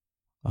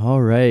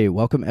All right.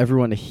 Welcome,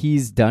 everyone, to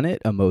He's Done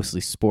It, a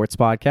mostly sports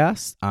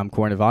podcast. I'm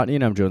Corey Novotny,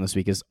 and I'm joined this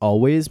week, as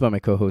always, by my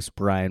co host,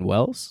 Brian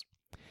Wells.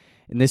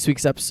 In this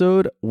week's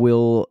episode,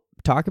 we'll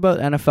talk about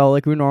NFL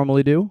like we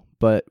normally do,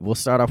 but we'll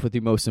start off with the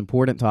most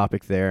important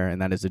topic there,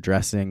 and that is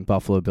addressing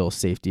Buffalo Bills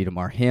safety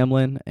Damar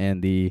Hamlin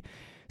and the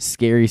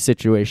scary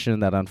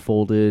situation that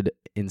unfolded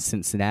in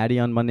Cincinnati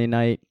on Monday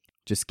night.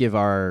 Just give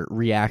our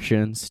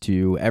reactions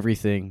to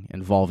everything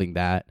involving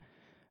that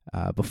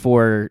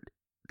before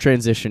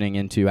transitioning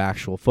into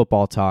actual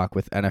football talk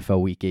with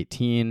NFL Week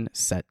 18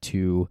 set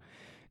to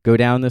go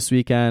down this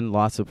weekend.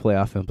 Lots of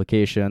playoff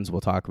implications. We'll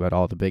talk about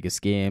all the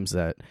biggest games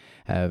that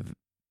have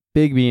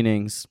big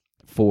meanings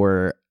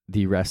for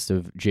the rest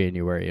of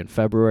January and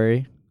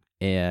February.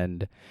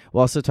 And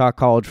we'll also talk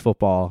college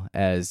football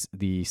as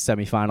the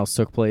semifinals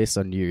took place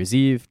on New Year's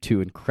Eve.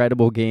 Two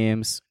incredible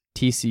games.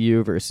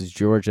 TCU versus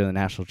Georgia in the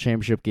national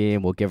championship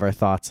game. We'll give our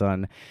thoughts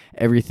on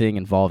everything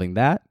involving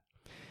that.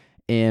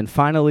 And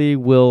finally,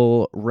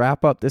 we'll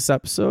wrap up this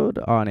episode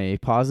on a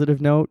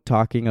positive note,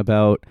 talking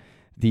about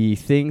the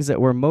things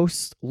that we're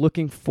most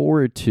looking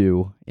forward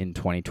to in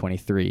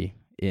 2023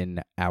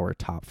 in our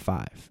top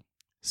 5.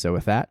 So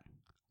with that,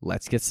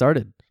 let's get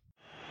started.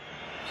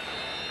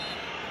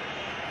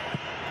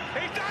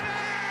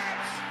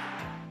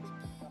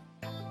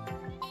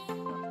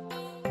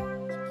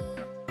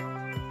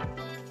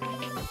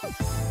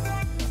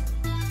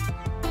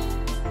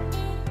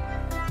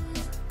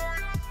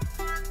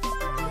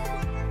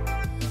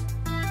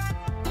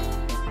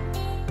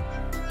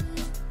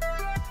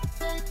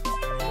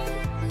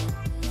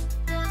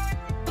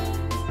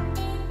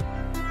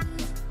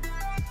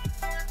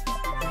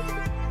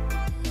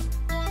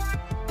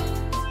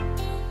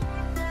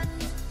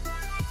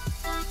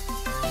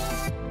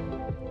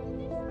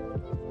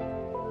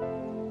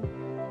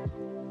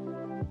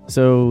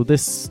 So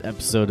this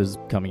episode is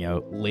coming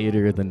out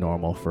later than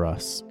normal for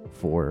us,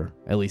 for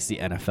at least the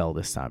NFL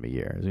this time of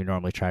year. We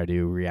normally try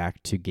to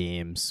react to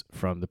games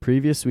from the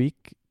previous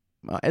week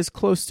as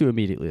close to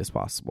immediately as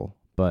possible.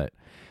 But,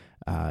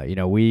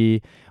 we're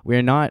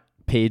not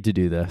paid to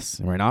do this.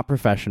 We're not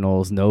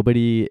professionals.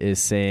 Nobody is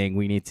saying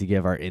we need to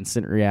give our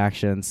instant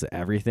reactions to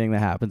everything that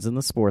happens in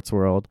the sports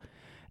world.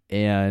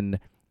 And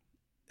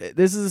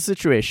this is a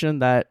situation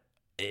that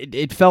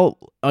it felt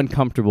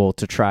uncomfortable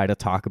to try to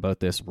talk about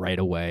this right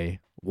away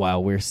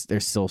while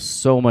there's still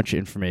so much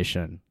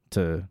information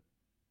to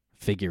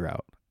figure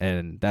out.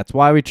 And that's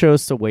why we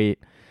chose to wait.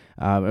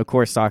 Of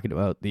course, talking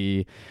about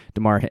the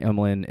Damar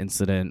Hamlin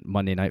incident,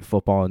 Monday Night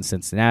Football in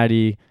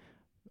Cincinnati,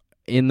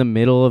 in the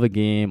middle of a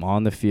game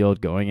on the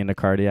field going into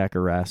cardiac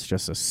arrest,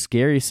 just a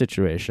scary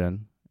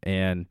situation.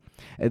 And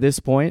at this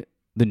point,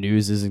 the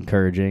news is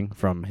encouraging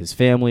from his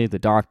family, the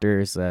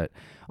doctors, that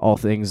all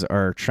things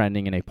are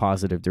trending in a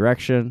positive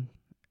direction.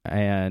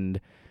 And,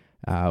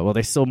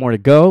 there's still more to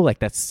go. Like,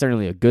 that's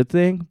certainly a good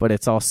thing, but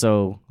it's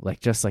also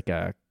just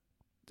a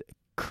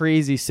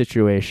crazy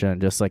situation,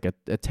 just like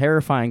a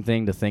terrifying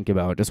thing to think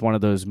about. Just one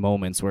of those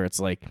moments where it's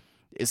like,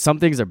 some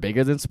things are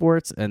bigger than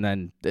sports, and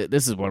then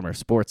this is one where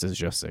sports is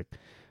just a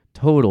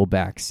total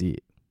backseat.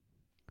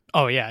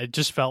 Oh, yeah, it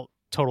just felt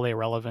totally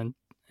irrelevant.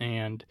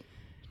 And,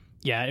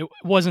 yeah,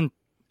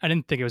 I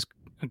didn't think it was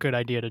a good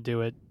idea to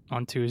do it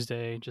on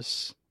Tuesday,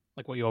 just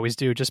like what you always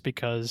do, just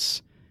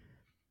because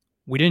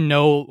we didn't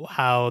know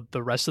how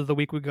the rest of the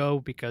week would go,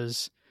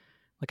 because,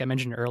 like I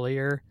mentioned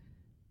earlier,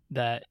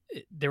 that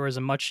there was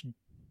a much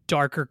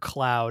darker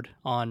cloud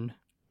on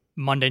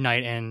Monday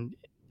night and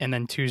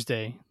then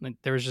Tuesday. Like,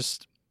 there was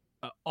just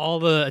all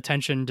the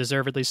attention,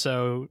 deservedly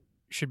so,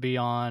 should be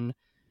on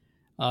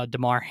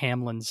Damar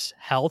Hamlin's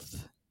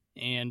health,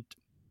 and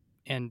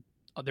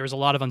there was a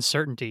lot of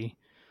uncertainty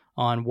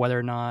on whether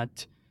or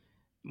not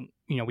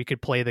we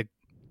could play the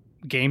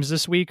games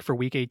this week for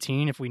Week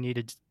 18 if we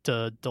needed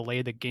to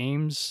delay the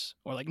games,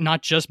 or like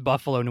not just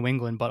Buffalo, New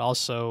England, but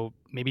also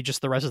maybe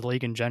just the rest of the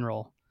league in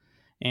general.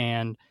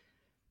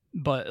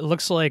 But it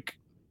looks like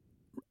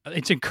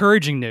it's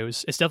encouraging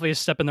news. It's definitely a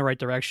step in the right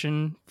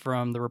direction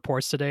from the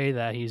reports today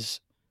that he's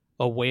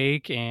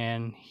awake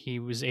and he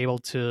was able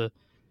to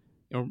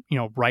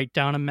write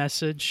down a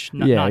message.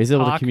 Not he's talk.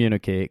 Able to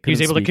communicate. He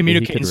was able to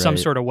communicate in some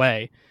write. sort of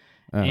way.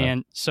 Uh-huh.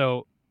 And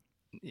so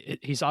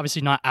he's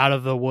obviously not out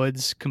of the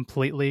woods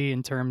completely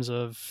in terms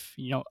of,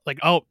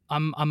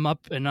 I'm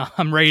up and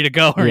I'm ready to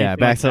go. Or yeah,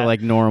 back like to that.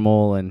 like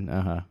normal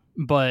and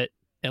But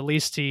at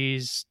least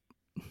it's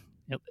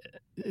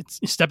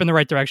a step in the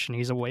right direction.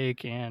 He's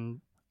awake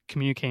and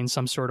communicating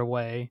some sort of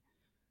way,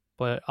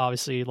 but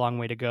obviously a long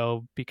way to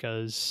go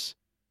because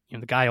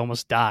the guy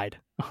almost died.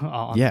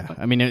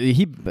 I mean,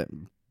 he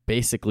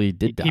basically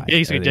did die. He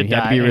basically did die. He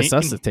had to be die.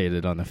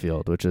 resuscitated on the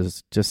field, which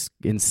is just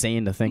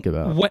insane to think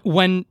about.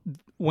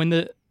 When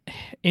the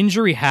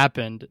injury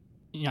happened,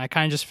 I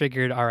kind of just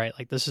figured, all right,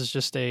 like this is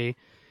just a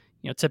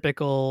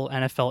typical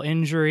NFL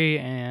injury,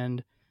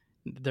 and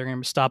they're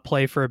going to stop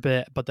play for a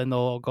bit, but then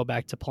they'll go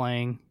back to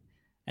playing.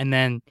 And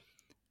then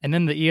the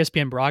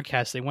ESPN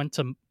broadcast, they went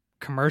to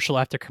commercial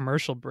after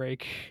commercial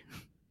break.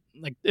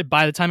 Like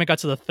by the time it got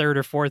to the third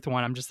or fourth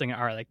one, I'm just thinking,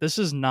 all right, like this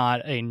is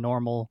not a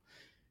normal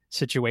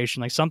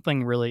situation. Like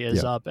something really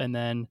is Yeah. up. And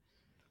then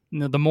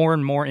the more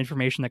and more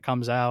information that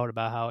comes out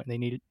about how they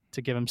needed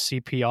to give him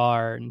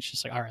CPR, and it's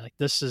just like, all right, like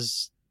this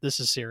is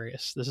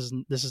serious. This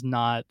is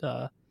not.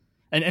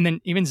 And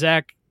then even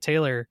Zach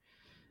Taylor,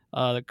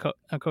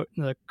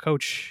 the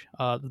coach,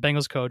 the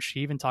Bengals coach,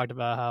 he even talked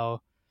about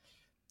how,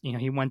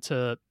 he went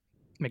to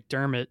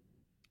McDermott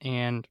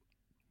and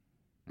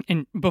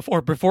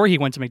before he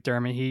went to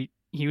McDermott,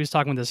 he was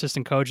talking with the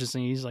assistant coaches,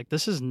 and he's like,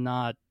 this is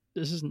not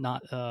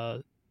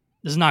good.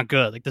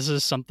 Like this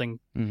is something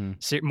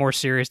more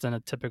serious than a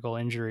typical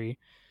injury.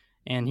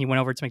 And he went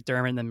over to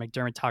McDermott, and then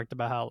McDermott talked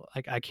about how,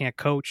 like, I can't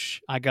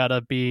coach. I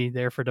gotta be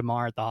there for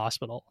Damar at the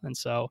hospital. And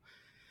so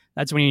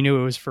that's when he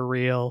knew it was for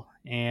real.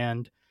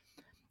 And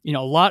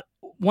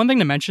one thing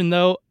to mention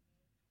though,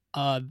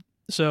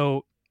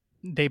 so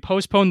they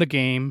postponed the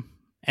game,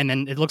 and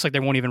then it looks like they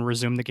won't even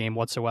resume the game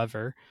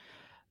whatsoever.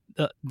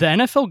 The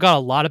NFL got a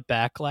lot of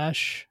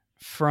backlash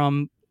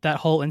from that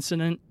whole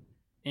incident,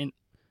 and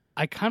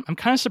I'm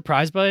kind of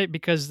surprised by it,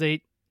 because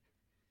they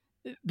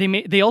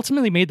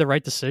ultimately made the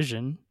right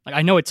decision. Like,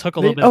 I know it took a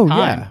little bit of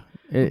time,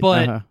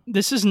 but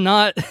this is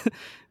not.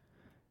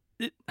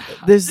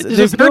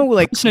 There's no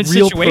like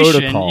real situation.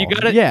 protocol. You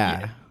gotta,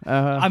 yeah.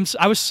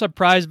 I was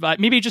surprised by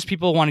maybe just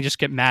people want to just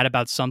get mad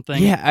about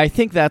something. Yeah, I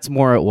think that's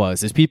more it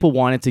was. Is people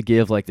wanted to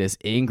give like this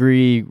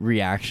angry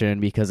reaction,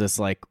 because it's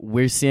like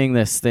we're seeing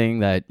this thing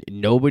that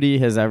nobody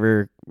has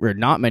ever, or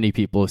not many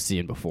people have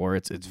seen before.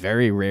 It's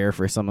very rare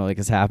for something like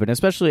this to happen,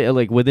 especially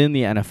like within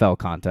the NFL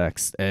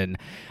context. And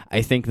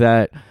I think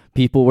that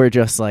people were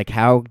just like,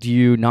 how do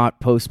you not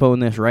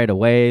postpone this right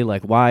away?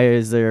 Like, why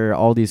is there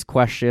all these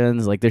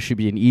questions? Like, this should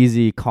be an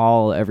easy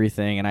call,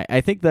 everything. And I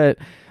think that,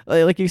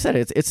 like you said,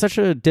 it's such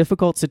a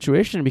difficult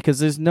situation, because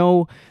there's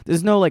no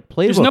like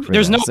playbook.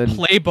 There's no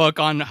playbook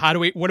on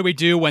what do we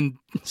do when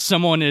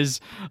someone is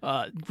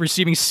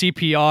receiving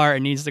CPR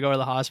and needs to go to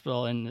the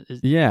hospital. And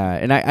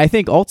I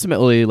think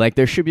ultimately, like,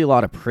 there should be a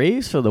lot of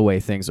praise for the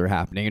way things are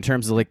happening in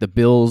terms of like the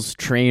Bills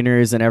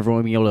trainers and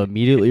everyone being able to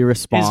immediately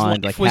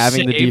respond, like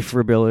having the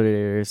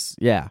defibrillators.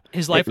 Yeah,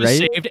 his life was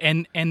saved,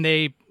 and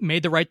they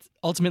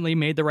ultimately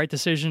made the right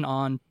decision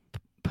on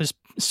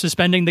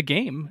suspending the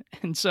game.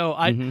 And so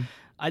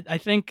I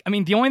think,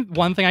 the only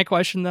one thing I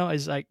question though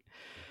is, like,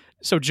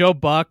 so Joe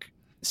Buck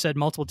said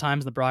multiple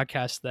times in the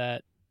broadcast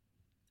that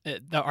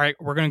all right,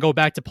 we're going to go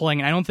back to playing.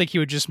 And I don't think he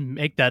would just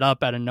make that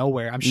up out of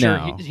nowhere. I'm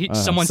sure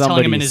someone's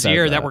telling him in his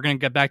ear that we're going to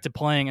get back to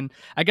playing. And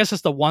I guess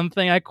that's the one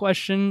thing I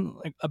question,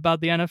 like, about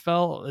the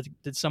NFL.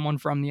 Did someone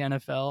from the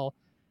NFL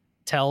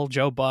tell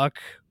Joe Buck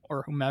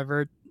or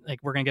whomever, like,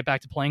 we're going to get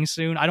back to playing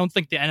soon? I don't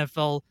think the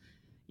NFL,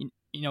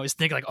 is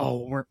thinking like,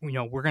 oh,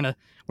 we're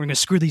gonna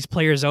screw these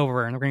players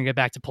over and we're gonna get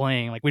back to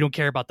playing. Like, we don't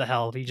care about the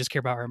health, we just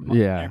care about our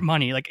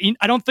money. Like,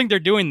 I don't think they're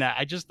doing that.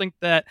 I just think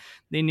that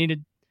they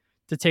needed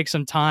to take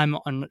some time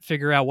on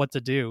figure out what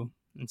to do.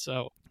 And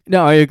so,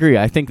 no, I agree.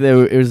 I think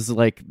that it was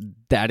like,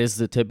 that is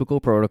the typical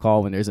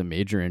protocol when there's a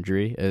major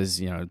injury,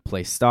 is,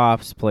 play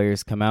stops,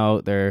 players come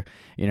out, they're,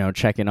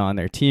 checking on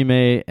their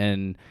teammate,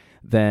 and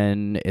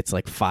then it's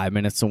like 5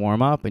 minutes to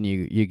warm up, and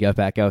you get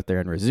back out there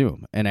and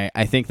resume. And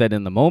I think that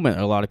in the moment,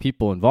 a lot of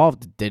people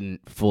involved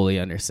didn't fully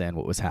understand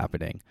what was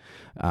happening.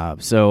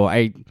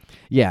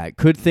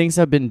 Could things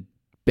have been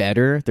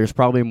better? There's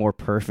probably a more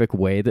perfect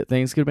way that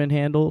things could have been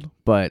handled,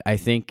 but I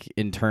think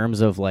in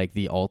terms of like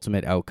the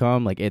ultimate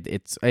outcome, like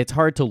it's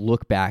hard to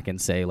look back and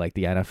say like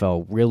the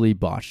NFL really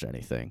botched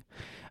anything.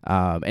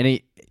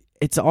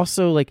 It's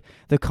also like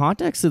the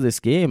context of this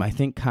game, I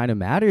think, kind of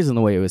matters in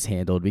the way it was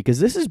handled, because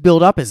this is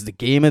built up as the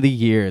game of the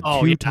year.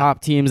 Two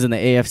top teams in the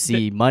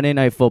AFC, Monday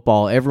Night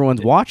Football,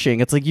 everyone's watching.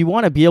 It's like you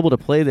want to be able to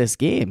play this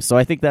game. So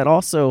I think that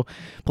also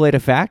played a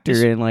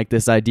factor in like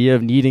this idea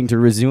of needing to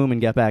resume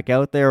and get back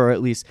out there, or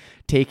at least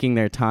taking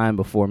their time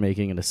before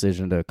making a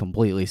decision to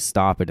completely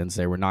stop it and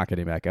say, we're not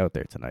getting back out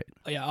there tonight.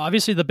 Yeah,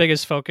 obviously the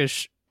biggest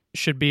focus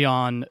should be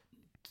on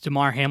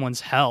Damar Hamlin's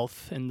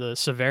health and the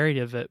severity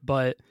of it,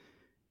 but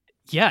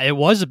yeah, it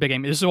was a big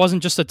game. This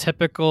wasn't just a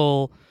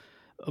typical,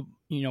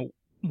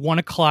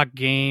 1:00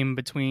 game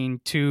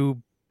between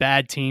two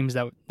bad teams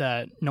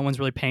that no one's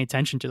really paying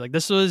attention to. Like,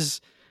 this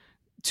was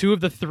two of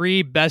the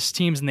three best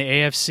teams in the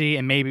AFC,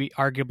 and maybe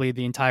arguably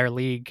the entire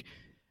league,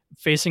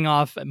 facing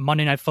off at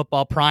Monday Night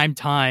Football prime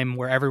time,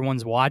 where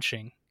everyone's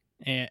watching.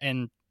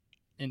 And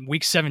in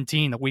week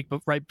 17, the week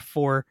right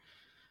before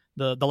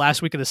the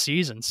last week of the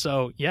season.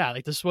 So yeah,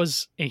 like, this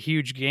was a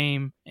huge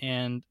game,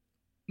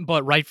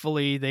 but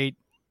rightfully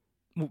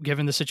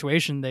given the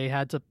situation, they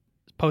had to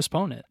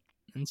postpone it.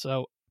 And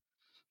so,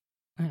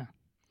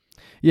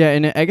 yeah,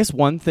 and I guess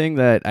one thing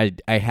that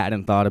I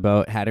hadn't thought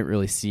about, hadn't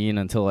really seen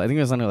until I think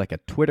it was under like a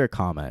Twitter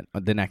comment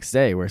the next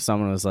day, where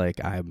someone was like,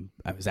 I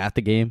was at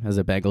the game as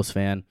a Bengals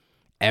fan.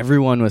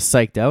 Everyone was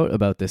psyched out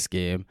about this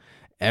game.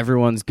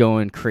 Everyone's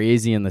going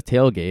crazy in the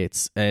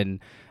tailgates. And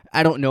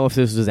I don't know if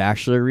this was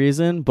actually a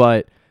reason,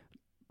 but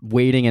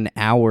waiting an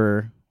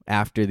hour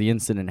after the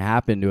incident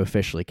happened to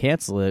officially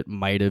cancel it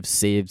might have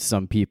saved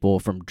some people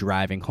from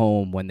driving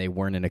home when they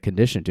weren't in a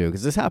condition to,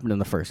 because this happened in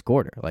the first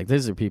quarter. Like,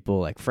 these are people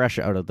like fresh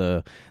out of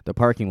the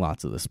parking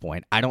lots at this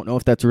point. I don't know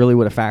if that's really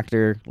what a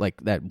factor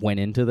like that went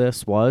into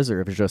this was, or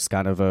if it's just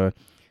kind of a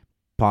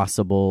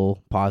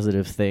possible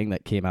positive thing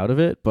that came out of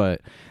it.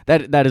 But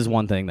that is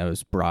one thing that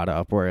was brought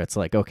up, where it's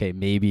like, okay,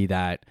 maybe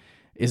that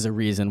is a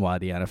reason why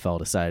the NFL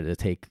decided to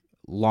take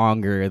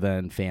longer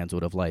than fans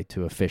would have liked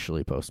to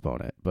officially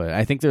postpone it. But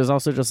I think there's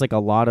also just like a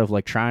lot of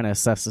like trying to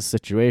assess the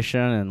situation,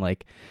 and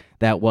like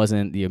that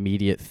wasn't the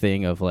immediate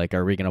thing of like,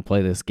 are we going to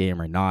play this game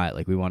or not?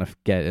 Like, we want to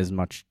get as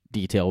much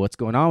detail, what's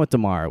going on with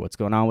DeMar, what's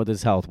going on with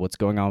his health, what's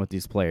going on with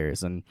these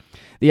players. And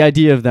the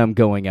idea of them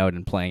going out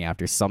and playing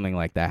after something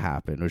like that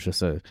happened was just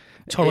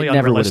totally it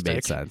never would have unrealistic.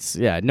 made sense.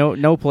 Yeah,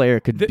 no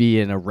player could be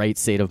in a right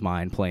state of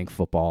mind playing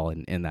football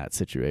in that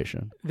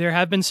situation. There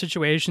have been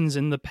situations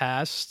in the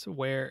past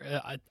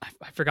where I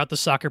forgot the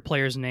soccer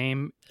player's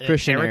name.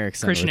 Christian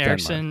Eriksen. Christian with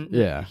Eriksen. Denmark.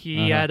 Yeah,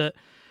 he had a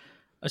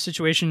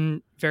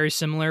situation very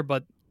similar,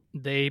 but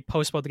they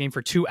postponed the game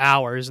for 2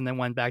 hours and then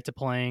went back to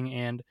playing.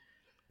 And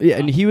yeah,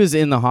 and he was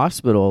in the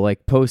hospital,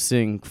 like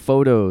posting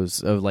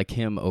photos of like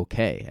him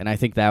okay. And I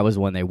think that was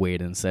when they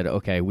waited and said,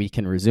 okay, we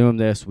can resume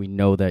this. We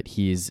know that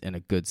he's in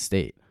a good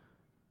state.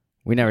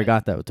 We never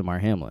got that with Damar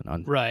Hamlin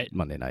on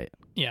Monday night.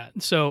 Yeah.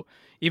 So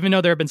even though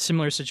there have been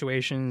similar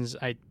situations,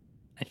 I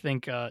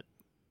think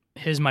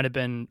his might have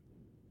been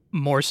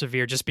more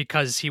severe just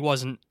because he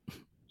wasn't,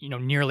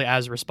 nearly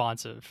as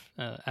responsive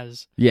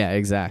as. Yeah,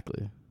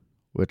 exactly.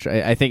 Which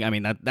I think, I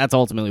mean, that's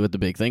ultimately what the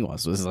big thing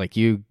was like,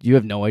 you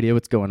have no idea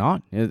what's going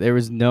on. There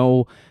was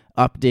no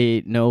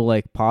update, no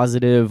like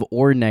positive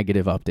or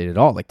negative update at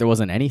all. Like, there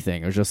wasn't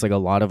anything. It was just like a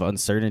lot of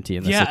uncertainty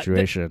in the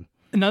situation.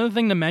 Another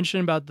thing to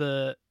mention about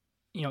the,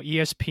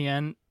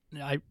 ESPN,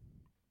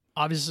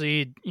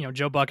 obviously,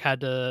 Joe Buck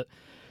had to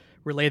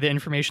relay the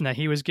information that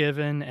he was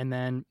given. And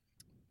then,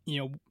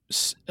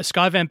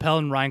 Scott Van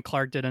Pelt and Ryan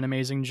Clark did an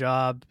amazing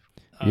job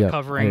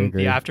covering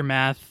the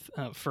aftermath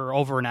for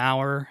over an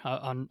hour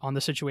on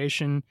the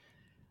situation.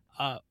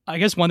 I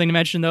guess one thing to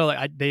mention though,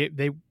 like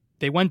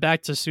they went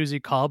back to Susie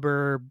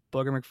Kolber,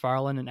 Booger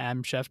McFarland, and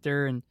Adam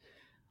Schefter, and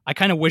I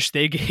kind of wish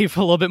they gave a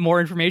little bit more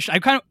information.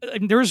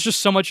 There was just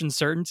so much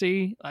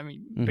uncertainty. I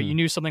mean, but you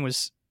knew something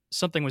was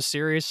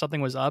serious, something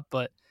was up,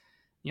 but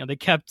they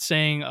kept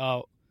saying,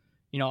 "Oh,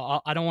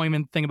 I don't want to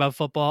even think about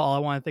football. All I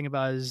want to think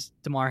about is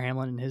Damar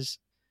Hamlin and his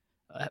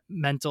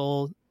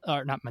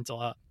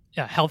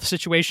health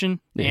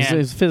situation." Yeah,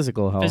 his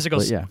physical health. Physical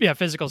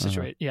Uh-huh.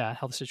 situation. Yeah,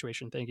 health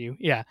situation. Thank you.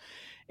 Yeah.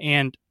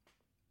 And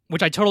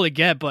which I totally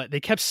get, but they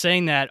kept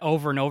saying that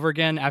over and over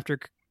again after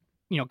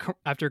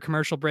a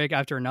commercial break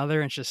after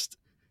another. And it's just,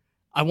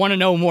 I want to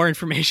know more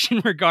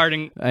information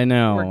regarding. I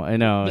know.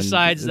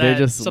 Besides and that, there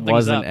just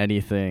wasn't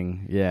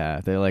anything.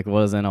 Yeah, there like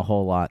wasn't a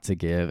whole lot to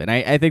give, and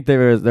I think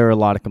there were a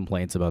lot of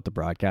complaints about the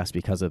broadcast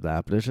because of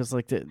that. But it's just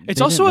like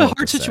it's also a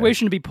hard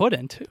situation to be put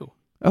in too.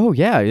 Oh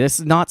yeah, it's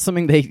not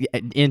something they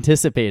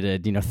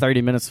anticipated.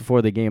 30 minutes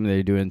before the game,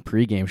 they're doing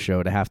pregame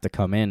show to have to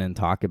come in and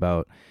talk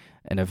about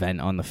an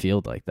event on the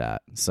field like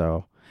that.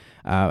 So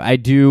I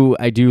do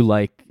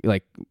like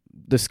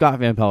the Scott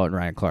Van Pelt and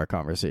Ryan Clark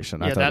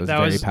conversation. I thought that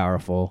was very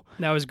powerful.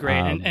 That was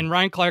great, and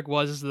Ryan Clark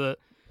was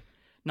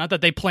not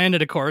that they planned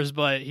it, of course,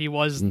 but he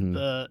was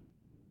the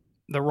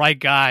right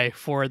guy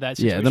for that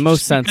situation. Yeah, the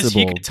most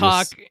sensible.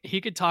 He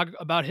could talk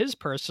about his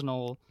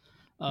personal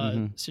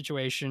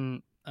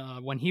situation.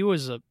 When he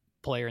was a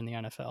player in the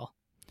NFL.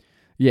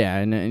 Yeah,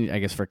 and I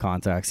guess for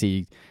context,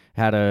 he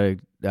had a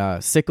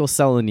sickle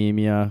cell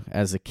anemia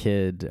as a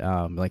kid,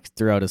 like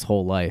throughout his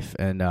whole life,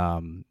 and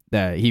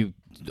that he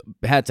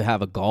had to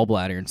have a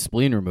gallbladder and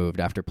spleen removed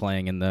after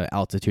playing in the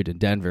altitude in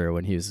Denver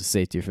when he was a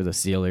safety for the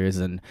Steelers,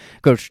 and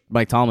Coach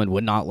Mike Tomlin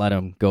would not let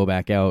him go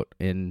back out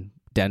in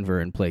Denver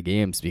and play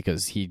games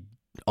because he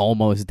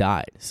almost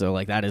died. So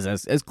like that is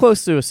as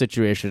close to a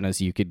situation as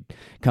you could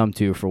come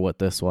to for what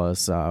this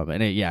was.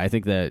 I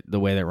think that the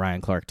way that Ryan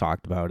Clark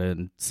talked about it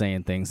and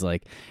saying things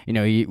like,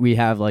 we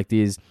have like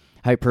these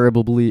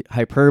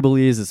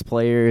hyperboles as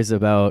players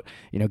about,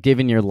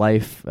 giving your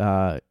life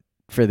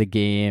for the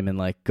game and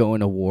like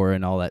going to war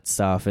and all that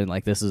stuff. And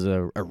like, this is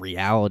a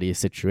reality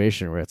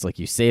situation where it's like,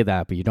 you say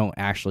that, but you don't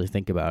actually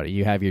think about it.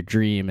 You have your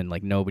dream and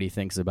like nobody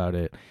thinks about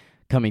it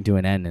coming to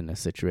an end in a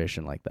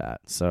situation like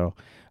that. So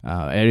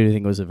I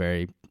think it was a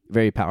very,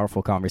 very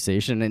powerful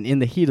conversation, and in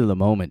the heat of the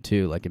moment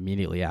too, like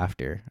immediately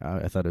after,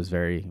 I thought it was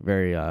very,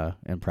 very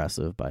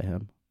impressive by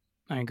him.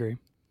 I agree.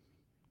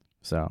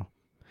 So,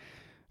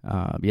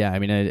 I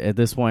mean, at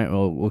this point,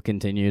 we'll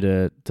continue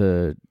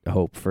to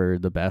hope for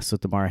the best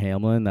with Damar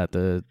Hamlin, that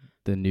the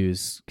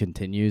news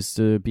continues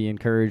to be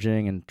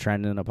encouraging and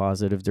trend in a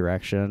positive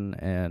direction.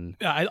 And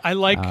I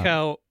like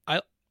how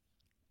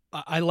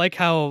I like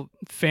how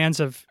fans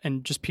have,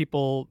 and just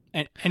people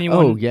and anyone.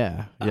 Oh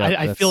yeah.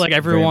 I feel like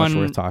everyone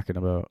very much worth talking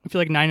about. I feel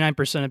like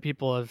 99% of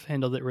people have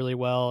handled it really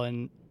well,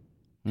 and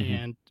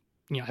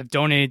have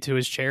donated to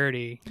his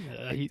charity.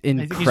 Incredible! I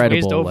think he's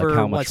raised over like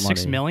how much money?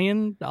 $6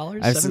 million?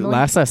 $7 million?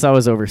 Last I saw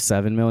was over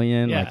 $7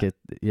 million.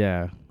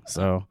 Yeah.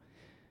 So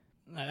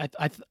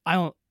I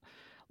don't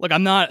look.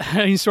 I'm not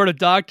any sort of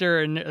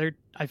doctor, and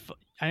I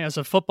as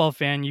a football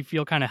fan, you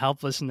feel kind of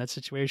helpless in that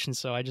situation.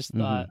 So I just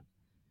thought,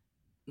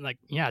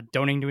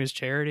 donating to his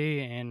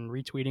charity and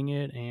retweeting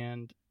it,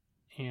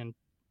 and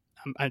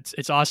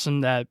it's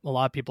awesome that a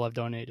lot of people have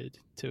donated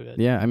to it.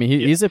 Yeah, I mean,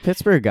 he's a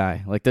Pittsburgh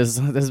guy. Like, there's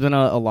been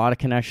a lot of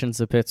connections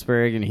to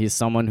Pittsburgh, and he's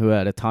someone who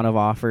had a ton of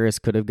offers,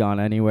 could have gone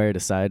anywhere,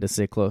 decided to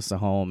stay close to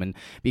home, and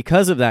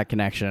because of that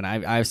connection,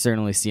 I've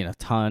certainly seen a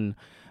ton.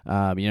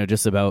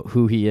 Just about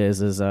who he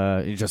is as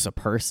just a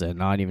person,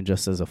 not even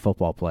just as a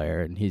football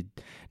player. And he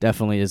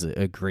definitely is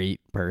a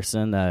great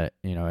person that,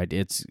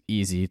 it's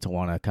easy to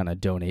want to kind of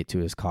donate to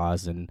his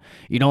cause. And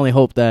you'd only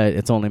hope that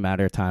it's only a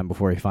matter of time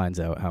before he finds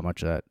out how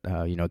much that,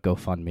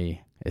 GoFundMe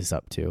is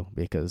up to,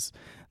 because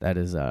that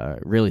is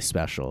really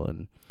special.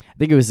 And I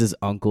think it was his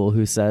uncle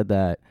who said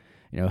that,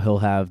 he'll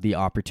have the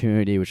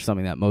opportunity, which is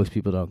something that most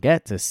people don't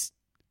get, to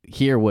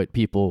hear what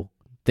people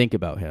think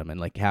about him and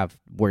like have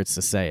words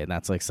to say, and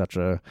that's like such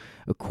a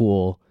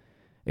cool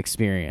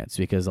experience,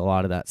 because a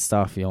lot of that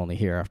stuff you only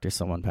hear after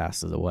someone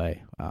passes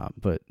away,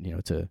 but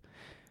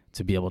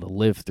to be able to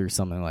live through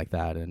something like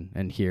that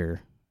and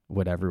hear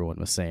what everyone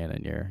was saying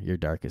in your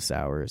darkest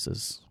hours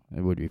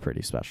it would be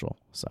pretty special.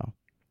 So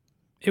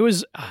it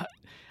was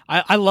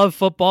I love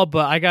football,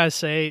 but I gotta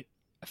say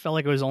I felt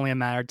like it was only a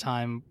matter of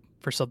time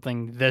for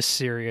something this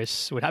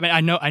serious would happen.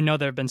 I know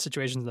there have been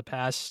situations in the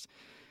past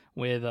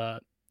with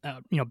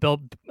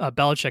Bill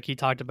Belichick. He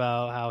talked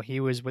about how when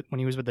he was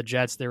with the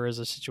Jets, there was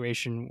a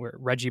situation where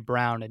Reggie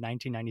Brown in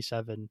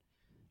 1997.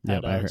 Yeah,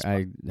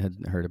 I had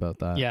heard about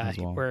that. Yeah, as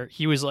well. Where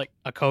he was like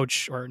a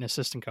coach or an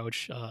assistant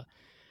coach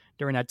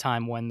during that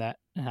time when that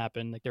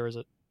happened. Like there was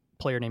a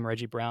player named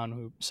Reggie Brown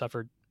who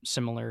suffered a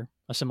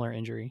similar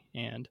injury,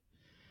 and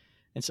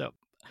so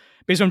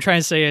basically what I'm trying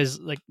to say is,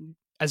 like,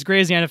 as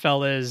great as the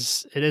NFL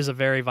is, it is a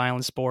very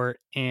violent sport,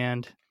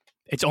 and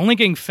it's only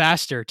getting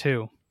faster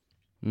too.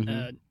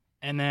 Mm-hmm.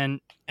 And then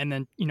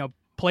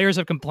players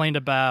have complained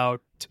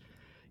about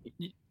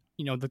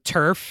the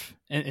turf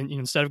and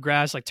instead of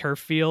grass, like turf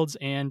fields,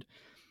 and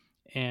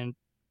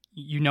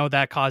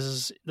that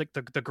causes, like,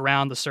 the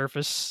ground, the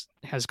surface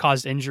has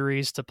caused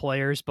injuries to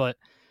players. But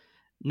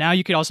now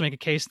you could also make a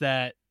case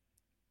that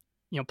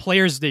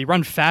players, they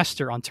run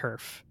faster on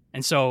turf,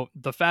 and so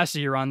the faster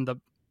you run,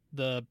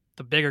 the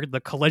bigger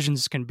the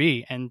collisions can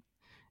be, and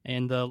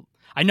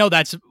I know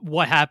that's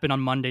what happened on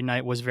Monday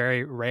night was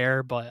very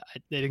rare, but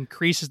it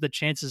increases the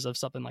chances of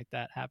something like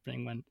that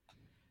happening when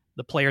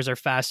the players are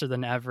faster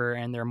than ever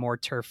and there are more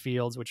turf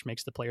fields, which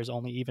makes the players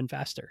only even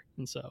faster,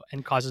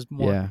 and causes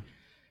more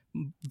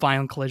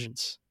violent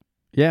collisions.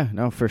 Yeah,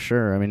 no, for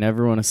sure. I mean,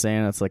 everyone is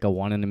saying it's like a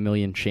 1 in a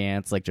million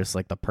chance, like just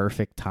like the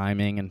perfect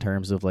timing in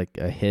terms of like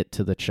a hit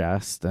to the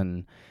chest,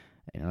 and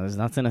there's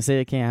nothing to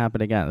say it can't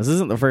happen again. This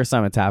isn't the first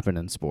time it's happened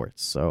in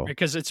sports, so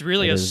because it's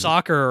really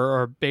soccer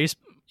or base.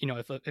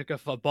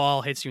 If a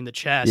ball hits you in the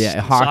chest.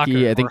 Yeah, hockey.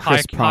 Soccer, I think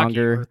Chris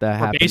Pronger, that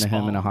happened baseball.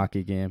 to him in a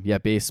hockey game. Yeah,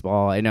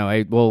 baseball. I know.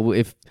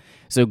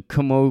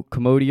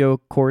 Commotio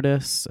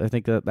cordis, I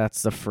think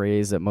that's the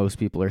phrase that most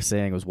people are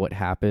saying was what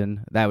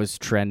happened. That was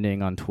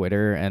trending on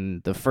Twitter,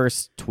 and the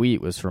first tweet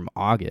was from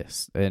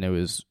August, and it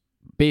was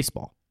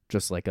baseball,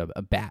 just like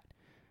a bat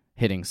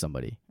hitting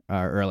somebody.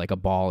 Or like a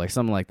ball or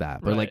something like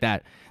that. But like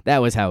that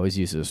was how it was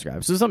used to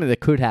describe. So it's something that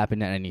could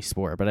happen in any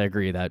sport, but I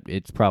agree that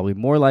it's probably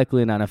more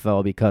likely in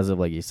NFL because of,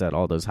 like you said,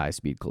 all those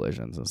high-speed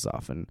collisions and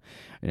stuff. And,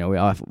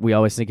 we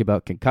always think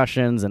about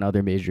concussions and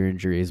other major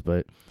injuries,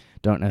 but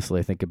don't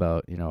necessarily think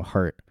about,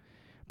 heart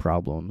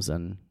problems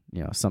and,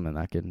 something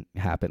that can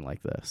happen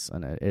like this.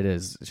 And it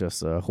is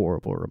just a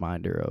horrible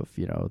reminder of,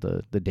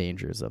 the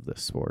dangers of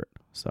this sport.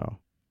 So,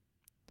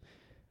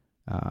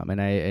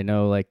 and I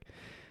know, like,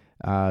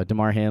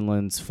 Damar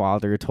Hamlin's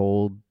father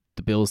told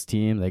the Bills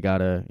team they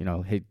gotta,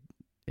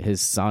 his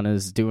son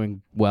is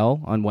doing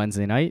well on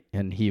Wednesday night,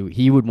 and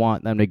he would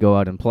want them to go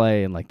out and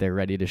play, and like they're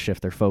ready to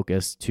shift their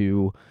focus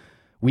to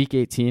Week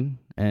 18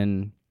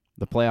 and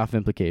the playoff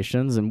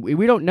implications. And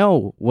we don't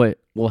know what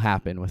will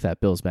happen with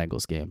that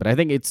Bills-Bengals game, but I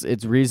think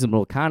it's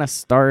reasonable to kind of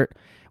start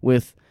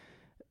with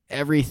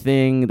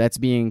everything that's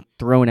being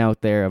thrown out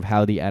there of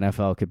how the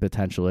NFL could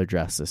potentially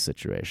address this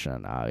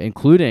situation,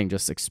 including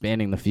just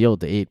expanding the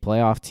field to 8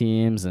 playoff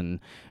teams and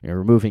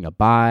removing a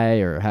bye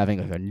or having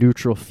like a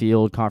neutral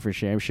field conference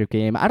championship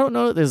game. I don't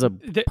know that there's a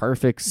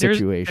perfect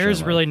situation.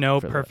 There's really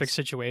no perfect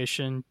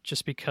situation,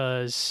 just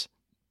because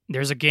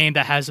there's a game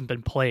that hasn't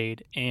been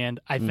played, and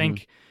I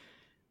think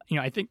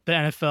I think the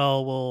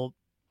NFL will,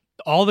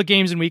 all the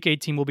games in Week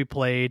 18 will be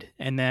played,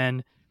 and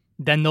then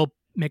they'll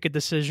make a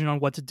decision on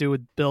what to do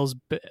with Bills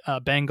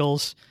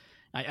Bengals.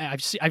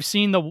 I've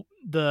seen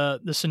the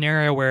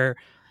scenario where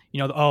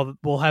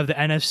we'll have the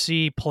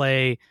NFC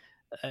play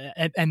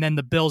and then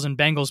the Bills and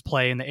Bengals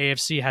play, and the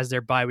AFC has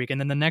their bye week, and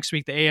then the next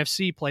week the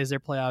AFC plays their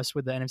playoffs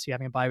with the NFC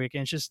having a bye week,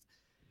 and it's just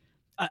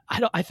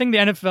I think the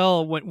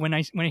NFL when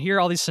I hear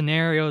all these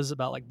scenarios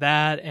about like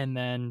that, and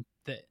then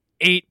the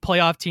 8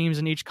 playoff teams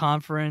in each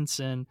conference,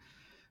 and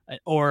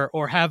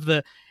or have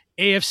the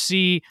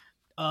AFC,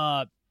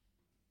 like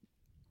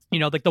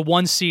the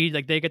 1 seed,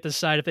 like they get to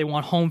decide if they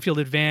want home field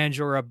advantage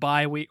or a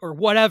bye week or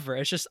whatever.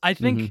 It's just I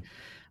think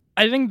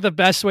the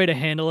best way to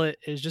handle it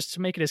is just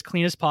to make it as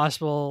clean as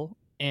possible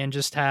and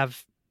just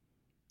have,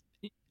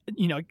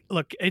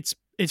 look, it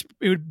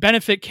would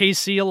benefit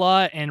KC a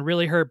lot and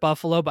really hurt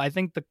Buffalo, but I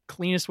think the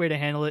cleanest way to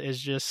handle it is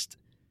just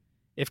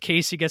if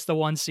KC gets the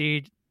 1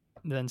 seed,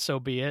 then so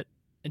be it.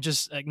 And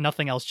just like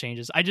nothing else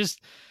changes.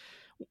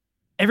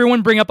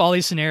 Everyone bring up all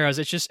these scenarios.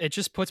 It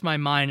just puts my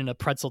mind in a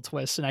pretzel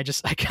twist, and I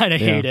kind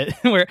of hate it.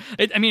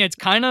 It's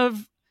kind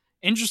of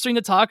interesting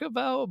to talk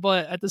about,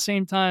 but at the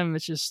same time,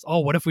 it's just, oh,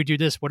 what if we do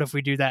this? What if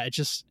we do that?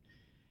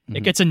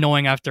 It gets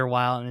annoying after a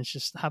while, and it's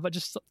just, how about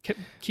just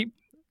keep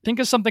think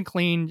of something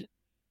clean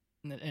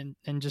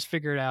and just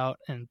figure it out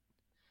and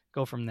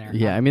go from there.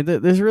 Yeah,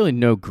 there's really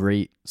no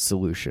great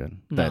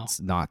solution that's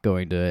not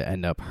going to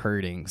end up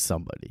hurting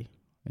somebody,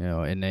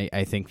 and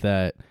I think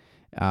that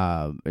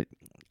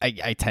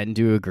I tend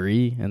to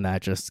agree, and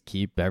that just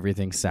keep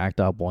everything stacked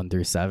up 1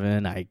 through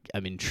 7.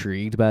 I'm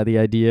intrigued by the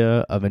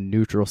idea of a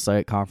neutral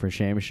site conference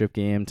championship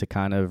game to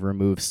kind of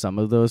remove some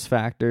of those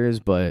factors,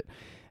 but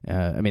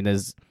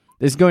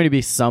there's going to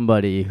be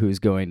somebody who's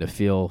going to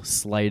feel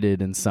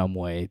slighted in some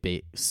way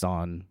based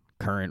on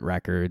current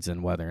records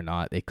and whether or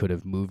not they could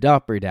have moved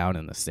up or down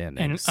in the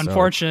standings. And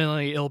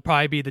unfortunately, it'll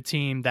probably be the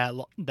team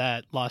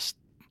that lost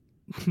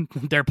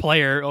their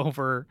player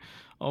over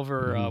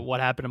what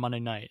happened on Monday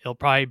night. It'll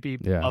probably be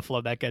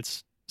Buffalo that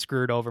gets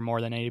screwed over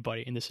more than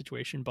anybody in this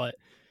situation, but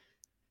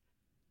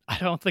I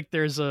don't think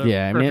there's a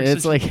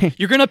it's like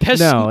you're gonna piss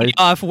somebody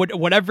off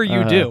whatever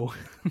you do.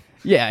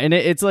 Yeah, and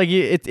it's like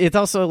it's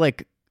also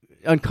like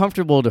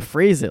uncomfortable to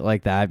phrase it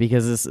like that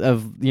because it's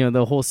of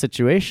the whole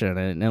situation,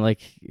 and like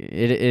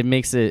it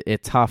makes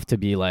it tough to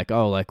be like,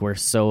 oh, like we're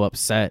so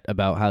upset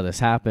about how this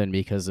happened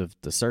because of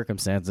the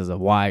circumstances of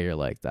why you're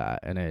like that,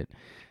 and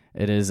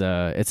it's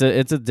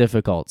a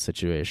difficult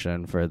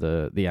situation for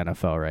the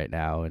NFL right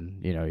now,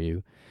 and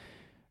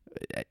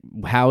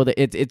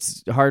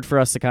it's hard for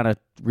us to kind of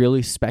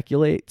really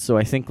speculate. So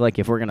I think like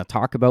if we're going to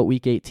talk about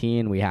Week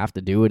 18, we have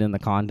to do it in the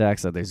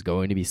context that there's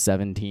going to be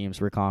 7 teams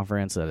per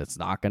conference, that it's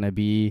not going to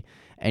be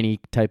any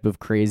type of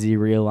crazy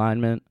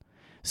realignment.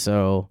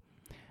 So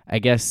I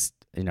guess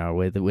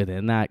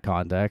within that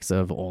context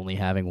of only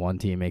having 1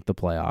 team make the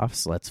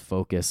playoffs, let's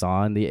focus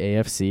on the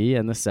AFC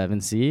and the 7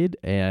 seed,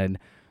 and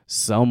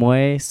some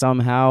way,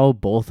 somehow,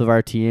 both of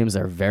our teams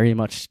are very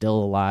much still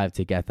alive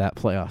to get that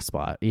playoff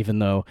spot, even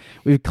though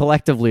we've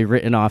collectively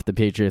written off the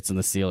Patriots and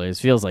the Steelers,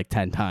 feels like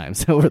 10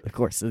 times over the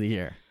course of the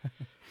year.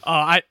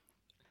 I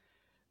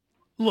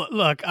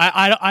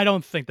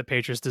don't think the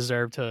Patriots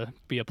deserve to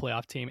be a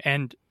playoff team,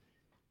 and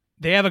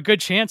they have a good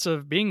chance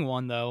of being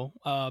one, though.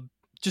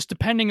 Just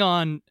depending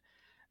on,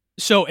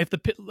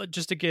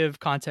 just to give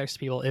context to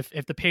people,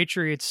 if the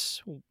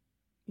Patriots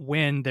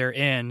win, they're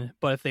in,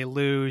 but if they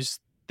lose,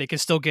 they can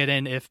still get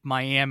in if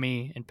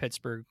Miami and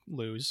Pittsburgh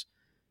lose.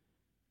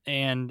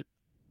 And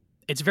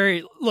it's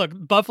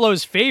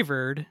Buffalo's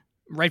favored,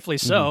 rightfully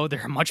so.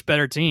 They're a much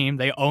better team.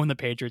 They own the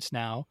Patriots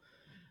now.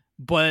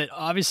 But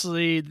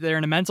obviously they're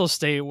in a mental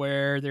state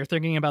where they're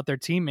thinking about their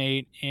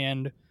teammate,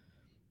 and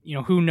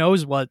who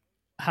knows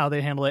how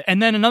they handle it.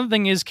 And then another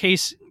thing is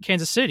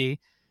Kansas City,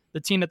 the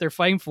team that they're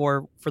fighting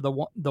for the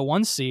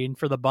 1 seed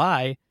for the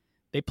bye.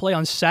 They play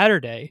on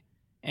Saturday,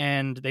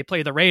 and they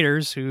play the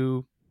Raiders,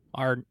 who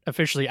are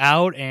officially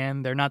out,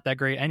 and they're not that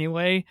great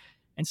anyway.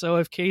 And so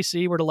if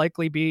KC were to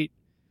likely beat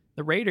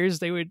the Raiders,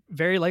 they would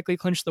very likely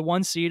clinch the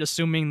 1 seed,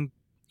 assuming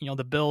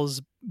the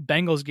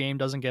Bills-Bengals game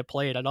doesn't get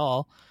played at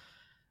all.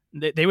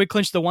 They would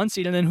clinch the 1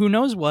 seed, and then who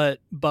knows what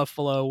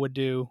Buffalo would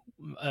do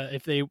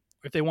if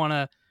they want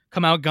to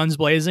come out guns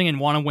blazing and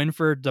want to win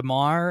for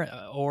DeMar,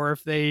 or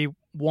if they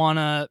want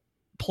to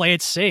play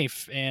it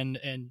safe and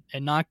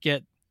not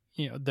get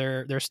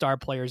their star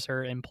players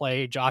hurt and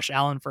play Josh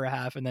Allen for a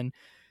half, and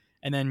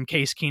then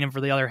Case Keenum for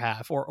the other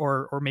half,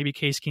 or maybe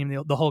Case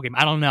Keenum the whole game.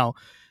 I don't know.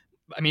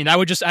 I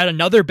would just add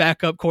another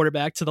backup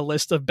quarterback to the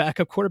list of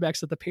backup quarterbacks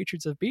that the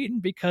Patriots have beaten,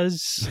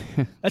 because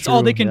that's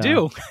all they can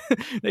do.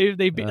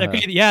 They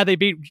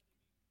beat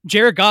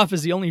Jared Goff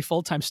is the only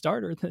full-time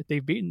starter that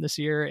they've beaten this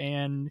year,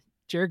 and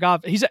Jared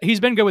Goff, he's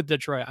been good with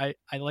Detroit.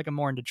 I like him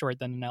more in Detroit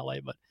than in LA,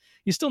 but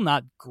he's still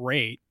not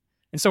great.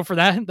 And so for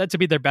that to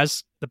be the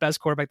best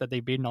quarterback that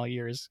they've beaten all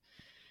year is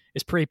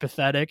pretty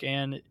pathetic.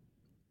 And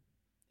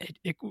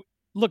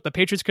look, the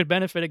Patriots could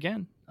benefit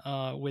again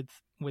with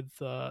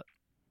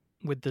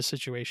this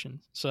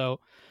situation. So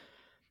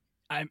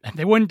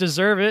they wouldn't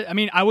deserve it.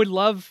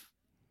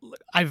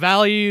 I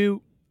value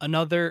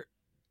another,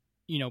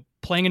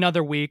 playing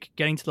another week,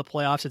 getting to the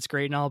playoffs. It's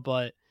great and all,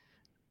 but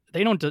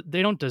they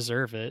don't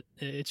deserve it.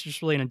 It's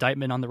just really an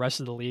indictment on the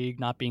rest of the league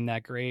not being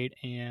that great,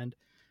 and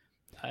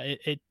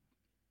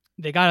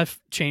they gotta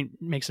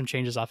make some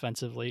changes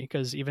offensively,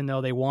 because even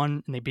though they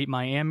won and they beat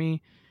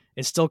Miami,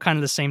 it's still kind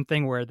of the same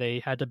thing where they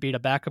had to beat a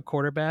backup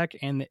quarterback,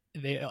 and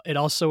it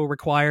also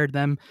required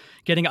them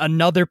getting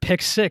another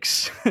pick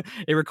six.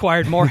 It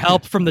required more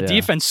help from the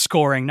defense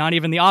scoring, not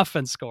even the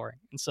offense scoring.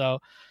 And so,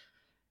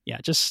 yeah,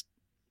 just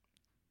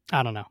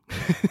I don't know.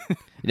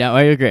 No,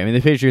 I agree. I mean,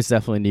 the Patriots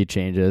definitely need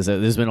changes.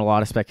 There's been a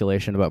lot of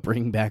speculation about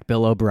bringing back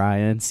Bill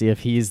O'Brien, see if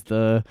he's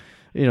the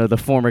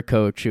former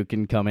coach who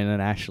can come in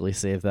and actually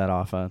save that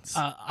offense.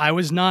 I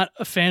was not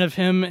a fan of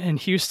him in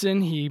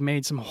Houston. He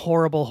made some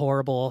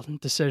horrible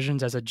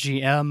decisions as a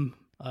GM,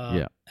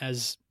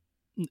 as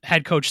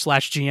head coach /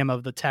 GM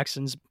of the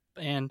Texans,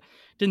 and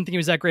didn't think he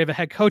was that great of a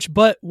head coach.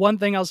 But one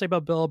thing I'll say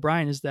about Bill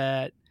O'Brien is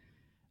that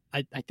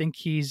I think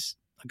he's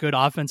a good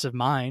offensive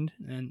mind,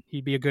 and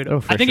he'd be a good.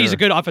 I think he's a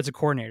good offensive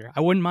coordinator.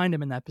 I wouldn't mind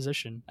him in that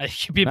position.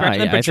 He'd be better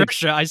than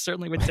Patricia. I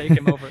certainly would take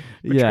him over.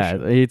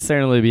 Yeah, he'd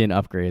certainly be an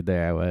upgrade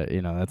there. But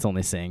that's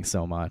only saying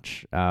so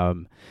much.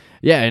 And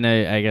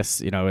I guess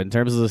in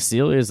terms of the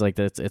Steelers, like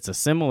it's a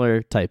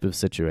similar type of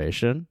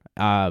situation.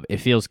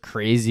 It feels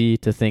crazy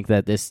to think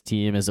that this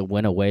team is a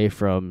win away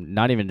from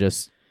not even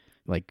just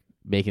like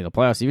making the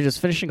playoffs, even just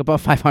finishing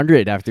above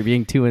 500 after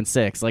being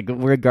 2-6, like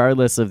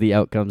regardless of the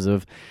outcomes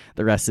of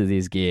the rest of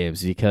these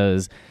games,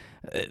 because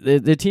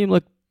the team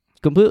looked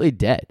completely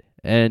dead.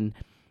 And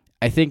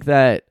I think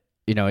that,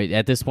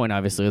 at this point,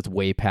 obviously it's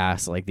way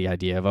past like the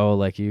idea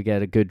of, you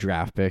get a good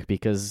draft pick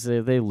because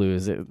they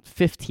lose.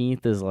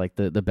 15th is like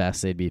the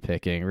best they'd be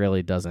picking.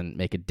 Really doesn't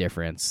make a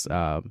difference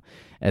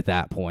at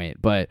that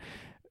point. But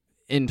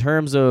in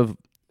terms of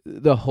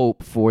the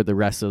hope for the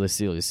rest of the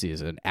Steelers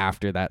season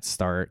after that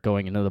start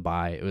going into the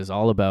bye, it was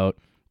all about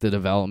the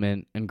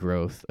development and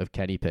growth of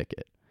Kenny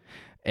Pickett.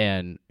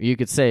 And you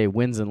could say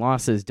wins and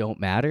losses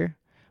don't matter,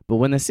 but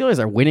when the Steelers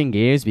are winning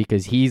games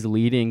because he's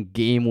leading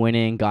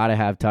game-winning,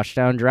 gotta-have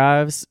touchdown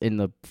drives in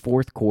the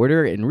fourth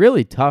quarter in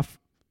really tough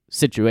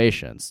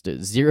situations,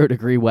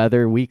 0-degree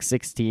weather, week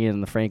 16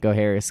 in the Franco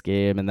Harris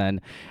game, and then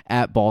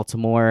at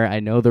Baltimore, I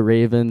know the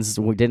Ravens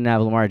didn't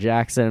have Lamar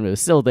Jackson, but it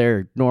was still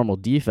their normal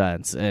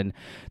defense. And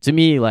to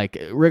me,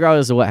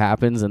 regardless of what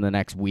happens in the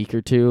next week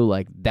or two,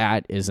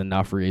 that is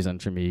enough reason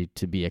for me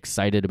to be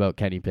excited about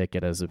Kenny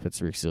Pickett as a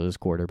Pittsburgh Steelers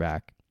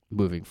quarterback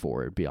moving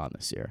forward beyond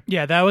this year.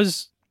 Yeah, that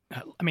was,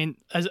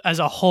 as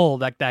a whole,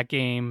 that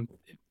game,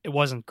 it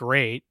wasn't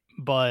great,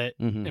 but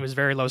it was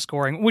very low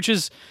scoring, which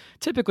is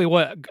typically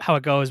how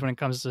it goes when it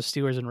comes to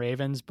Steelers and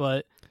Ravens.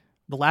 But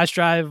the last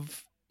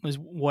drive was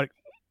what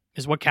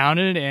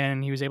counted,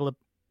 and he was able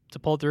to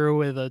pull through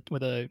with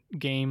a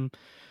game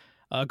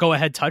go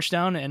ahead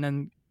touchdown, and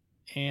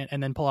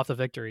then pull off the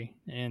victory.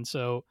 And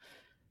so,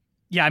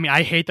 yeah,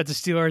 I hate that the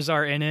Steelers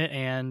are in it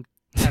and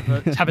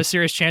have a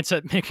serious chance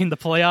at making the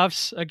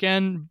playoffs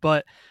again.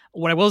 But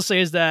what I will say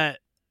is that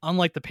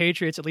unlike the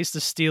Patriots, at least the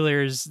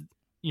Steelers,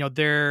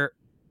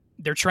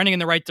 they're trending in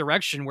the right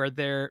direction where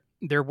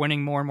they're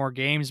winning more and more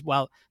games,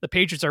 while the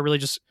Patriots are really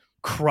just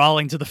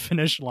crawling to the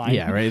finish line.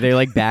 Yeah, right.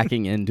 They're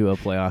backing into a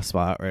playoff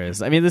spot. Whereas,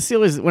 the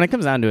Steelers, when it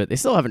comes down to it, they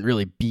still haven't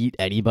really beat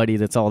anybody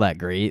that's all that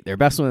great. Their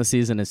best win of the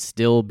season is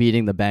still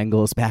beating the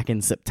Bengals back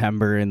in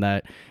September in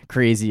that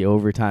crazy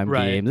overtime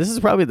game. This is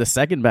probably the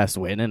second best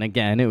win. And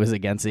again, it was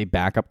against a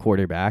backup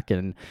quarterback.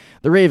 And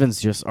the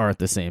Ravens just aren't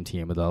the same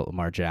team without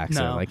Lamar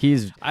Jackson. No.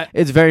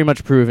 It's very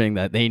much proving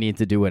that they need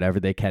to do whatever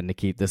they can to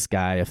keep this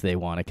guy if they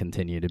want to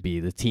continue to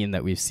be the team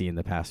that we've seen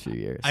the past few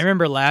years. I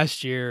remember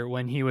last year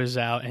when he was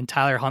out and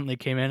Tyler Huntley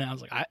came in, and I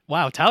was like,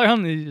 wow, Tyler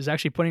Huntley is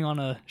actually putting on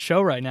a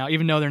show right now,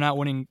 even though they're not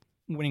winning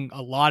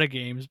a lot of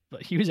games,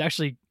 but he was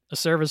actually a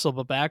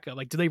serviceable backup.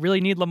 Do they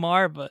really need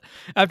Lamar? But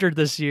after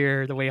this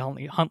year, the way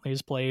Huntley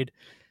has played,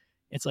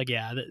 it's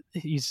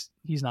he's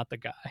not the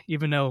guy,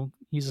 even though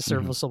he's a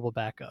serviceable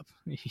backup.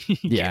 He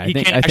can't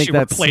actually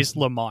replace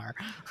Lamar.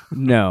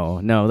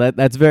 No,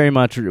 that's very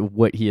much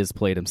what he has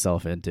played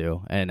himself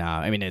into. And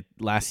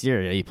last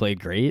year he played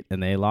great,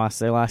 and they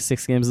lost their last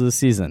 6 games of the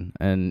season,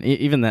 and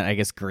even that, I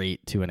guess,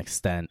 great to an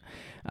extent.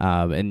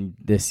 And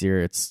this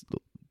year it's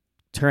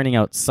turning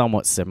out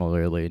somewhat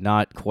similarly.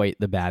 Not quite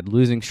the bad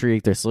losing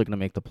streak. They're still going to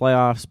make the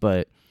playoffs,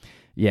 but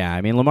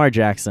yeah, Lamar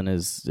Jackson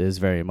is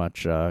very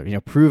much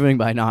proving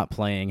by not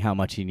playing how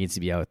much he needs to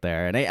be out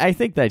there. And I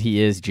think that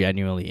he is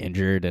genuinely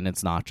injured, and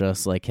it's not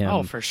just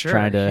him for sure.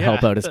 trying to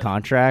help out his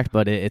contract,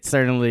 but it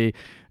certainly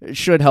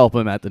should help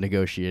him at the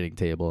negotiating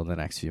table in the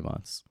next few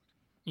months.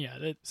 Yeah.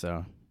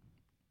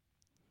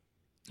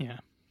 Yeah.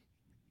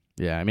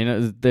 Yeah,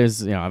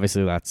 there's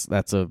obviously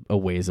that's a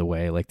ways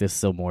away. There's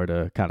still more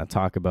to kind of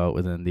talk about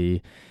within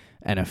the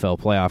NFL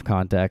playoff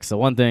context. So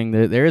one thing,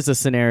 there is a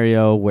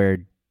scenario where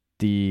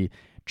the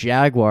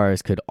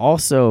Jaguars could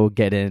also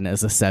get in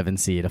as a 7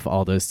 seed if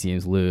all those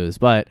teams lose,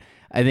 but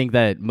I think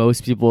that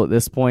most people at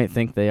this point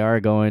think they are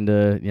going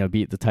to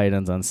beat the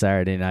Titans on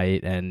Saturday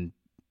night, and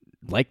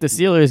like the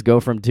Steelers, go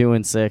from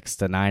 2-6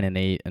 to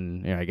 9-8,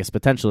 and I guess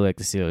potentially like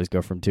the Steelers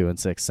go from 2-6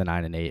 to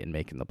 9-8 and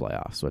making the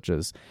playoffs, which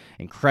is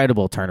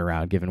incredible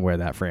turnaround given where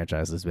that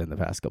franchise has been the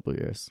past couple of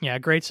years. Yeah,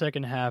 great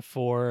second half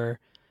for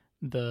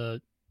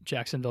the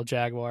Jacksonville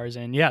Jaguars,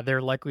 and yeah,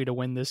 they're likely to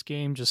win this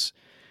game. Just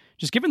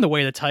just given the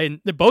way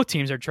both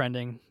teams are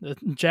trending. The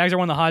Jags are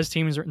one of the hottest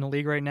teams in the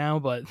league right now,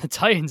 but the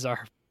Titans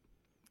are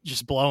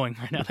just blowing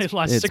right now. They've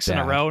lost 6 in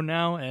a row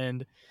now,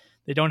 and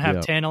they don't have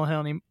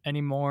Tannehill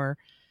anymore.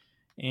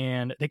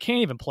 And they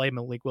can't even play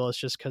Malik Willis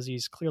just because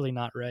he's clearly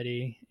not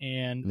ready.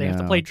 And they have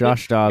to play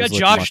Josh Dobbs.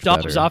 Josh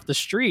Dobbs off the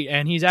street,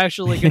 and he's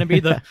actually going to be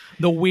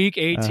the Week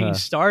 18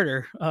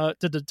 starter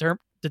to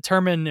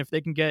determine if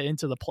they can get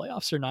into the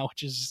playoffs or not,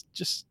 which is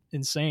just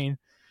insane.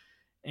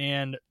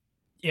 And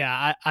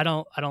yeah, I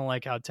don't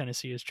like how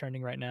Tennessee is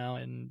trending right now,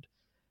 and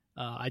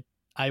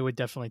I would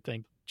definitely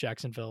think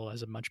Jacksonville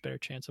has a much better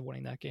chance of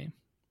winning that game,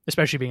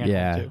 especially being at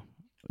home too.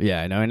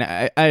 Yeah, no, and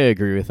I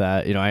agree with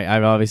that.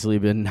 I've obviously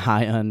been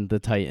high on the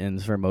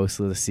Titans for most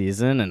of the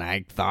season, and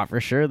I thought for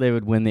sure they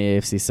would win the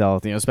AFC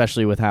South,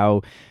 especially with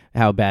how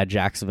bad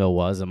Jacksonville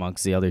was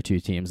amongst the other two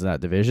teams in that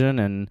division.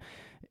 And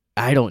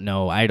I don't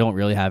know. I don't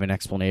really have an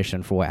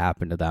explanation for what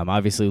happened to them.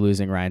 Obviously,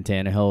 losing Ryan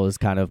Tannehill has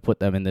kind of put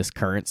them in this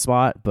current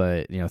spot,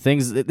 but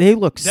they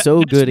look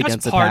so good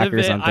against the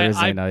Packers on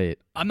Thursday night.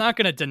 I'm not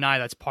going to deny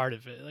that's part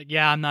of it. Like,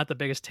 yeah, I'm not the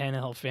biggest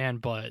Tannehill fan,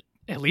 but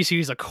at least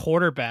he's a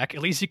quarterback.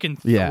 At least he can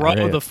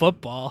throw the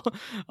football,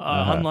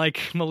 unlike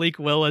Malik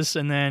Willis.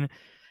 And then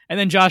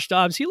Josh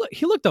Dobbs, he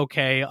looked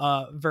okay.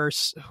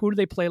 Versus who did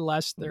they play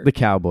last? The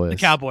Cowboys. The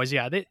Cowboys,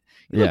 yeah.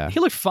 He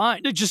looked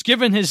fine, just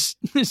given his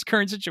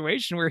current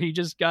situation where he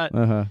just got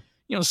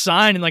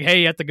signed and like,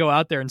 hey, you have to go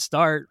out there and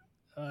start.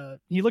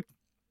 He looked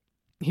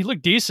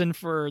decent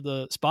for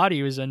the spot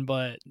he was in,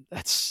 but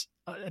that's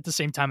at the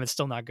same time it's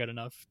still not good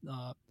enough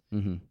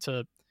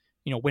to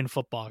win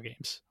football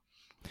games.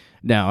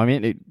 No, I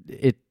mean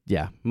it.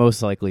 Yeah,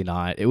 most likely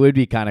not. It would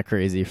be kind of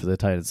crazy for the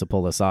Titans to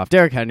pull this off.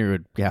 Derrick Henry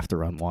would have to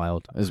run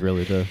wild. Is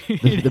really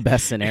the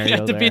best scenario. It'd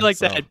have to be like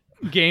that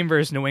game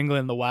versus New England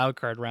in the wild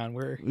card round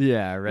where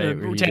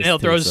Tannehill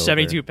throws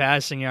 72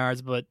 passing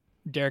yards, but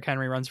Derrick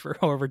Henry runs for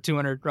over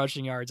 200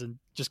 rushing yards and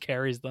just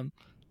carries them.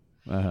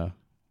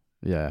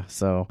 Yeah.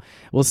 So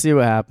we'll see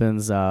what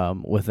happens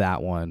with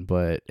that one,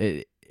 but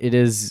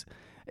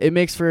it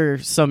makes for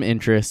some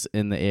interest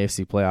in the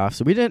AFC playoffs.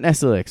 So we didn't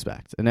necessarily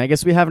expect. And I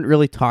guess we haven't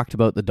really talked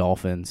about the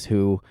Dolphins,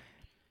 who,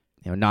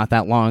 not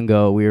that long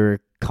ago, we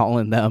were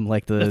calling them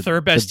like the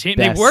third best team.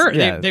 They were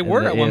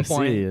at one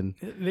point. And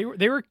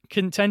they were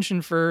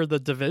contention for the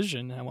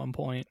division at one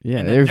point.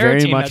 Yeah, they were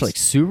very much like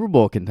Super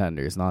Bowl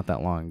contenders not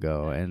that long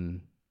ago. And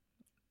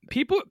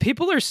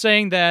people are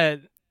saying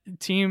that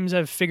teams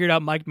have figured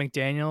out Mike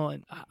McDaniel,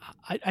 and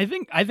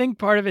I think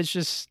part of it's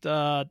just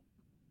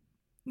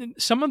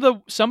some of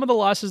the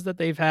losses that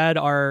they've had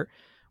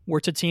were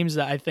to teams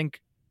that I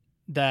think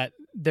that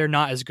they're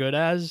not as good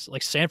as,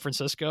 like San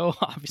Francisco.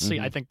 Obviously,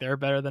 I think they're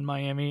better than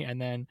Miami,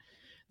 and then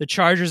the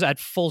Chargers at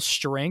full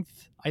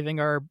strength, I think,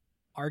 are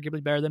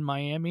arguably better than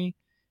Miami,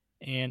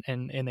 and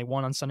they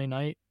won on Sunday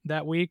night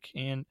that week.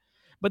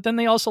 But then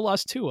they also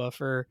lost Tua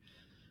for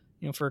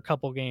a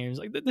couple games.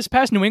 Like this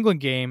past New England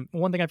game,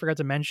 one thing I forgot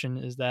to mention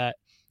is that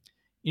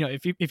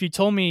if you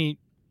told me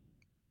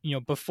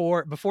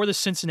before the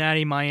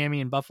Cincinnati,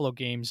 Miami, and Buffalo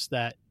games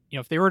that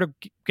if they were to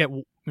get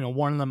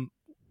one of them,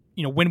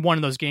 win one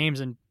of those games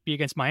and be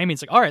against Miami,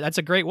 it's like, all right, that's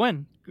a great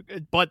win.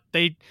 But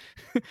they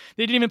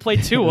didn't even play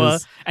Tua,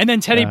 and then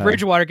Teddy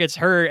Bridgewater gets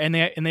hurt, and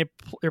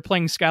they're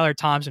playing Skylar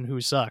Thompson,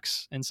 who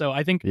sucks. And so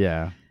I think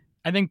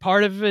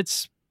part of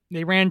it's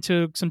they ran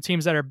to some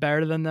teams that are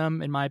better than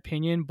them, in my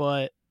opinion,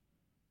 but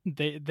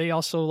they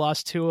also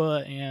lost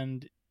Tua,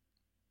 and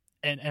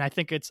I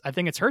think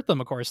it's hurt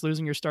them, of course,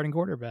 losing your starting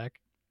quarterback.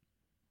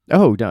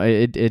 Oh no,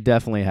 it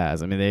definitely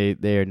has. I mean,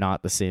 they are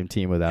not the same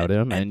team without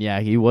him, and yeah,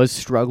 he was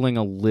struggling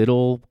a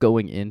little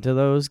going into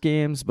those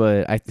games,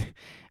 but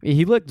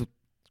he looked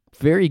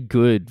very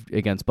good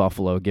against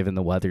Buffalo given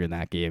the weather in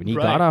that game. And he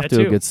got off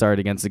to a good start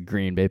against the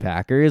Green Bay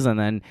Packers, and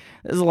then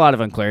there's a lot of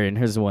unclarity. And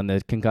here's when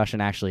the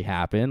concussion actually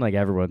happened. Like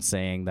everyone's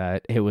saying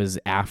that it was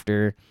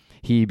after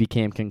he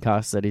became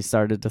concussed that he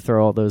started to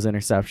throw all those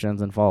interceptions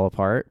and fall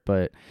apart.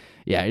 But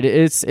yeah,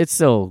 it's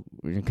still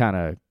kind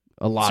of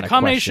a lot of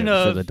questions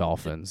for the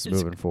Dolphins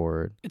moving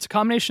forward. It's a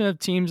combination of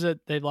teams that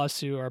they've lost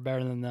to are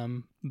better than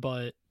them,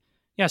 but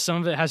yeah, some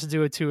of it has to do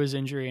with Tua's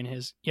injury and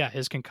his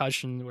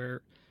concussion,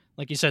 where,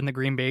 like you said in the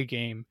Green Bay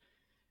game,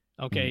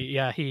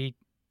 he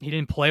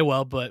didn't play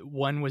well, but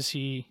when was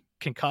he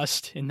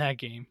concussed in that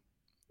game?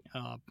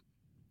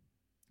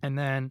 And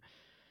then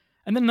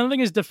another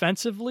thing is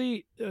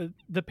defensively,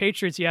 the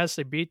Patriots, yes,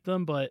 they beat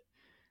them, but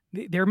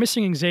they're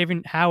missing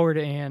Xavier Howard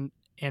and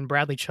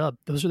Bradley Chubb.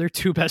 Those are their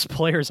two best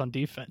players on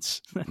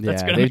defense.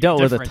 They've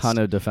dealt with a ton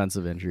of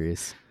defensive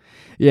injuries.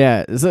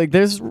 Yeah, it's like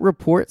there's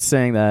reports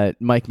saying that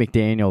Mike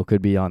McDaniel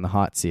could be on the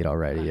hot seat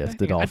already if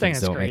the Dolphins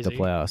don't make the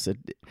playoffs.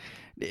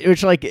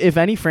 Which, like, if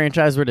any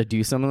franchise were to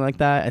do something like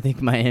that, I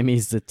think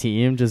Miami's the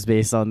team just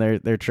based on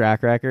their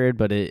track record.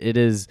 But it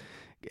is,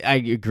 I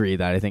agree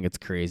that I think it's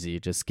crazy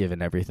just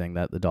given everything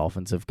that the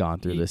Dolphins have gone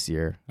through this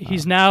year.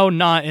 He's now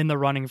not in the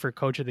running for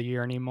Coach of the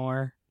Year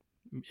anymore,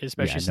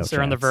 especially since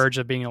they're on the verge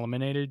of being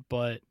eliminated.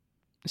 But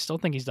I still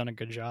think he's done a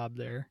good job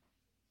there.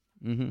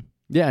 Mm-hmm.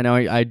 Yeah, no,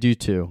 I do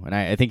too, and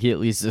I think he at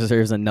least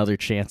deserves another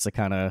chance to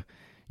kind of,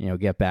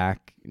 get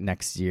back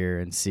next year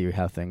and see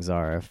how things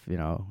are. If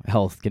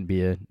health can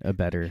be a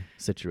better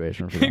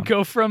situation for them.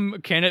 Go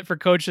from candidate for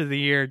coach of the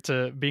year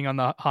to being on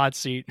the hot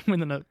seat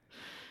within a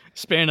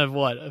span of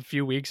a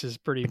few weeks is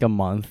pretty like a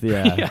month.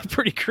 Yeah, yeah,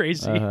 pretty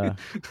crazy.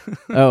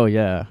 Oh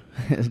yeah,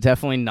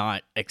 definitely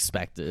not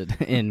expected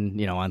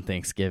on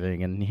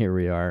Thanksgiving, and here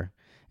we are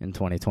in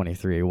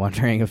 2023,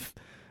 wondering if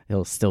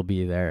he'll still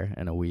be there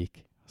in a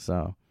week.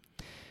 So.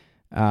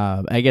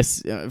 I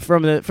guess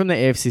from the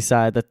AFC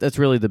side, that's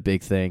really the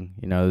big thing.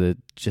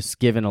 Just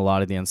given a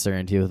lot of the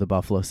uncertainty with the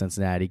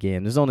Buffalo-Cincinnati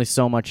game, there's only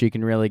so much you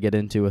can really get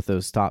into with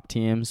those top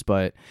teams.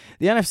 But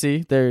the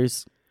NFC,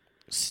 there's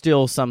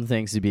still some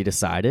things to be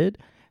decided.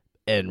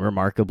 And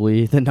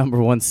remarkably, the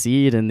number one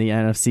seed in the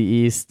NFC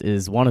East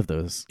is one of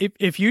those.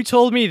 If you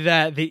told me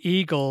that the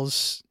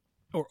Eagles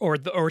or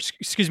the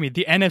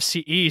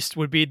NFC East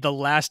would be the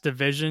last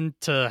division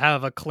to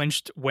have a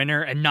clinched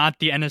winner and not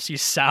the NFC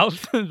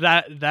South,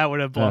 that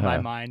would have blown my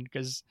mind,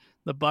 because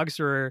the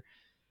Bucs were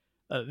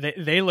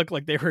they look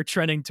like they were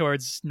trending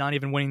towards not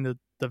even winning the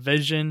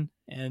division,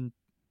 and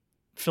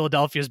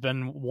Philadelphia's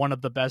been one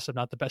of the best, if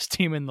not the best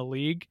team in the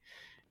league,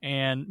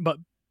 but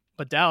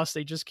Dallas,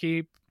 they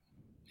keep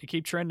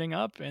trending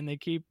up, and they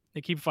keep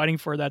fighting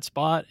for that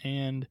spot,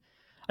 and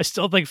I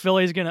still think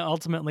Philly's going to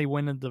ultimately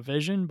win the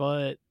division,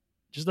 but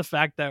just the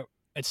fact that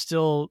it's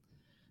still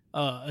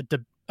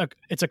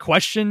it's a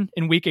question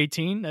in Week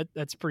 18,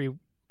 that's pretty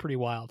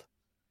wild.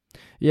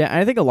 Yeah,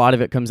 I think a lot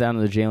of it comes down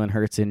to the Jalen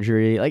Hurts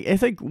injury. Like, I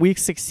think Week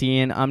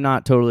 16, I'm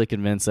not totally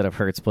convinced that if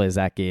Hurts plays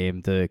that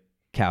game, the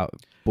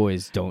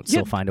Cowboys don't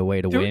still find a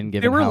way to win,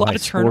 given how high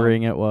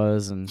scoring it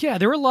was. And yeah,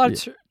 there were a lot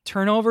of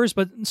turnovers,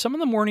 but some of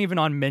them weren't even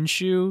on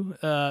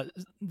Minshew.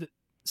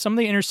 Some of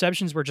the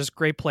interceptions were just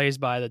great plays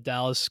by the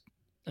Dallas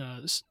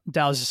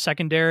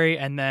secondary,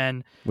 and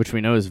then which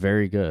we know is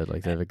very good.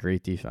 Like, they have a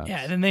great defense.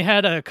 Yeah, and then they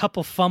had a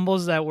couple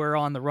fumbles that were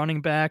on the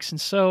running backs, and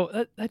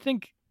so I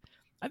think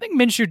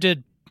Minshew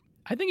did.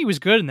 I think he was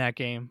good in that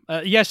game.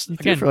 Yes,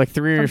 again for like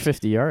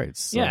 350 yards.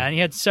 So. Yeah, and he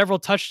had several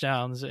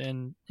touchdowns,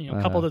 and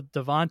a couple to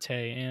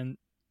Devontae,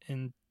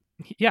 and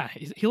yeah,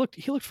 he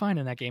looked fine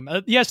in that game.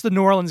 Yes, the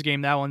New Orleans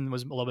game, that one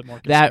was a little bit more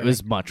concerning. That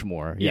was much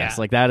more. Yes,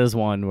 like that is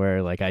one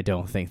where I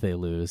don't think they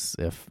lose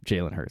if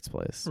Jalen Hurts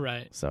plays.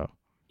 Right. So.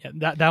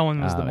 Yeah, that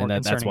one was the more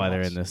concerning. That's why they're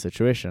in this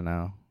situation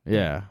now.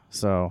 Yeah.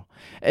 So,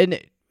 and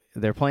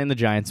they're playing the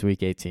Giants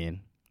Week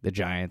 18. The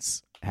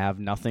Giants have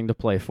nothing to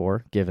play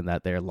for, given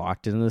that they're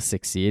locked into the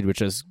 6th seed,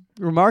 which is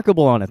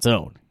remarkable on its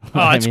own.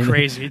 Oh, it's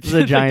crazy.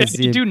 The Giants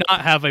do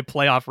not have a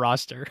playoff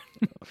roster.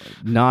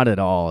 Not at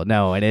all.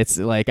 No, and it's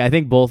I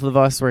think both of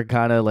us were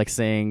kind of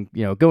saying,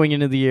 going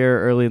into the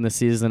year, early in the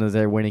season, as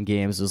they're winning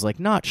games, was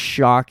not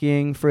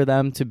shocking for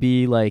them to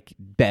be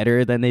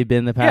better than they've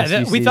been the past few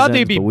seasons. We thought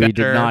they'd be better. We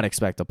did not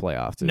expect a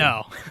playoff to.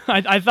 No,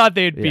 I thought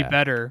they'd be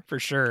better for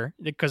sure,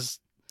 because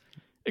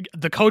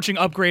the coaching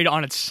upgrade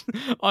on its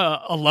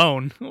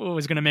alone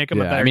was going to make them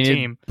a better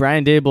team.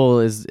 Brian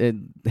Daboll is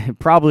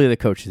probably the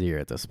coach of the year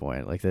at this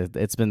point.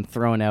 It's been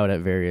thrown out at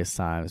various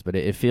times, but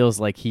it feels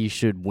like he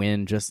should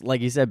win, just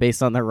like you said,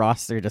 based on their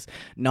roster, just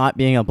not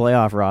being a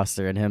playoff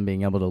roster and him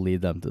being able to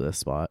lead them to this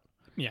spot.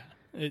 Yeah.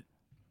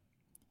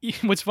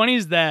 What's funny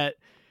is that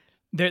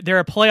they're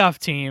a playoff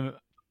team,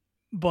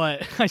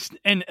 but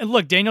and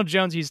look, Daniel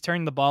Jones, he's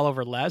turning the ball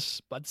over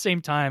less, but at the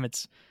same time,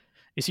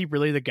 is he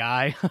really the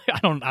guy? I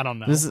don't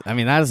know.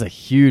 That is a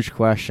huge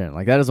question.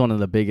 That is one of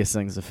the biggest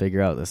things to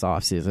figure out this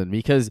offseason,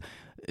 because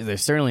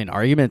there's certainly an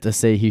argument to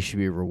say he should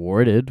be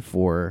rewarded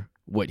for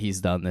what he's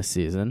done this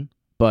season.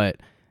 But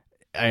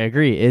I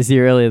agree. Is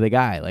he really the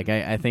guy?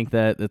 I think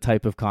that the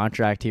type of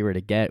contract he were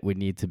to get would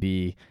need to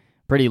be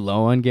pretty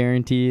low on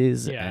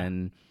guarantees. Yeah.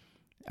 And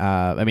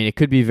it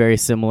could be very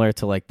similar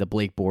to the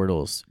Blake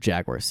Bortles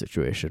Jaguars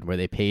situation, where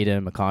they paid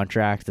him a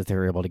contract that they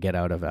were able to get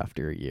out of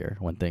after a year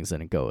when things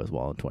didn't go as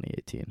well in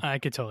 2018. I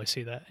could totally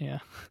see that. Yeah.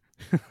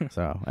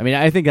 So,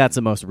 I think that's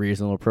the most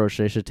reasonable approach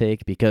they should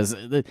take, because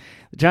the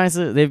Giants,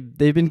 they've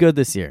been good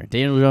this year.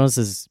 Daniel Jones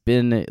has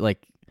been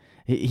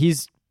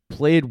he's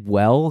played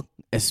well,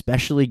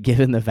 especially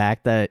given the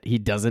fact that he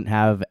doesn't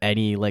have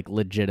any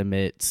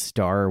legitimate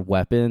star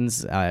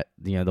weapons at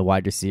the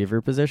wide receiver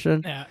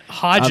position. Yeah,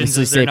 Hodgins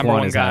is their number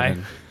one guy.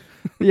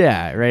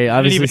 Yeah, right.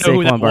 Obviously,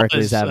 Saquon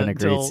Barkley's having a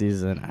great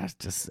season.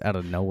 Just out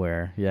of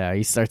nowhere. Yeah,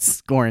 he starts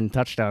scoring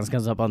touchdowns,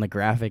 comes up on the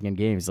graphic in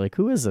games.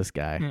 Who is this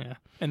guy? Yeah,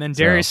 and then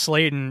Darius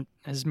Slayton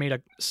has made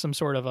some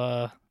sort of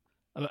a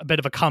bit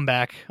of a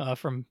comeback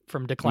from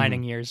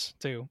declining years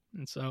too,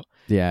 and so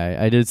yeah,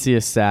 I did see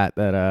a stat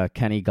that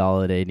Kenny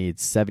Golladay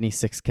needs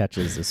 76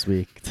 catches this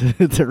week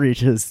to reach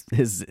his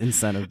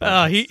incentive.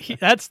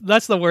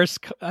 That's the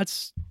worst.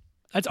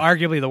 That's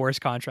arguably the worst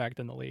contract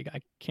in the league.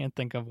 I can't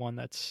think of one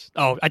that's.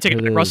 Oh, I take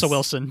it back. Russell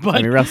Wilson,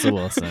 but Russell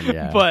Wilson,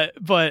 yeah.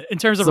 but in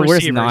terms of the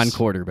receivers, worst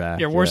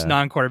non-quarterback. Worst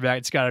non-quarterback.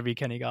 It's got to be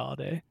Kenny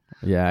Golladay.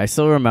 Yeah, I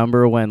still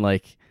remember when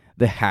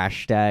the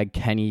hashtag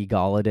Kenny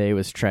Golladay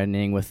was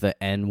trending with the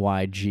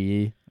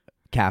NYG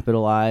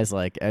capitalize.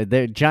 Like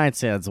the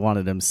Giants fans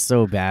wanted him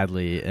so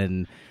badly,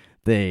 and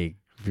they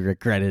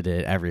regretted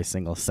it every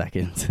single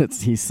second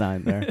since he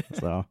signed there.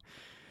 So,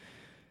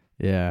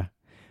 yeah.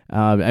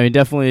 I mean,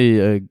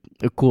 definitely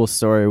a cool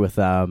story with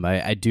them.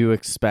 I do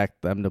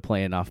expect them to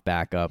play enough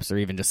backups, or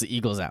even just the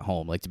Eagles at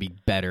home, like to be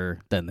better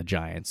than the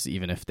Giants,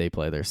 even if they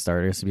play their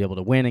starters, to be able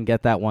to win and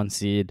get that 1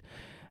 seed.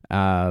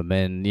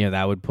 And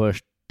that would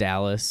push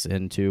Dallas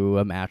into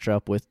a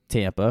matchup with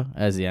Tampa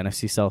as the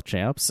NFC South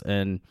champs.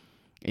 And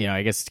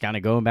I guess it's kind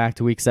of going back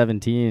to Week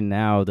 17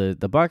 now. The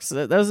Bucs,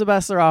 that was the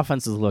best their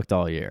offense has looked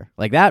all year.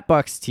 Like, that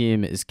Bucs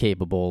team is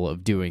capable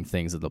of doing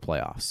things in the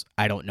playoffs.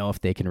 I don't know if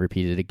they can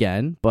repeat it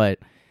again, but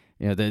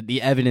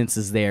the evidence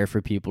is there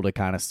for people to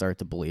kind of start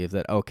to believe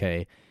that,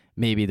 okay,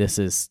 maybe this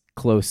is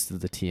close to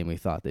the team we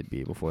thought they'd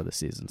be before the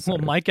season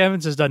started. Well, Mike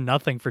Evans has done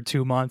nothing for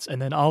 2 months,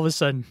 and then all of a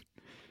sudden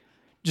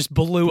just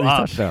blew 3 up.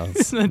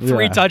 touchdowns.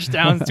 3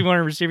 touchdowns,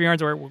 200 receiving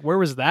yards. Where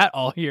was that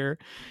all year?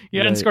 He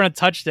hadn't scored a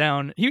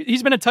touchdown.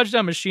 He's been a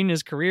touchdown machine in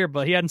his career,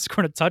 but he hadn't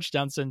scored a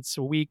touchdown since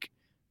week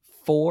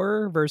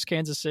 4 versus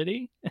Kansas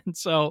City. And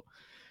so,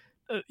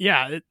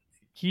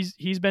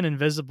 he's been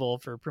invisible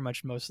for pretty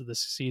much most of this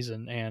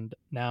season. And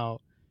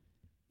now,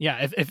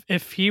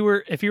 if he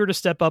were to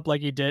step up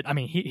like he did, I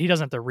mean, he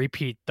doesn't have to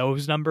repeat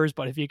those numbers,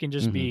 but if he can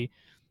just be,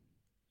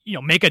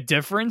 make a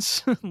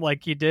difference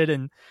like he did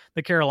in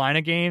the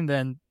Carolina game,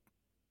 then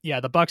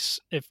the Bucs,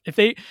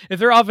 if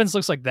their offense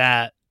looks like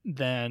that,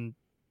 then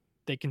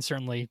they can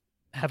certainly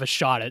have a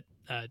shot at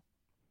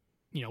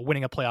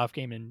winning a playoff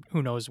game, and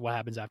who knows what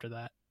happens after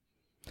that.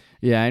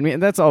 Yeah, I mean,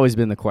 that's always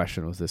been the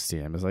question with this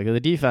team. Is like, the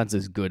defense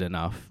is good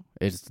enough.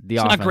 It's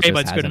offense not great,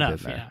 but it's good hasn't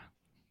enough. been there.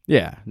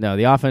 Yeah, no,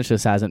 the offense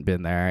just hasn't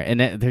been there, and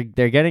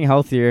they're getting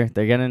healthier.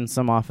 They're getting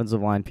some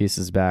offensive line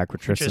pieces back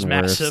with Tristan Wirfs,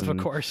 massive, of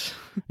course.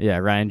 Yeah,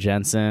 Ryan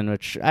Jensen,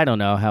 which I don't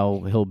know how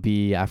he'll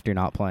be after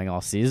not playing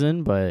all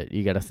season, but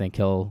you got to think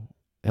he'll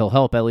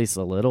help at least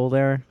a little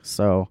there.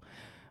 So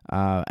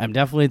I'm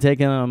definitely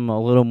taking him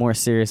a little more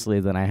seriously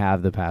than I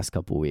have the past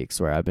couple weeks,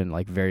 where I've been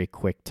like very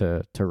quick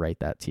to write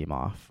that team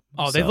off.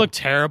 Oh, they look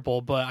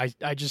terrible, but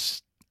I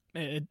just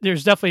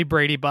there's definitely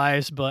Brady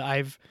bias, but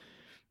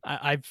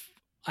I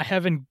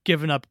haven't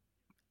given up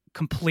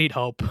complete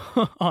hope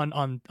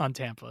on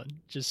Tampa,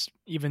 just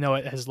even though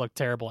it has looked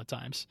terrible at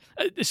times,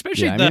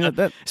 especially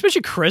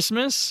especially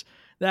Christmas,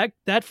 that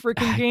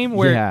freaking game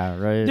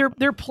where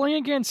they're playing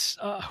against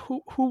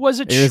who was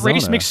it? Arizona.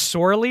 Trace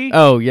McSorley.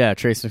 Oh yeah,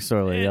 Trace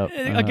McSorley.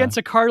 Yep. Against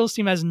a Cardinals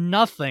team has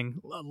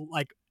nothing,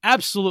 like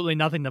absolutely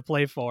nothing to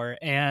play for,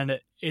 and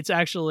it's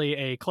actually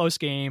a close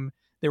game.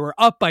 They were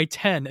up by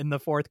 10 in the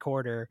fourth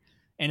quarter,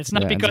 and it's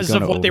not because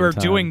of what they were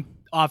doing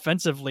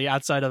offensively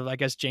outside of, I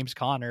guess, James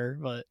Conner,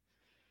 but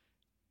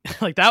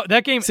like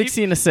that game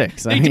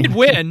 16-6. They did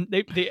win.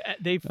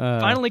 They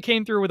finally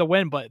came through with a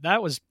win, but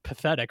that was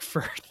pathetic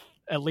for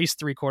at least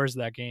 3/4 of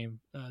that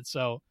game.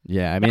 So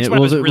yeah, I mean,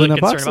 when the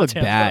Bucs look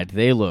bad,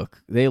 they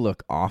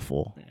look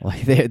awful. Yeah.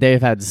 Like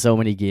they've had so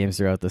many games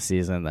throughout the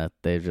season that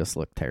they just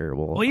look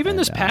terrible. Well, even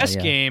this past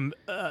game,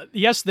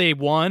 yes, they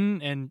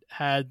won and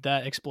had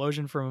that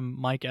explosion from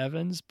Mike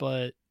Evans,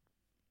 but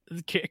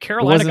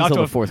Carolina got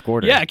to the fourth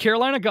quarter. Yeah,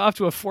 Carolina got off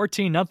to a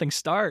 14-0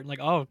 start. Like,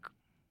 oh,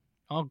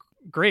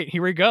 great,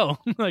 here we go.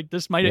 Like,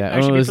 this might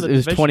actually be for the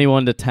division. It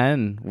was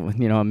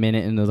 21-10. A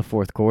minute into the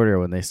fourth quarter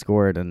when they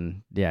scored,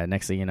 and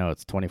next thing you know,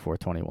 it's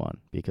 24-21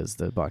 because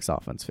the Bucs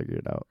offense figured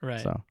it out. Right.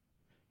 So,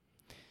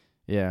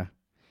 yeah.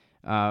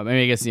 I mean,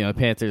 I guess the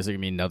Panthers are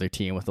gonna be another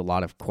team with a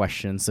lot of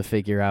questions to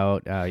figure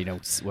out.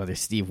 Whether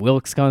Steve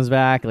Wilkes comes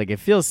back. Like, it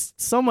feels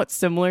somewhat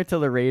similar to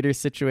the Raiders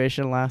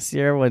situation last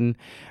year when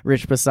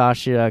Rich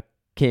Bisaccia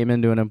came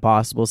into an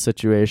impossible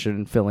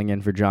situation, filling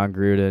in for John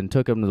Gruden,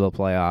 took him to the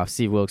playoffs.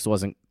 Steve Wilkes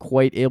wasn't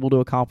quite able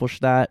to accomplish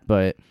that,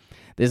 but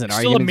there's an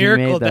still argument a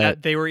miracle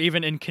that they were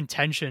even in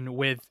contention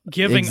with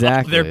giving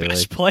up their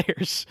best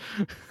players.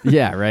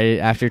 Yeah, right.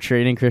 After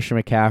trading Christian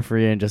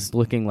McCaffrey and just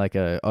looking like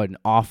an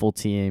awful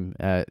team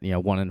at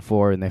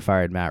 1-4, and they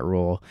fired Matt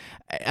Rule.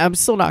 I'm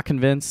still not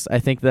convinced. I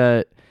think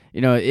that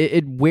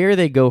where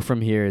they go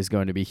from here is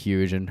going to be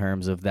huge in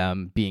terms of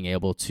them being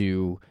able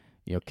to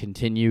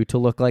continue to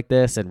look like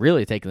this and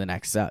really take the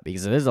next step,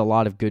 because there's a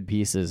lot of good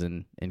pieces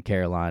in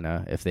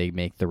Carolina if they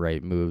make the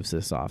right moves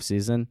this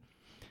offseason.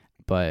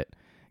 But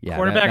yeah,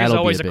 quarterback is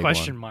always a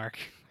question mark.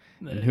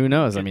 And who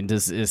knows? I mean,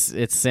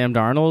 it's Sam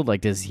Darnold?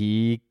 Like, does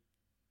he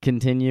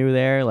continue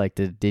there? Like,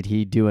 did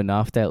he do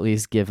enough to at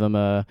least give him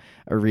a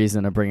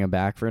reason to bring him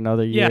back for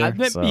another year?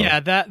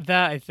 That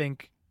I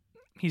think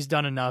he's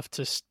done enough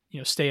to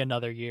stay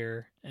another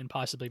year and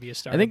possibly be a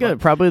starter. I think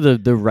probably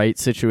the right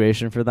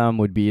situation for them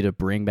would be to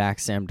bring back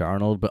Sam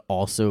Darnold, but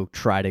also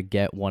try to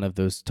get one of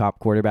those top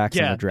quarterbacks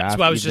in the draft. That's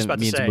what I was just about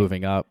to say.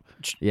 Moving up.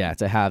 Yeah,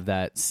 to have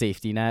that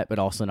safety net, but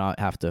also not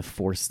have to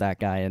force that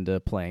guy into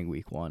playing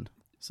week 1.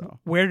 So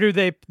where do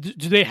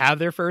they have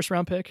their first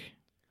round pick?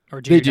 Or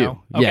do They you do.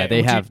 know? Yeah, Okay,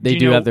 they well, have. do They you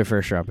do know- have their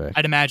first round pick. Do you have know- their first round pick. I'd imagine first round pick.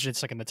 I'd imagine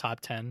it's like in the top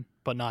 10,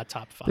 but not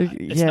top 5.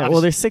 It's Yeah, not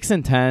well, they're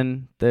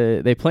 6-10.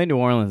 They play New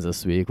Orleans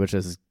this week, which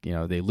is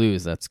they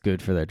lose. That's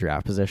good for their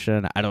draft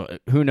position.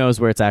 Who knows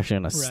where it's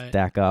actually going to Right.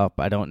 stack up.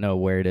 I don't know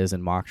where it is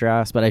in mock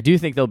drafts, but I do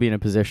think they'll be in a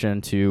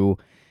position to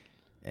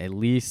at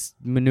least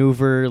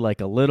maneuver like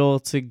a little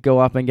to go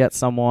up and get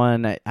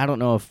someone. I don't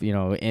know if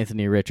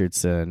Anthony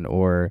Richardson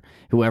or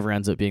whoever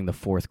ends up being the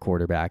fourth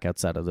quarterback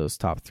outside of those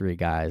top 3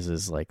 guys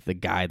is like the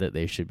guy that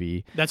they should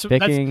be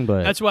picking.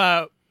 But that's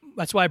why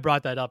I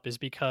brought that up, is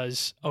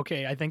because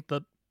I think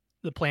the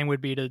plan would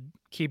be to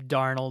keep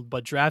Darnold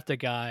but draft a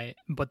guy,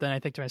 but then I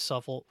think to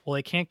myself, well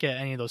they can't get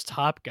any of those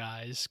top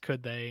guys,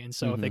 could they? And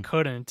so if they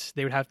couldn't,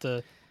 they would have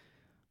to,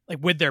 like,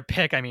 with their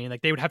pick, I mean,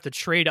 like, they would have to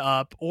trade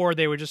up, or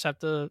they would just have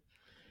to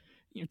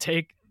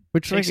take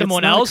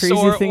someone else, crazy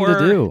thing to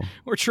do.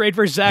 or trade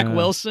for Zach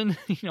Wilson.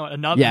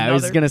 Another. Yeah, I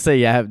was gonna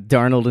say have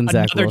Darnold and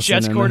Zach Wilson,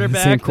 Jets and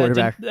quarterback, same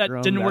quarterback that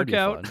didn't work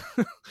out.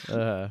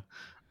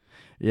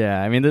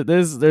 Yeah, I mean,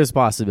 there's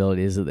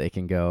possibilities that they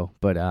can go,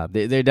 but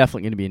they're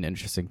definitely going to be an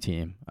interesting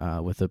team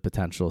with the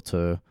potential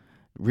to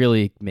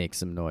really make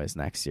some noise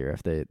next year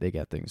if they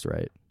get things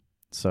right.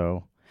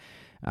 So,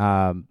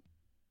 I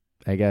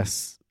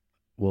guess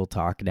we'll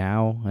talk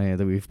now.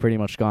 That we've pretty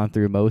much gone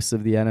through most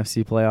of the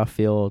NFC playoff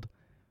field.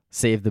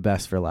 Save the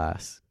best for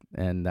last,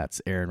 and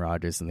that's Aaron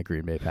Rodgers and the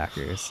Green Bay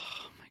Packers.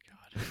 Oh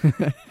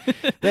my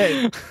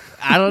God!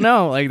 I don't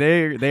know. Like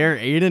they're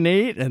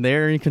 8-8, and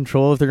they're in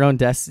control of their own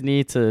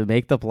destiny to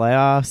make the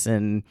playoffs.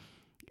 And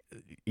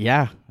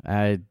yeah,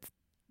 I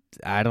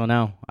don't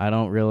know. I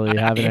don't really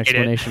have an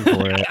explanation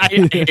for it. I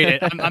hate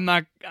it. I'm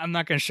not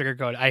gonna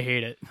sugarcoat it. I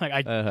hate it.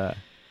 Like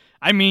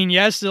I mean,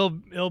 yes,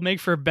 it'll make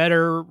for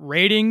better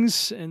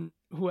ratings, and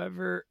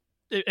whoever,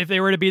 if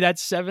they were to be that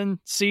 7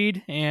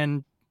 seed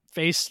and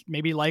face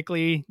maybe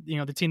likely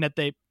the team that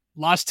they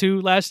lost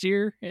to last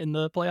year in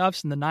the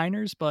playoffs, and the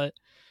Niners, but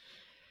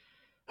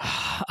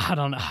I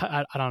don't know.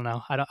 I don't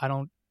know. I don't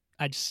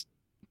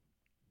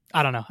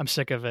know. I'm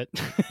sick of it.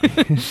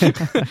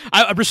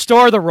 I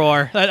restore the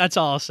roar. That's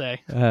all I'll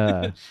say.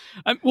 No,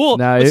 it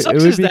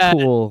would be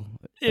cool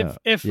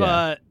if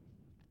the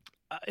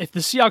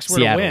Seahawks were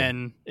to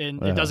win,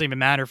 and it doesn't even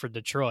matter for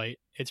Detroit.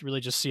 It's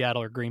really just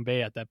Seattle or Green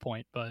Bay at that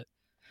point. But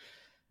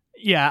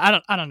yeah,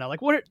 I don't know.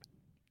 Like, what?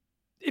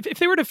 If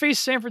they were to face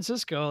San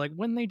Francisco, like,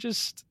 wouldn't they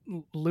just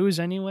lose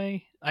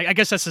anyway? I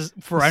guess that's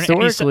for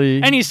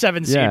any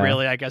 7 seed,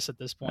 really. I guess at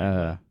this point.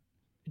 I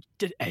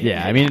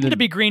mean, to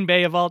be Green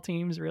Bay of all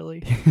teams,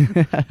 really.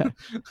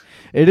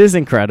 It is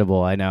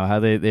incredible. I know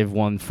how they've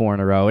won 4 in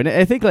a row, and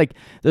I think like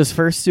those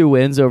first 2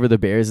 wins over the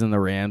Bears and the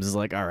Rams is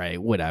like, all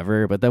right,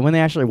 whatever. But then when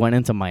they actually went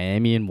into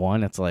Miami and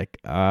won, it's like,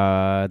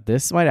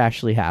 this might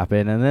actually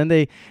happen. And then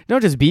they don't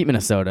just beat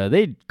Minnesota;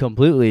 they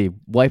completely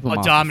wipe them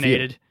off.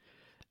 Dominated.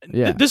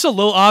 Yeah, this is a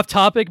little off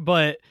topic,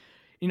 but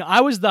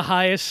I was the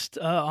highest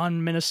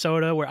on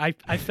Minnesota, where I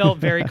felt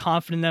very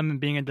confident in them in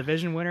being a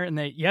division winner, and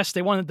they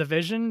won the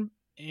division,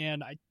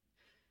 and I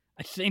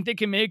think they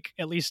can make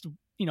at least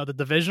the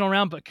divisional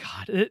round. But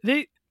God,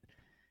 they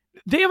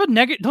have a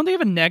negative. Don't they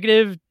have a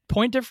negative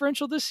point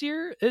differential this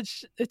year?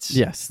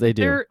 Yes, they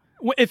do.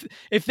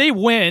 If they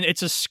win,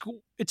 it's a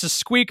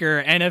squeaker,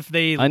 and if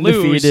they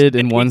undefeated lose,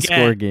 in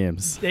one-score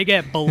games, they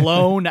get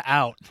blown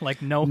out.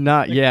 Like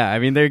I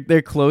mean,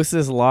 their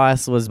closest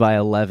loss was by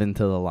 11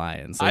 to the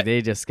Lions. Like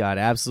they just got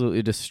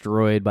absolutely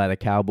destroyed by the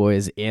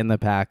Cowboys and the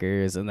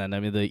Packers, and then I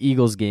mean the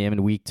Eagles game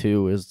in week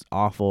 2 was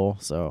awful.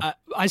 So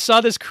I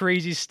saw this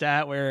crazy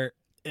stat where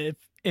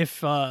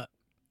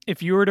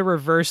if you were to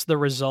reverse the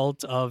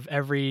result of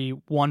every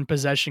 1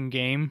 possession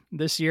game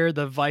this year,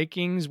 the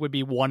Vikings would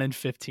be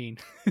 1-15.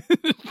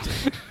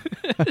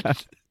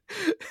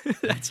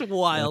 That's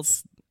wild.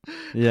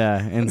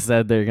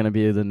 Instead they're going to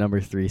be the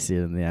number 3 seed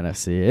in the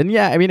NFC. And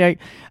yeah, I mean,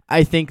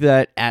 I think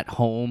that at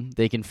home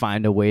they can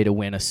find a way to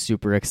win a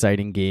super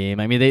exciting game.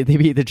 I mean, they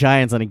beat the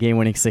Giants on a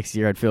game-winning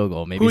 60-yard field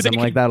goal. Maybe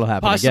something like that'll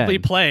happen possibly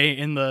again. play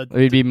in the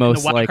it'd be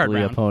most likely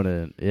round.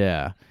 Opponent.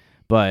 Yeah,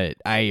 but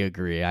I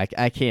agree.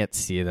 I can't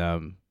see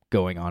them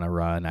going on a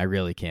run. I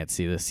really can't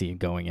see this team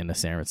going into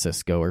San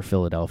Francisco or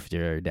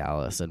Philadelphia or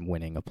Dallas and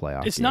winning a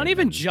playoff. It's not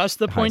even just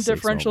the point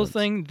differential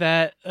thing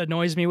that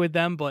annoys me with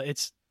them, but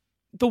it's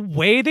the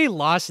way they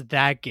lost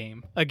that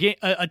game.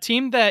 A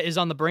team that is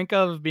on the brink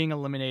of being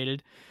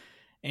eliminated,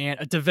 and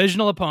a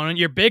divisional opponent,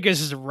 your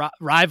biggest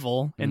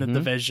rival in the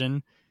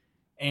division,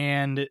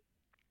 and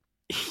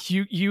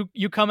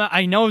you come out.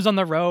 I know it was on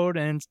the road,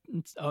 and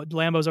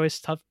Lambeau's always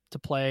tough to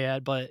play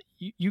at, but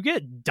you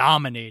get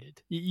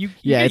dominated.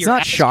 It's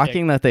not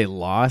shocking that they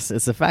lost.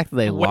 It's the fact that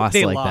they lost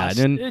that.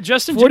 And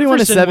Justin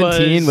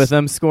 41-17 with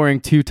them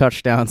scoring 2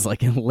 touchdowns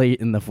like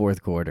late in the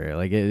fourth quarter.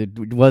 Like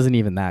it wasn't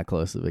even that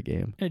close of a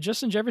game.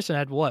 Justin Jefferson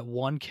had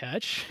 1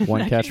 catch?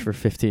 1 catch for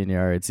 15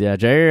 yards. Yeah,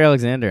 Jair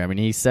Alexander. I mean,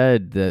 he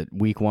said that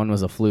week 1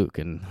 was a fluke,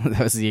 and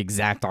that was the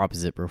exact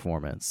opposite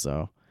performance.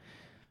 So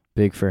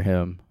big for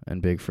him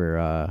and big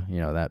for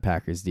that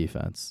Packers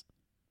defense.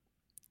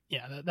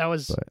 Yeah, that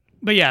was.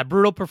 But yeah,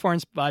 brutal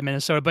performance by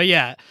Minnesota. But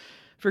yeah,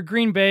 for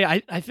Green Bay,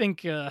 I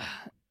think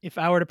if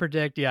I were to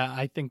predict,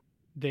 I think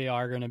they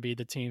are going to be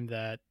the team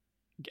that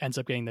ends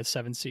up getting the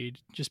 7th seed,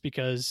 just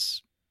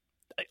because.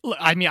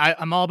 I mean,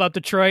 I'm all about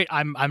Detroit.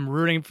 I'm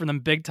rooting for them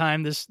big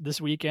time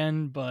this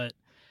weekend, but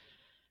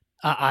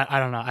I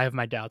don't know. I have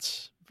my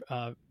doubts.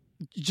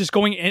 Just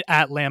going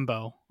at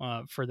Lambeau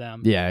for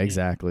them. Yeah,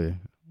 exactly.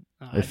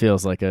 It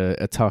feels like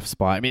a tough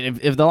spot. I mean,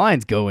 if the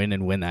Lions go in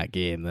and win that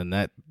game,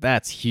 then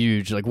that's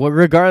huge. Like,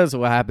 regardless of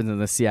what happens in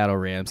the Seattle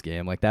Rams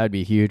game, like that would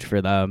be huge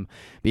for them.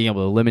 Being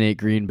able to eliminate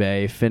Green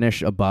Bay,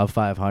 finish above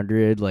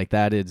 500, like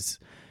that is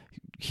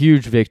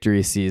huge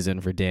victory season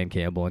for Dan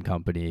Campbell and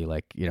company.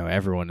 Like,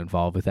 everyone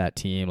involved with that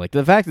team. Like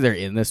the fact that they're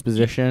in this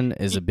position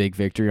is a big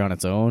victory on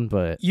its own.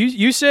 But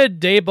you said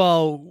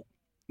Daboll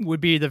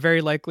would be the very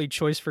likely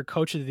choice for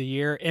Coach of the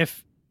Year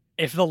if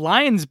the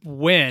Lions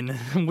win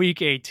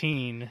Week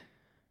 18.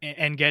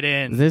 And get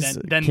in.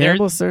 Then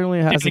Campbell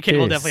certainly has a case.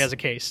 Campbell definitely has a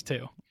case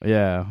too.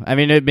 Yeah, I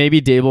mean,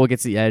 maybe Daboll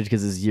gets the edge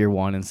because it's year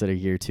 1 instead of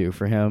year 2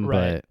 for him.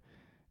 Right. But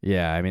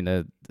yeah, I mean,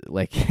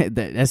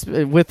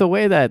 with the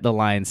way that the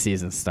Lions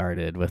season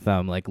started, with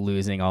them like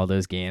losing all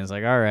those games,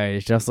 like all right,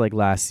 it's just like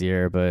last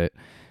year, but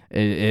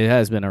it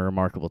has been a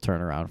remarkable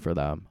turnaround for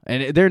them.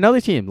 And they're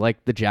another team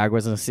like the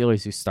Jaguars and the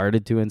Steelers who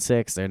started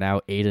 2-6. They're now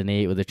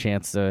 8-8 with a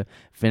chance to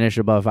finish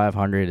above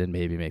 500 and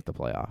maybe make the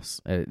playoffs.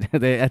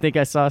 I think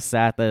I saw a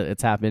stat that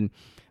it's happened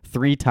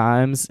 3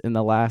 times in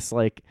the last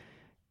like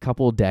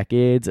couple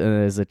decades, and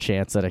there's a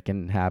chance that it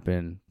can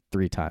happen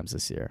 3 times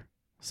this year.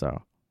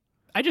 So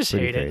I just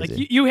hate it. Like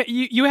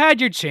you had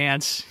your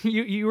chance.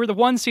 You were the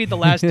 1 seed the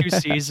last 2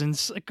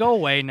 seasons. Like, go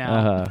away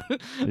now.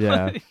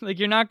 Yeah. Like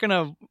you're not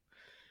gonna.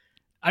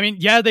 I mean,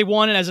 yeah, they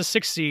won it as a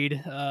 6th seed.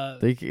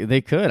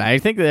 They could. I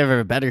think they have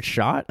a better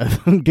shot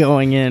of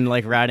going in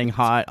like riding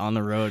hot on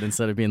the road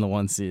instead of being the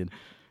 1 seed.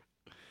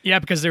 Yeah,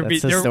 because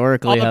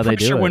historically all the how they do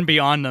pressure it. Wouldn't be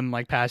on them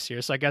like past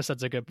year. So I guess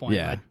that's a good point.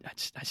 Yeah.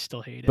 I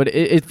still hate it. But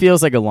it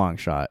feels like a long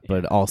shot,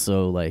 but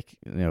also like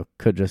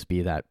could just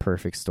be that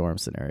perfect storm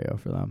scenario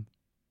for them.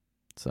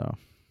 So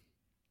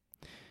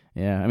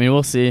yeah, I mean,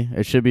 we'll see.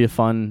 It should be a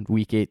fun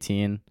Week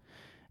 18.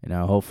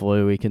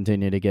 Hopefully we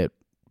continue to get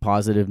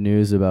positive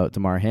news about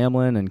Damar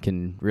Hamlin and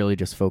can really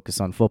just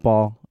focus on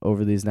football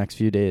over these next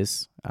few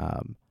days.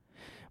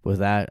 With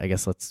that, I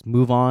guess let's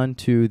move on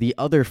to the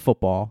other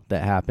football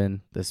that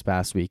happened this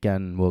past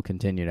weekend, will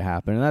continue to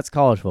happen, and that's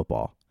college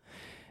football.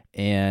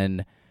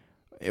 And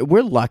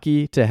we're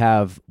lucky to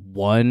have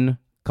one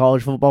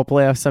college football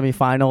playoff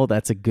semifinal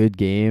that's a good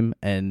game.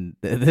 And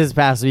this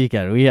past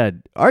weekend, we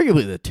had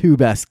arguably the 2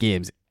 best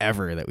games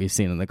ever that we've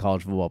seen in the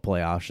college football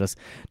playoffs. Just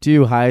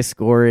 2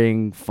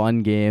 high-scoring,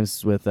 fun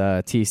games with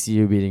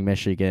TCU beating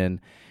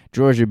Michigan,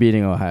 Georgia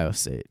beating Ohio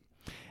State.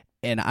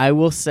 And I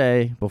will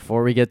say,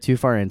 before we get too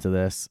far into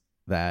this,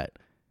 that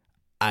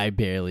I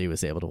barely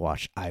was able to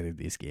watch either of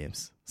these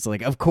games. So,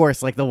 like, of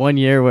course, like the one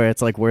year where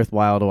it's like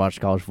worthwhile to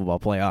watch college football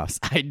playoffs,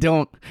 I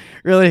don't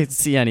really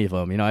see any of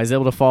them. I was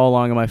able to follow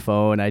along on my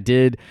phone. I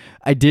did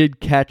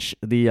catch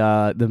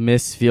the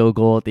missed field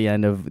goal at the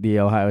end of the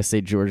Ohio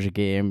State Georgia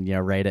game,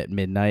 right at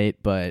midnight.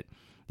 But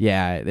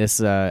yeah,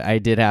 this I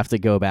did have to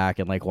go back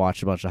and like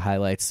watch a bunch of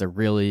highlights to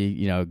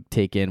really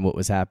take in what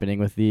was happening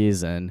with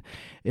these. And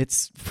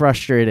it's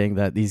frustrating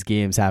that these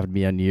games have to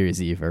be on New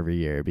Year's Eve every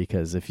year,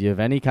 because if you have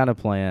any kind of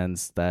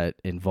plans that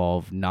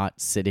involve not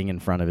sitting in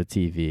front of a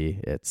TV,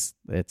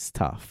 it's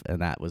tough.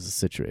 And that was the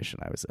situation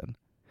I was in.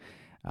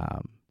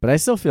 But I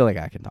still feel like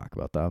I can talk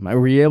about them.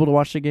 Were you able to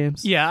watch the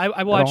games? Yeah,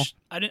 I watched.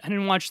 I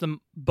didn't watch them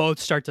both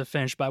start to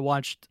finish, but I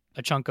watched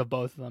a chunk of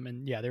both of them,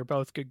 and yeah, they were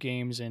both good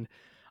games. And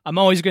I'm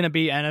always going to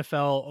be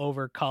NFL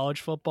over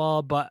college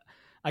football, but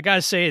I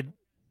gotta say,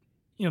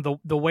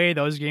 the way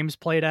those games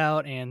played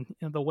out, and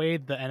the way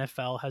the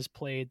NFL has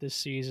played this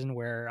season,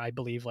 where I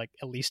believe like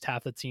at least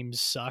half the teams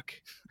suck.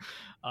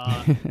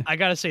 I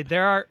gotta say,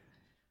 there are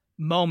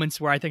moments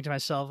where I think to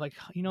myself, like,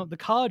 the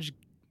college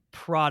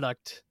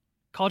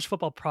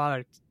football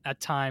product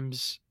at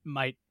times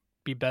might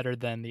be better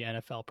than the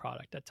NFL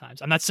product at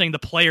times. I'm not saying the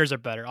players are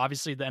better.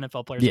 Obviously, the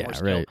NFL players are more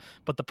skilled, right.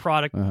 But the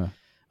product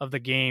of the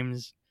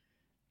games.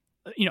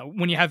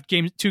 When you have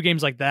 2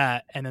 games like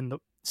that, and then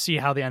see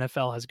how the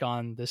NFL has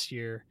gone this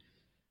year,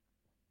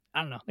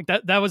 I don't know.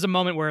 Like that was a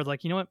moment where,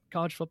 like, what,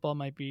 college football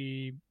might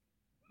be.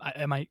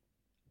 I might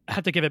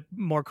have to give it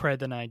more credit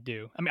than I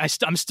do. I mean,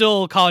 I'm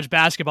still college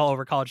basketball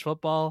over college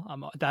football.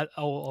 That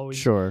will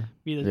always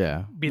be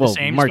the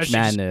same. March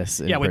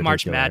Madness, with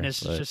March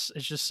Madness, it's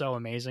just so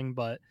amazing.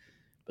 But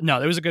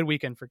no, it was a good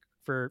weekend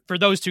for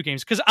those 2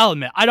 games, because I'll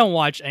admit I don't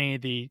watch any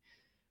of the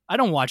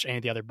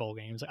other bowl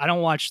games. I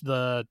don't watch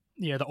the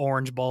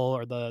Orange Bowl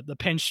or the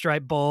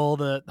Pinstripe Bowl,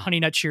 the Honey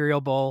Nut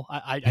Cheerio Bowl.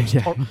 I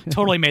just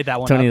totally made that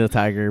one Tony up. the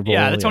Tiger Bowl.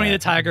 Yeah, the Tony the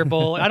Tiger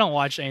Bowl. I don't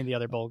watch any of the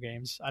other bowl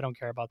games. I don't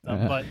care about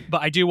them.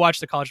 But I do watch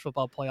the college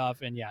football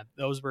playoff, and yeah,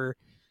 those were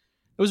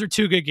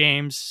 2 good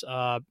games.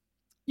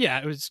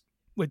 It was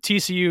with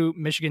TCU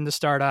Michigan to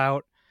start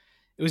out.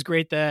 It was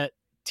great that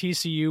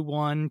TCU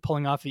won,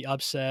 pulling off the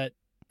upset.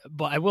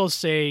 But I will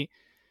say,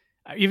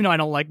 even though I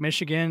don't like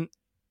Michigan,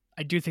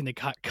 I do think they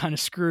got kind of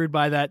screwed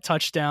by that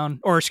touchdown,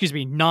 or excuse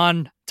me,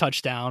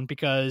 non-touchdown,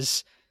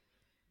 because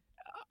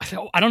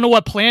I don't know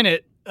what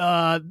planet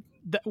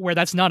where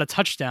that's not a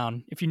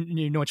touchdown. If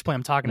you know which play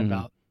I'm talking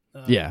about.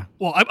 Yeah.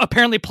 Well,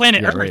 apparently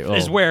planet Earth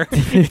is where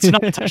it's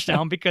not a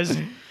touchdown, because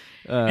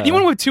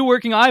anyone with 2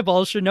 working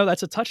eyeballs should know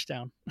that's a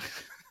touchdown.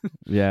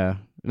 Yeah.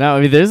 No,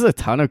 I mean, there's a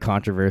ton of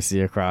controversy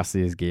across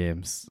these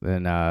games.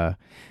 And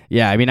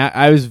yeah, I mean,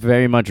 I was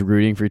very much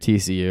rooting for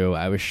TCU.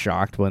 I was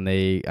shocked when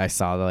I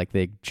saw that like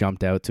they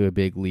jumped out to a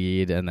big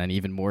lead, and then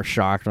even more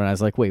shocked when I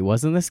was like, wait,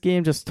 wasn't this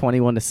game just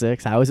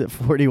 21-6? How is it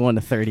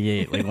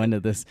 41-38? Like, when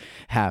did this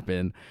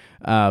happen?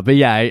 But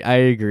yeah, I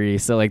agree.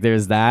 So like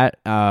there's that.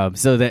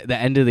 So the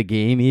end of the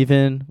game,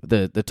 even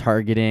the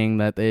targeting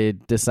that they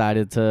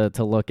decided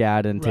to look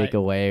at and take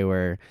away,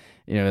 where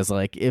it's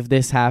like, if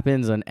this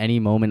happens on any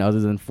moment other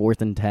than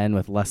 4th and 10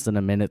 with less than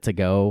a minute to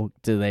go,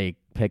 do they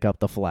pick up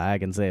the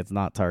flag and say it's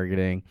not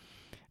targeting?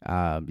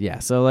 Yeah,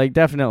 so like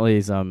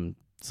definitely some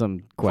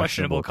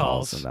questionable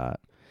calls in that.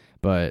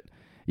 But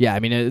yeah,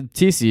 I mean,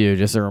 TCU,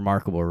 just a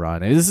remarkable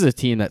run. And this is a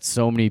team that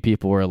so many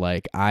people were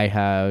like, I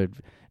have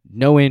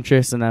no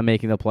interest in them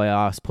making the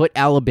playoffs. Put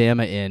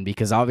Alabama in,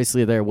 because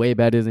obviously they're way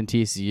better than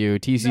TCU.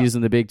 TCU's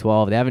in the Big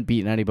 12. They haven't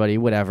beaten anybody,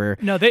 whatever.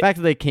 The fact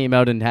that they came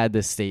out and had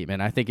this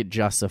statement, I think it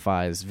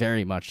justifies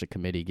very much the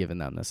committee giving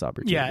them this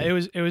opportunity. Yeah,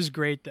 it was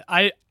great.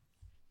 I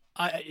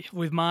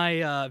with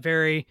my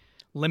very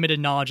limited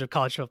knowledge of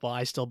college football,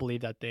 I still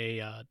believe that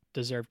they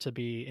deserve to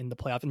be in the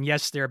playoff. And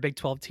yes, they're a Big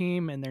 12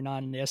 team, and they're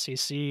not in the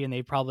SEC, and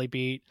they probably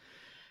beat...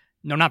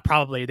 No, not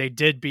probably. They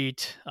did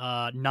beat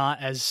not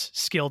as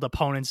skilled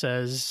opponents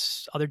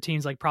as other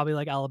teams, like probably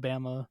like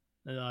Alabama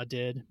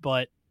did.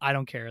 But I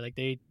don't care. Like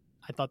I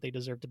thought they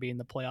deserved to be in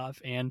the playoff,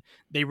 and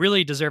they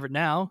really deserve it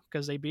now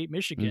because they beat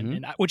Michigan,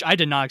 and which I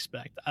did not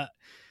expect.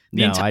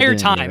 The entire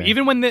time,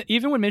 even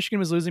when Michigan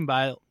was losing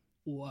by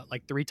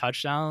like 3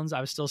 touchdowns,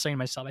 I was still saying to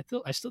myself,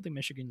 I still think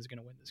Michigan is going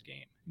to win this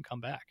game and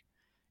come back,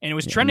 and it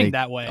was trending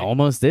that way.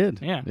 Almost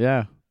did.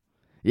 Yeah.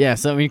 Yeah,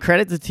 so I mean,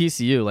 credit to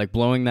TCU, like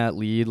blowing that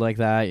lead like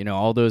that.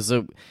 All those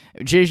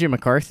JJ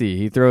McCarthy,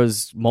 he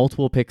throws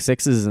multiple pick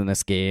sixes in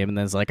this game, and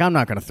then it's like, I'm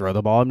not going to throw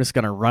the ball, I'm just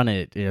going to run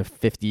it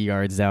 50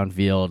 yards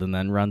downfield, and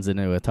then runs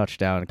into a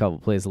touchdown a couple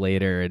plays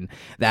later, and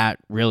that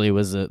really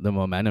was the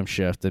momentum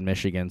shift. And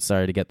Michigan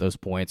started to get those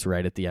points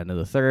right at the end of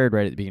the third,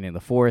 right at the beginning of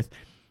the fourth.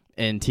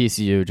 And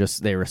TCU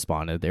they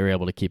responded. They were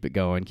able to keep it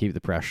going, keep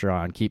the pressure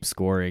on, keep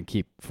scoring,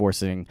 keep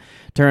forcing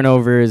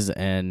turnovers,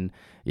 and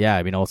yeah,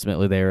 I mean,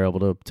 ultimately they were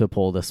able to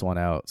pull this one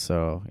out.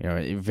 So,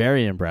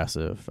 very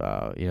impressive,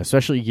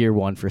 especially year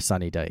one for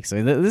Sonny Dykes. I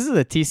mean, this is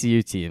a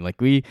TCU team.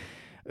 Like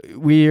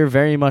we are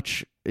very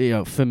much,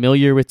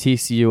 familiar with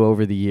TCU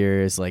over the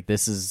years. Like,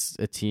 this is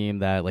a team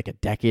that like a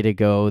decade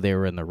ago, they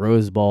were in the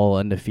Rose Bowl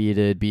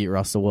undefeated, beat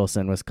Russell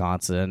Wilson,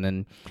 Wisconsin,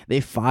 and they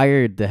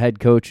fired the head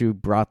coach who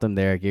brought them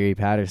there, Gary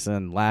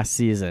Patterson, last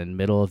season,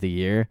 middle of the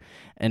year.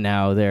 And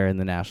now they're in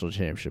the national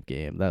championship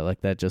game.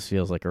 That just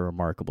feels like a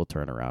remarkable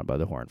turnaround by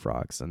the Horned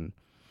Frogs. And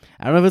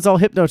I don't know if it's all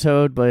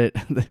Hypnotoad, but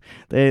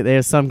they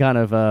have some kind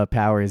of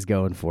powers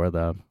going for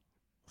them.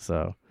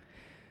 So,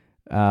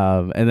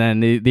 and then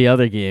the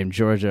other game,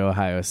 Georgia,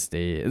 Ohio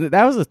State,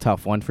 that was a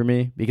tough one for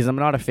me because I'm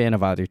not a fan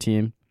of either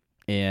team.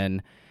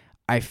 And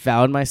I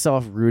found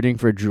myself rooting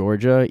for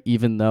Georgia,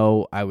 even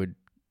though I would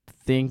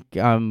think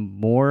I'm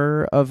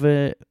more of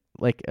a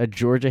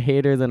Georgia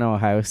hater than an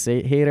Ohio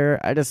State hater.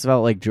 I just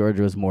felt like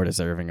Georgia was more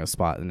deserving of a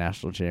spot in the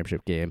national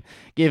championship game,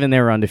 given they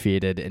were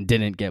undefeated and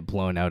didn't get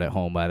blown out at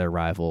home by their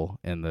rival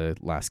in the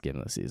last game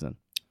of the season.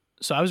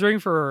 So I was rooting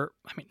for,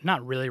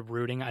 not really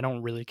rooting, I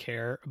don't really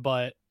care,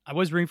 but I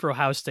was rooting for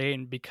Ohio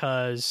State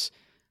because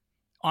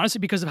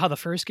of how the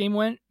first game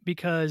went,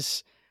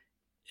 because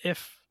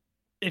if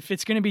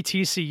it's going to be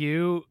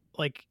TCU,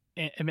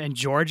 and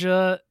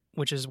Georgia,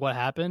 which is what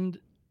happened,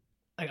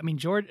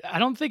 Georgia, I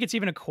don't think it's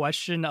even a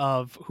question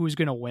of who's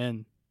going to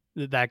win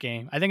that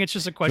game. I think it's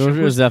just a question of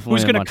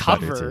who's going to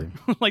cover.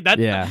 Like that.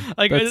 Yeah.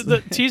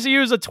 The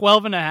TCU is a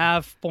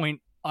 12.5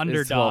 point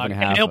underdog,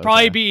 and it'll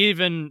probably be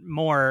even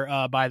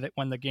more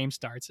when the game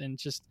starts. And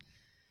just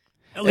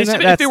at least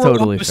if it were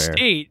totally Ohio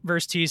State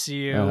versus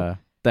TCU,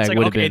 it's like,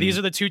 okay, these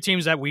are the two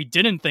teams that we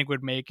didn't think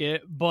would make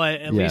it,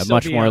 but at least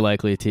much more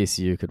likely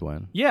TCU could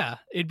win. Yeah,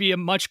 it'd be a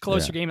much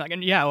closer game.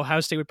 Ohio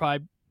State would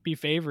probably be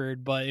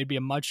favored, but it'd be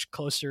a much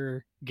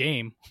closer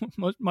game,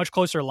 much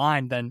closer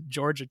line than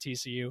Georgia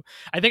TCU.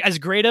 I think as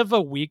great of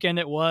a weekend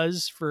it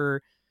was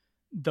for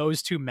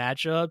those two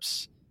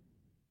matchups,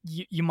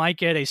 you might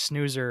get a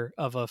snoozer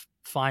of a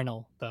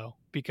final though,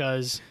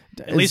 because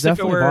at least if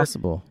it were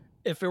possible,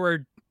 if it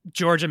were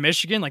Georgia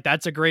Michigan,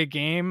 that's a great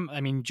game.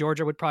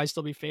 Georgia would probably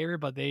still be favored,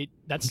 but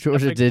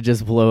Georgia did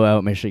just blow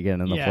out Michigan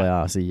in the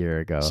playoffs a year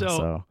ago.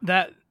 So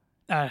that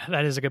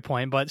is a good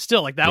point, but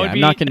still, that would be.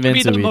 I'm not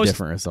convinced it would be the most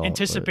different result,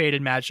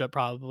 anticipated matchup,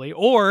 probably.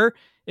 Or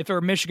if it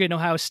were Michigan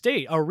Ohio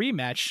State, a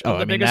rematch of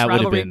the biggest that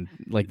rivalry, would have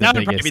been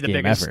the biggest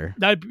game ever.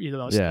 That would be the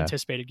most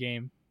anticipated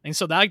game, and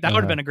so that would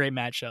have been a great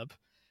matchup.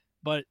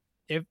 But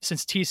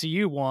since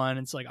TCU won,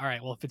 it's all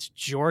right. Well, if it's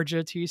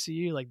Georgia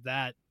TCU,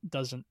 that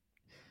doesn't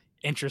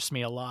interests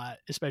me a lot,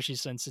 especially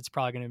since it's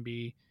probably going to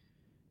be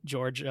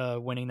Georgia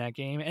winning that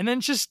game. And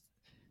then just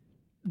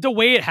the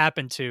way it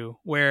happened too,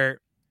 where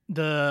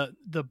the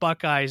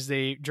Buckeyes,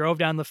 they drove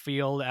down the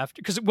field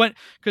after,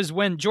 because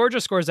when Georgia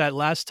scores that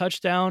last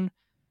touchdown,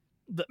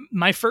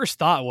 my first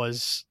thought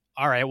was,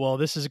 all right, well,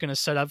 this is going to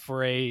set up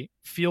for a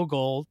field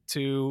goal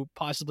to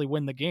possibly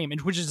win the game,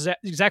 which is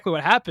exactly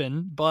what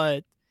happened.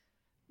 But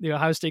the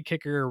Ohio State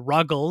kicker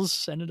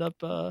Ruggles ended up,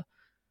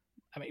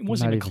 it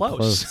wasn't even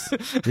close.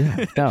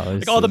 Yeah, no,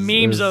 like all the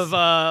memes of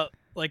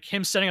like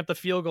him setting up the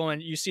field goal,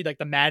 and you see like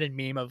the Madden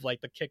meme of like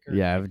the kicker.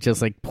 Yeah,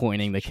 just like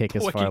pointing the kick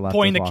as far left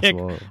pointing as the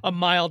possible. kick a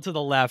mile to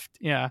the left.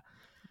 Yeah.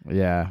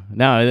 Yeah.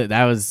 No,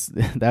 that was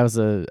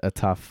a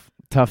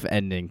tough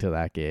ending to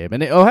that game.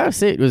 And Ohio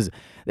State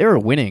they were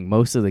winning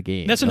most of the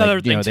game. That's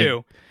another thing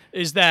too,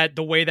 is that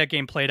the way that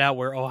game played out,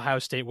 where Ohio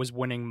State was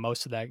winning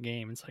most of that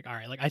game. It's like, all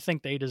right, like I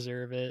think they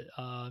deserve it.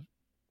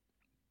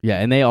 Yeah,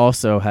 and they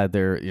also had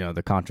their,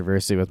 the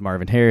controversy with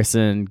Marvin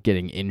Harrison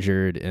getting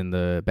injured in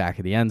the back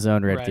of the end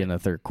zone right at the end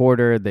of the third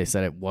quarter. They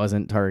said it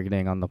wasn't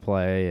targeting on the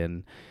play,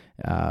 and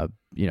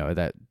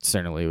that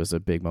certainly was a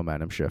big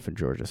momentum shift in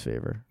Georgia's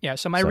favor. Yeah,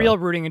 so my real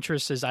rooting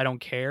interest is I don't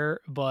care,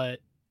 but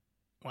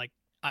like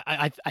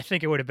I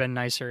think it would have been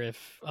nicer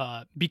if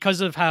because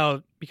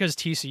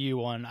TCU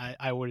won,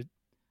 I would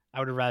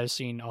have rather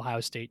seen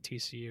Ohio State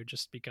TCU,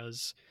 just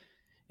because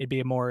it'd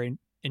be a more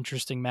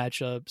interesting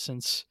matchup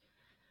since.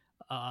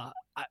 I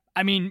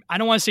don't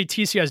want to say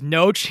TCU has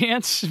no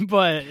chance,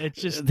 but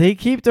it's just they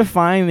keep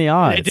defying the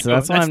odds. So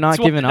that's why I'm not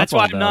giving up. That's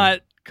why I'm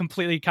not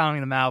completely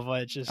counting them out.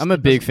 But I'm a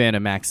big fan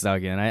of Max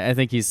Duggan. I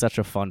think he's such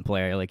a fun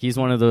player. Like he's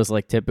one of those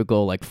like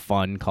typical like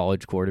fun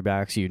college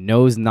quarterbacks. He's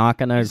not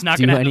gonna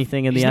do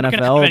anything in the NFL. He's not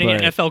gonna have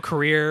any NFL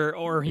career,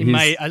 or he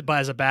might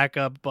as a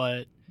backup.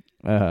 But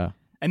and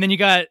then you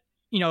got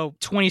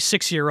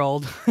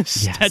 26-year-old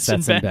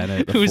Stetson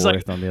Bennett, who's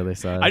like on the other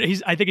side.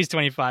 I think he's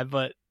 25,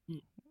 but.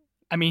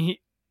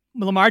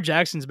 Lamar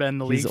Jackson's been in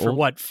the league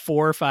for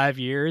 4 or 5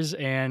 years,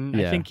 and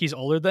I think he's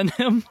older than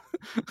him.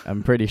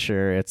 I'm pretty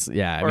sure it's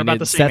about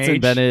the same Stetson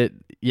age. Bennett.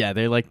 Yeah,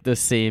 they're like the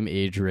same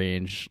age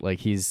range. Like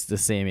he's the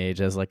same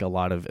age as like a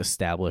lot of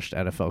established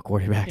NFL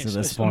quarterbacks at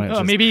this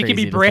point. Maybe he could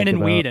be Brandon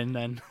Weeden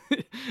then.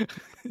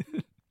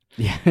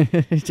 Yeah,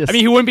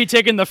 he wouldn't be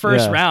taken the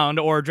first round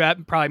or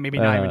draft, probably maybe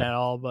not even at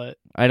all. But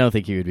I don't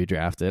think he would be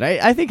drafted.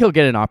 I think he'll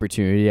get an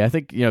opportunity. I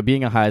think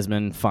being a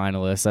Heisman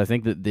finalist, I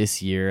think that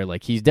this year,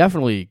 like he's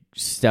definitely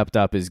stepped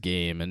up his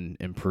game and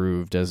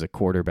improved as a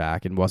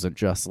quarterback, and wasn't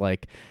just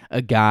like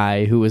a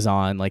guy who was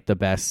on like the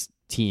best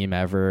team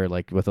ever,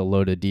 like with a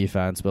loaded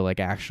defense, but like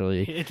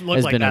actually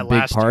has been a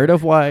big part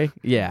of why.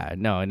 Yeah,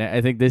 no, and I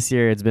think this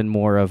year it's been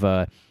more of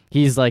a.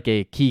 He's like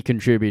a key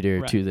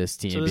contributor to this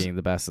team being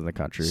the best in the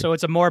country. So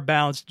it's a more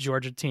balanced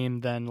Georgia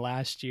team than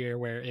last year,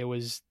 where it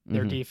was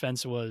their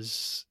defense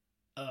was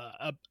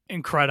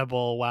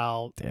incredible.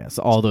 While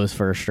so all those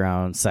first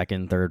round,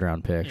 second, third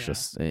round picks,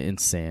 just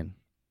insane.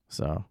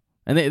 So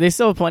and they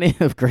still have plenty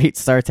of great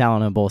star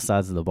talent on both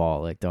sides of the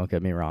ball. Like don't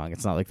get me wrong,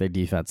 it's not like their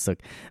defense took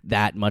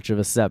that much of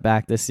a step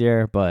back this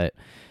year, but.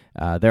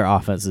 Their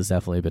offense has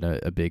definitely been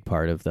a big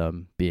part of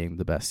them being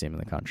the best team in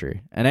the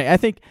country. And I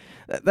think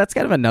that's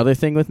kind of another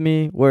thing with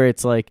me where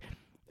it's like,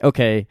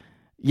 okay,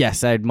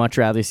 yes, I'd much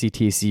rather see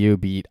TCU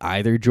beat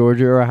either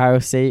Georgia or Ohio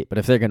State, but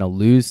if they're going to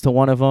lose to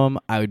one of them,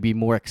 I would be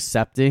more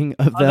accepting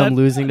of them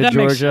losing to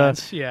Georgia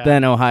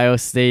than Ohio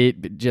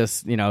State,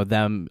 just,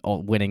 them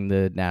winning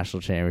the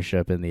national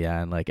championship in the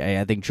end. Like,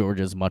 I think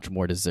Georgia's much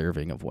more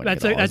deserving of winning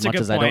as much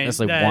as I don't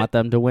necessarily want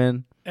them to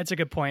win. That's a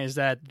good point, is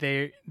that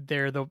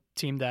they're the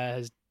team that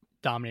has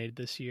dominated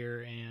this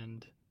year,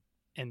 and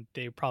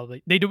they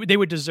probably they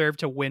would deserve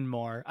to win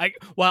more.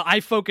 I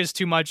focus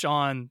too much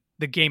on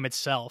the game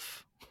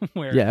itself.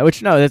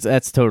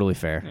 That's totally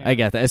fair. Yeah. I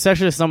get that,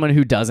 especially as someone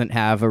who doesn't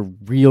have a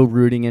real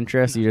rooting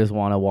interest. You just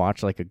want to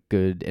watch like a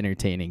good,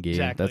 entertaining game.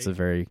 Exactly. That's a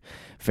very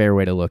fair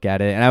way to look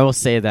at it. And I will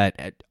say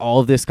that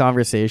all of this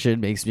conversation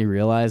makes me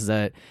realize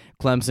that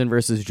Clemson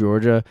versus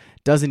Georgia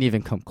doesn't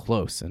even come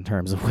close in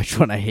terms of which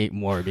one I hate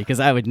more, because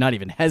I would not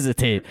even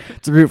hesitate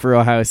to root for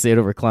Ohio State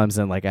over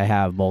Clemson like I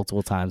have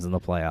multiple times in the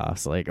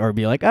playoffs, or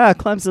be like,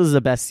 Clemson is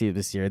the best team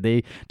this year.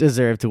 They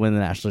deserve to win the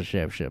national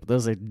championship.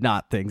 Those are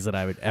not things that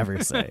I would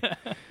ever say.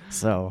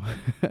 So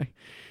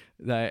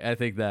I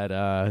think that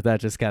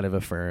that just kind of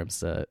affirms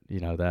that,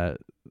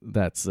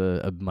 that's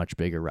a much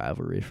bigger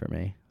rivalry for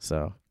me.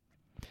 So.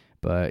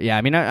 But yeah,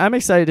 I'm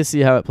excited to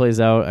see how it plays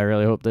out. I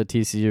really hope that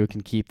TCU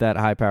can keep that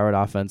high-powered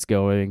offense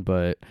going.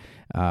 But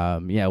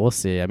we'll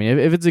see.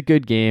 If it's a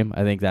good game,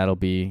 I think that'll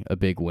be a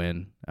big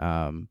win.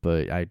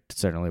 But I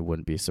certainly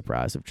wouldn't be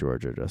surprised if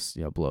Georgia just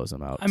blows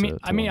them out.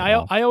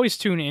 I always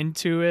tune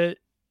into it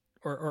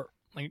or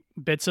like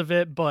bits of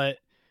it, but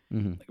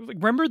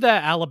remember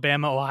that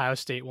Alabama Ohio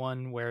State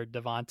one where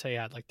Devontae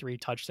had like 3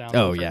 touchdowns?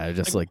 Oh yeah,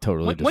 just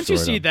totally. Once you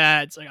see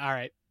that, it's like, all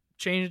right.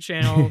 Change the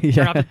channel.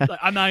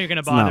 I'm not even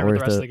going to bother with the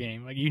rest of the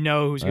game. Like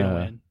who's going to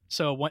win.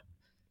 So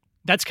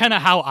that's kind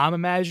of how I'm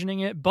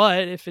imagining it.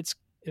 But if it's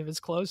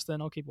close, then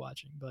I'll keep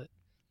watching. But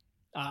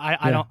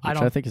I don't.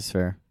 I think it's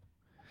fair.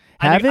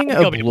 Having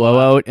a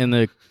blowout in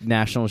the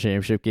national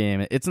championship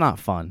game, it's not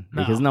fun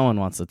because no one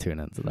wants to tune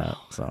into that.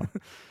 So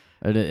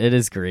it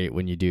is great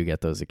when you do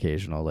get those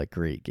occasional like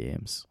great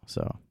games.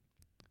 So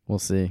we'll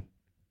see.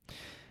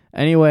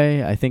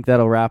 Anyway, I think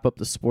that'll wrap up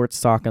the sports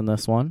talk on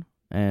this one,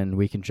 and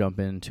we can jump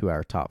into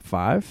our top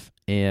 5.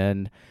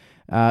 And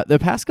the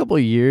past couple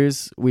of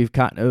years, we've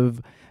kind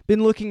of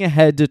been looking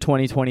ahead to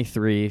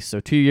 2023. So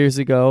 2 years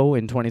ago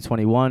in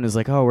 2021, it was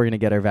like, oh, we're going to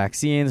get our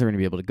vaccines. We're going to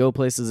be able to go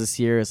places this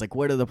year. It's like,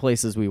 what are the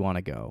places we want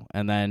to go?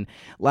 And then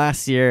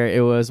last year,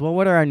 it was, well,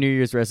 what are our New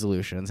Year's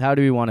resolutions? How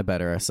do we want to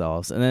better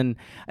ourselves? And then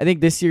I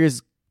think this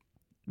year's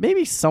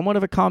maybe somewhat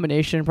of a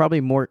combination, probably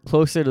more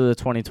closer to the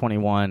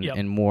 2021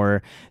 and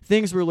more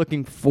things we're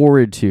looking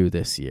forward to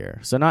this year.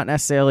 So not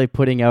necessarily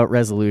putting out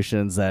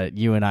resolutions that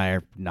you and I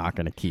are not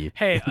going to keep.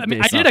 Hey, I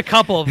mean, I did a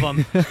couple of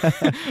them.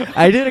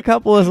 I did a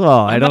couple as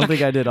well. I don't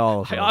think I did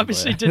all of them. I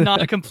obviously did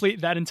not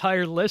complete that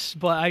entire list,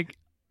 but I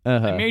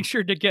made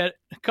sure to get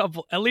a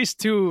couple, at least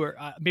 2 or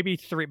maybe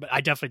 3, but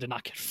I definitely did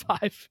not get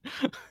 5.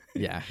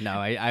 Yeah, no,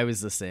 I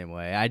was the same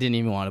way. I didn't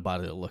even want to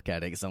bother to look at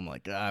it because I'm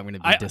like, I'm going to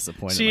be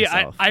disappointed in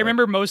myself. I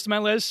remember most of my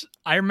list.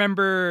 I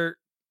remember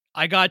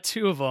I got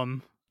 2 of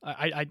them.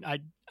 I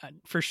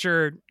for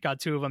sure got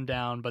 2 of them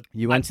down. But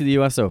you went to the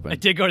U.S. Open. I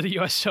did go to the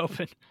U.S.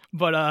 Open,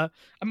 but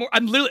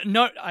I'm literally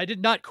not. I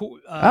did not.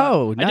 Nice.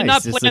 I did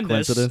not plan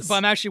this, but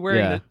I'm actually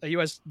wearing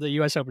the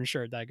U.S. Open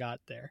shirt that I got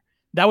there.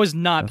 That was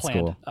not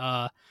planned.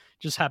 Cool.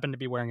 Just happened to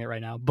be wearing it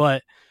right now,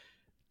 but.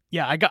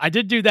 Yeah, I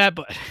did do that,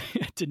 but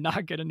I did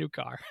not get a new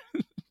car.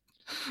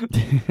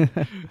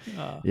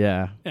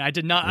 Yeah, and I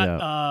did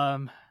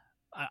not.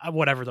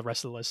 Whatever the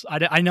rest of the list.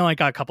 I know I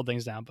got a couple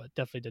things down, but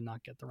definitely did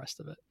not get the rest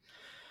of it.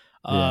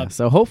 Yeah.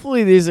 So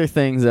hopefully these are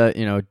things that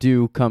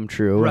do come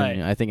true, right?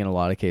 And I think in a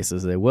lot of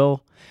cases they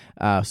will.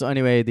 So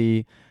anyway,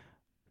 the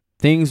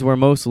things we're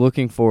most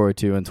looking forward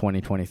to in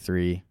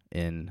 2023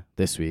 in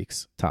this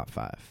week's top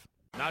 5.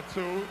 Not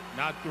 2,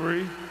 not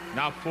 3,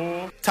 not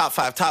 4. Top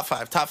 5, top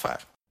 5, top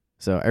 5.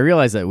 So I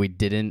realized that we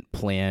didn't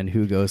plan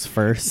who goes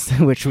first,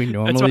 which we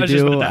normally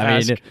do. I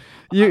mean,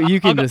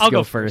 you can just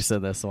go first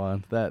in this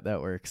one.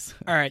 That works.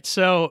 All right.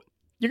 So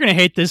you're going to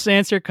hate this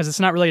answer because it's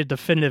not really a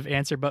definitive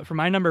answer. But for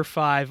my number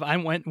 5, I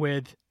went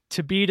with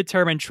to be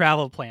determined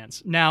travel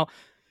plans. Now,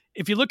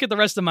 if you look at the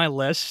rest of my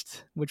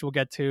list, which we'll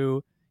get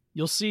to,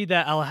 you'll see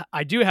that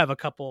I do have a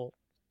couple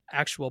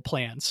actual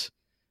plans,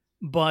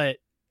 but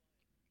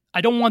I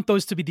don't want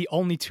those to be the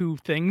only 2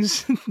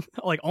 things,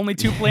 like only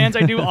 2 plans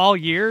I do all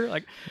year.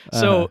 Like,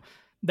 so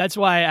that's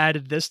why I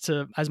added this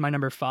as my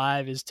number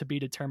 5 is to be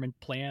determined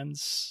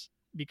plans,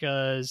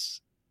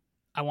 because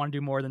I want to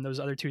do more than those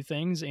other 2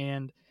 things.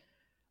 And,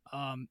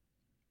 I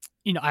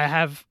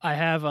have,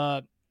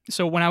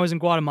 so when I was in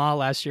Guatemala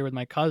last year with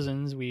my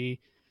cousins, we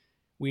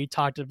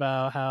talked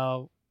about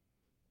how,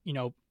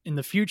 in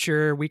the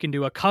future we can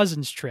do a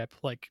cousins trip,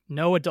 like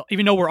no adult,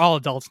 even though we're all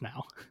adults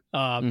now.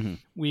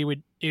 It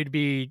would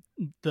be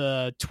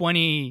the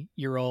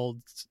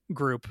 20-year-old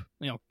group,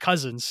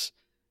 cousins,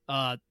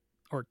 or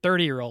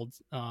 30-year-old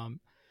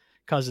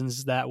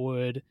cousins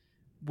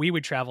we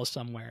would travel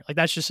somewhere. Like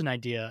that's just an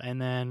idea.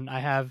 And then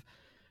I have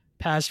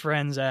past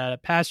friends at a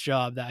past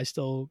job that I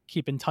still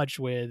keep in touch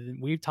with.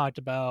 And we've talked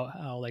about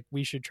how like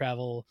we should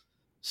travel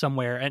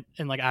somewhere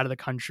and like out of the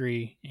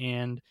country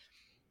and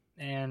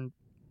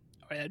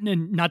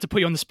not to put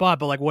you on the spot,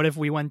 but like, what if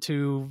we went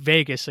to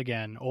Vegas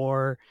again?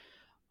 Or,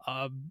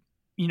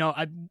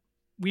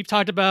 we've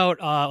talked about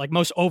like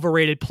most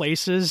overrated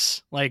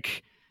places,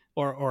 like,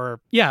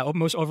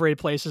 most overrated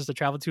places to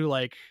travel to,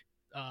 like,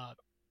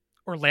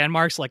 or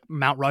landmarks like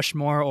Mount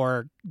Rushmore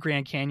or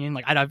Grand Canyon.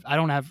 Like, I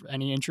don't have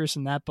any interest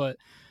in that, but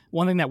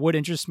one thing that would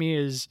interest me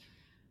is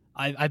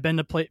I've been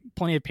to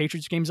plenty of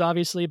Patriots games,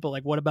 obviously, but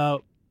like, what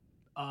about,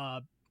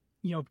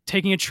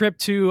 taking a trip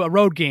to a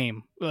road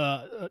game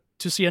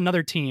to see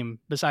another team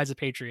besides the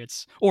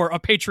Patriots, or a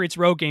Patriots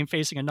road game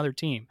facing another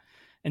team.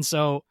 And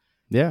so,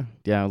 yeah,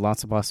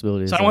 lots of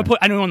possibilities. So I don't want to put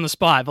anyone on the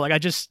spot, but like,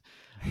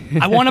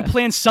 I want to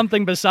plan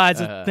something besides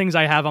the things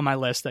I have on my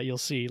list that you'll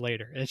see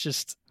later. It's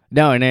just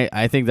no, and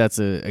I think that's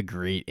a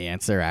great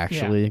answer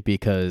actually,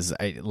 because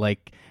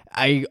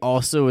I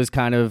also was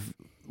kind of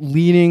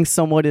leaning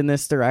somewhat in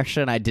this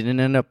direction. I didn't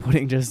end up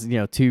putting just,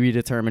 to be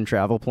determined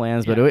travel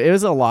plans, but it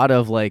was a lot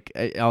of like,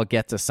 I'll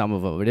get to some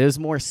of them, but it was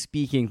more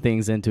speaking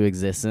things into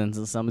existence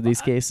in some of these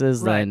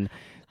cases than,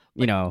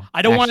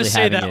 I don't want to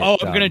say that, I'm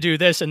going to do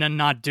this and then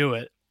not do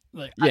it.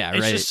 Like,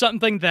 it's just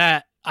something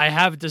that I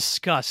have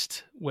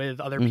discussed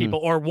with other people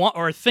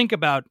or think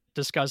about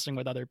discussing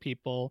with other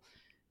people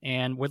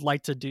and would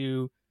like to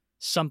do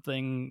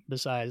something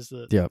besides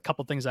the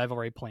couple things I've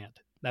already planned.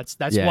 That's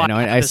why. No,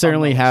 I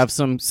certainly have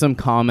some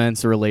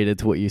comments related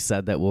to what you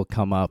said that will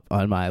come up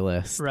on my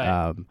list.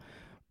 Right.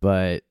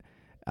 But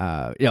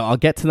I'll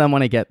get to them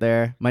when I get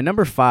there. My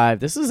number 5.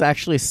 This is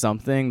actually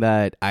something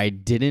that I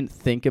didn't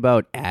think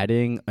about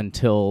adding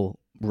until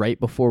right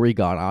before we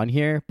got on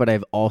here, but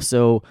I've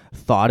also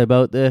thought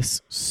about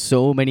this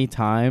so many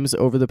times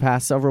over the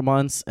past several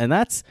months, and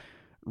that's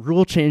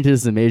rule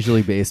changes in Major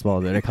League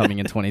Baseball that are coming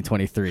in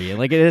 2023. And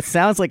like it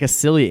sounds like a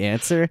silly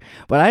answer,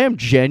 but I am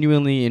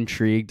genuinely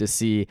intrigued to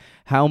see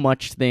how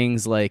much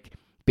things like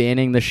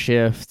banning the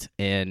shift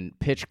and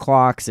pitch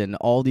clocks and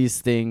all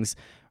these things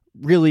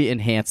really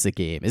enhance the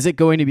game. Is it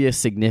going to be a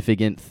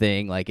significant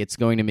thing? Like it's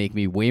going to make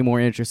me way more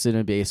interested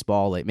in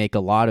baseball, like make a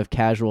lot of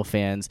casual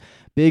fans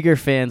bigger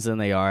fans than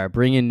they are,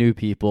 bring in new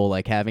people,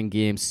 like having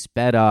games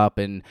sped up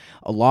and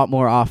a lot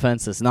more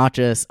offense. It's not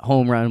just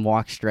home run,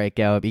 walk,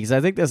 strikeout, because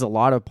I think there's a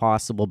lot of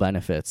possible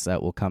benefits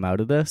that will come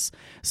out of this.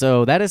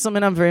 So that is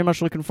something I'm very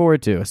much looking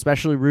forward to,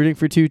 especially rooting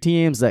for two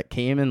teams that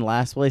came in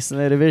last place in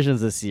their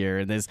divisions this year.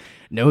 And there's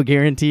no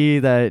guarantee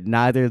that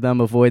neither of them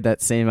avoid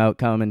that same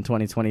outcome in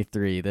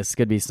 2023. This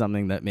could be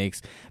something that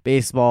makes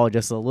baseball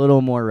just a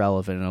little more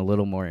relevant and a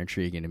little more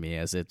intriguing to me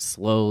as it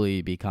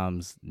slowly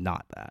becomes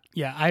not that.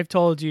 Yeah, I've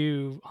told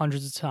you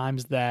hundreds of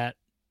times that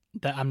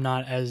I'm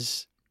not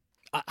as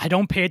I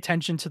don't pay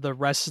attention to the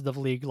rest of the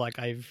league like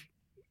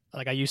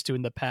I used to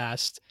in the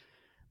past,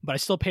 but I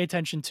still pay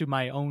attention to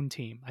my own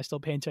team. I still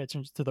pay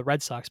attention to the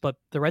Red Sox, but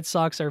the Red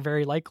Sox are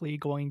very likely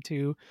going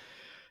to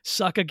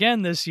suck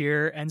again this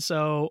year, and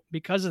so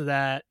because of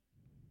that,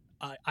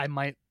 I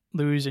might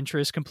lose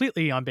interest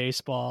completely on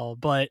baseball.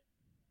 But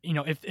you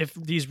know, if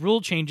these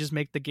rule changes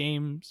make the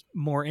games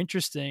more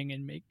interesting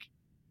and make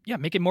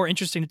it more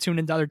interesting to tune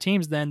into other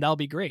teams, then that'll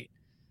be great.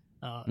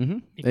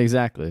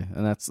 Exactly.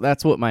 And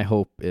that's what my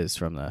hope is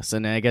from this.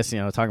 And I guess,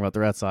 talking about the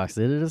Red Sox,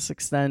 they did just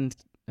extend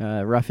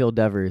Rafael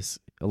Devers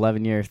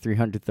 11-year,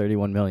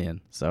 $331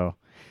 million. So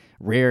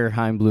rare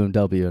Chaim Bloom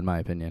W in my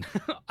opinion.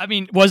 I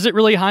mean, was it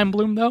really Chaim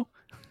Bloom though?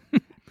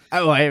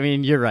 Oh, I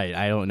mean, you're right.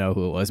 I don't know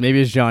who it was.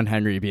 Maybe it's John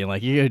Henry being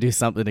like, you got to do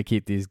something to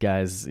keep these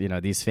guys,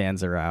 these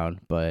fans around.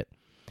 But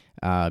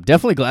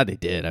definitely glad they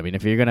did. I mean,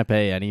 if you're going to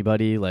pay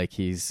anybody, like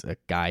he's a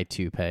guy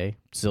to pay.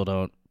 Still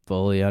don't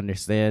fully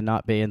understand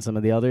not paying some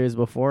of the others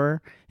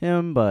before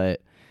him,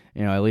 but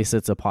at least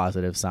it's a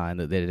positive sign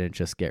that they didn't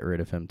just get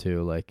rid of him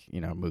too, like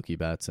Mookie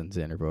Betts and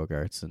Xander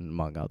Bogaerts and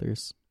among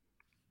others.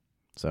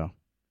 So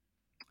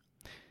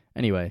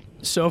anyway,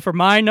 so for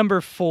my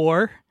number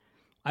 4,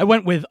 I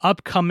went with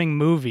upcoming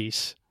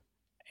movies,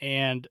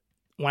 and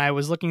when I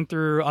was looking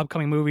through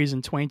upcoming movies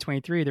in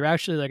 2023, there are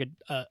actually like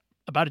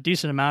about a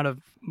decent amount of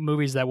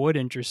movies that would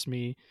interest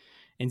me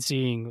in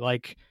seeing,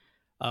 like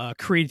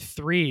Creed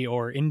 3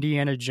 or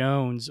Indiana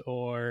Jones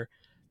or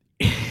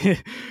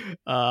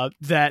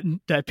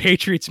that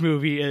Patriots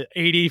movie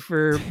 80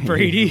 for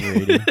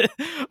Brady.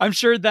 I'm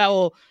sure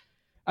that'll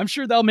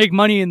make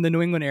money in the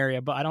New England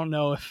area, but I don't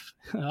know if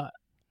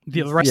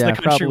the rest of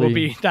the country will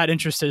be that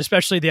interested,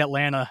 especially the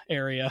Atlanta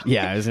area.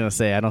 Yeah, I was gonna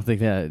say I don't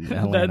think that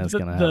Atlanta's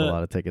gonna have a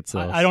lot of ticket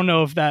sales. I don't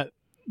know if that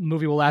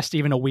movie will last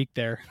even a week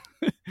there.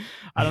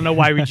 I don't know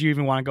why would you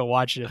even want to go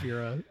watch it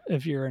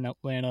if you're an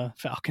Atlanta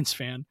Falcons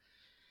fan.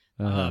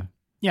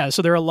 Yeah,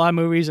 so there are a lot of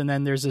movies, and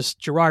then there's this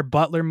Gerard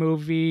Butler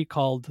movie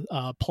called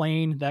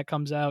Plane that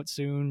comes out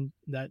soon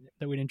that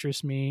would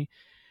interest me,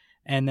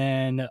 and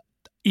then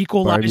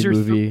Equalizer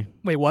movie.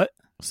 Wait, what?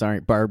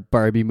 Sorry,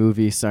 Barbie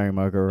movie. Sorry,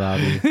 Margot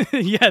Robbie.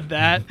 Yeah,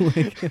 that.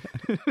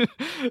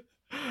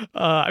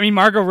 I mean,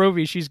 Margot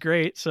Robbie, she's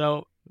great,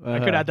 so I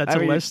could add that to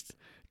the list.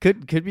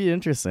 Could be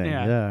interesting.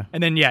 Yeah.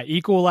 And then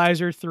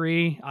Equalizer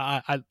 3.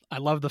 I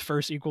love the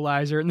first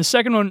Equalizer, and the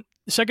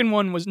second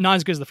one was not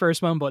as good as the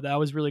first one, but that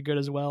was really good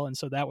as well, and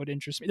so that would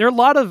interest me. There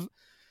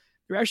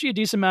are actually a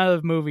decent amount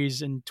of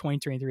movies in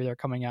 2023 that are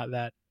coming out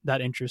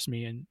that interest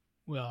me, and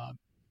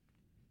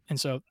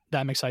so that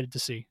I'm excited to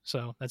see.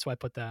 So that's why I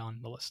put that on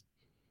the list.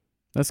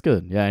 That's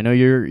good. Yeah, I know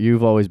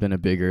you've always been a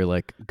bigger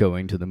like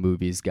going to the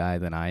movies guy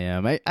than I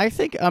am. I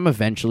think I'm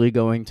eventually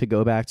going to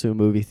go back to a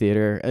movie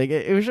theater. Like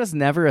it was just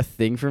never a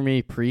thing for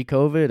me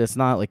pre-COVID. It's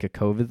not like a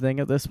COVID thing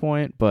at this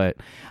point, but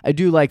I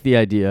do like the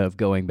idea of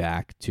going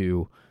back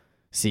to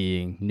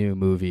seeing new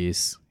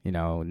movies,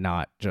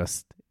 not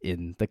just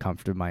in the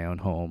comfort of my own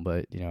home,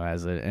 but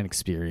as an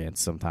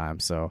experience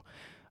sometimes. So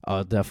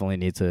I'll definitely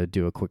need to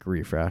do a quick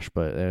refresh,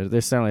 but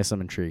there's certainly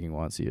some intriguing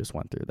ones you just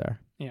went through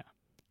there. Yeah.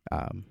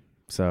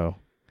 So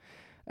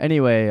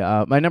anyway,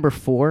 my number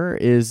 4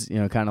 is,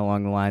 kind of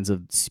along the lines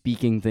of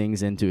speaking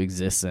things into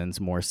existence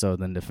more so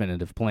than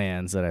definitive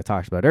plans that I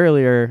talked about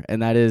earlier,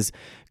 and that is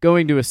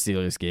going to a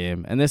Steelers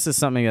game. And this is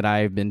something that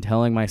I've been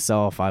telling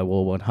myself I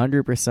will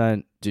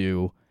 100%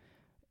 do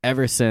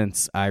ever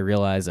since I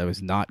realized I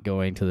was not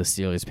going to the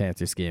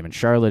Steelers-Panthers game in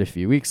Charlotte a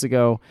few weeks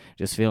ago,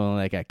 just feeling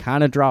like I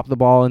kind of dropped the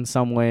ball in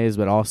some ways,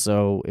 but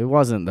also it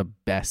wasn't the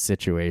best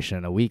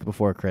situation. A week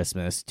before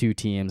Christmas, two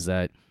teams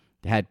that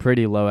had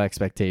pretty low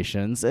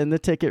expectations, and the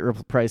ticket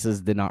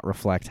prices did not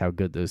reflect how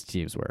good those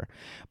teams were.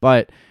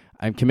 But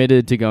I'm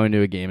committed to going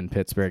to a game in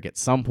Pittsburgh at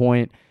some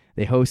point.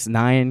 They host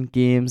 9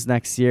 games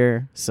next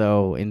year,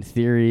 so in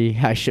theory,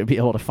 I should be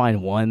able to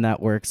find one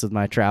that works with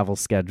my travel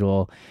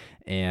schedule.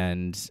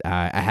 And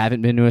I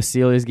haven't been to a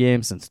Steelers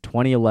game since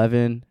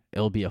 2011.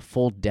 It'll be a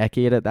full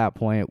decade at that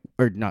point,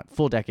 or not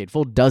full decade,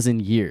 full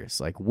dozen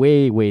years, like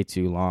way, way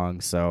too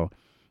long. So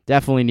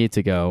definitely need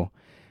to go.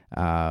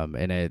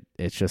 And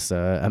it's just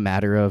a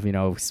matter of,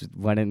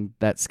 when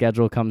that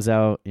schedule comes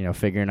out,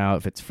 figuring out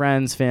if it's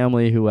friends,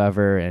 family,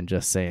 whoever, and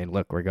just saying,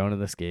 look, we're going to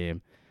this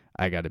game.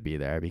 I got to be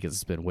there because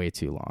it's been way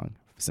too long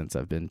since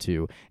I've been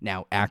to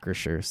now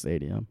Acrisure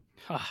Stadium.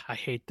 Oh, I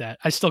hate that.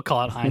 I still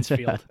call it Heinz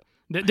Field.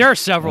 There are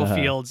several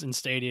fields and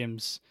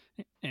stadiums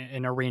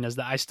and arenas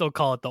that I still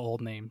call it the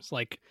old names.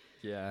 Like,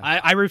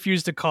 I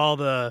refuse to call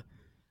the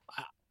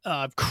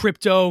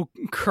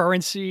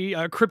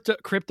cryptocurrency,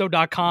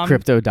 crypto.com.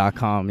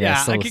 Crypto.com,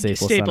 Still like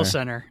Staples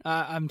Center.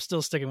 I'm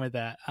still sticking with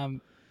that.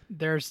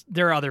 There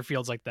are other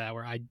fields like that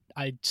where I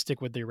stick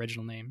with the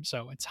original name.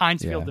 So it's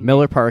Heinz Field. To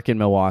Miller Park in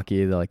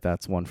Milwaukee,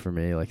 that's one for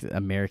me. Like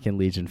American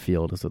Legion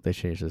Field is what they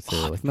changed it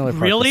to. Like Miller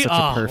Park really? is such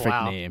a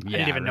perfect name. I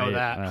didn't even know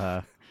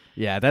that.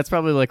 That's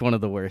probably like one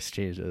of the worst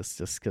changes,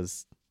 just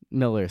because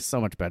Miller is so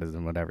much better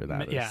than whatever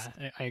that is.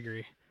 Yeah, I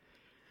agree.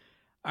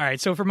 All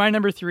right, so for my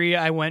number 3,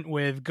 I went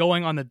with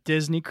going on the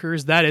Disney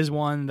cruise. That is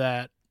one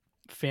that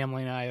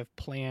family and I have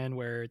planned,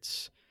 where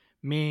it's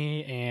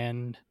me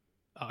and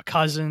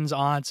cousins,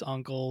 aunts,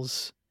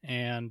 uncles,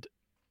 and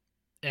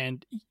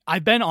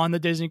I've been on the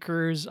Disney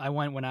cruise. I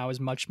went when I was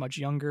much, much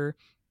younger,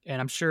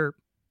 and I'm sure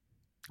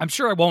I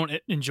won't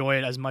enjoy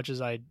it as much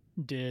as I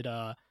did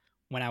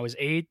when I was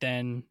 8,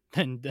 then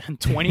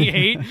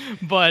 28.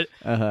 But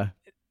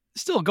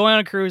still, going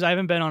on a cruise, I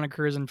haven't been on a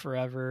cruise in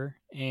forever,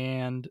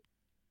 and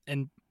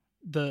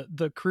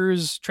the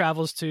cruise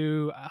travels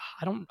to I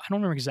don't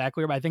remember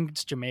exactly where, but I think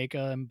it's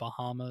Jamaica and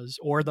Bahamas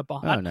or the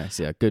Bahamas. Oh, nice,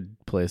 yeah, good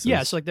places.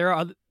 Yeah, so like there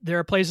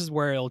are places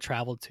where it'll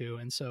travel to,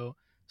 and so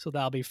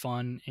that'll be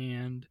fun,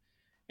 and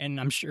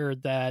I'm sure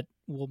that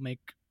we'll make,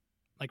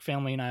 like,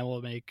 family and I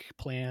will make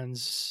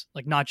plans,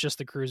 like not just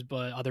the cruise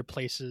but other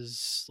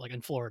places like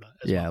in Florida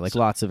as well. Like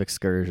lots of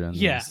excursions.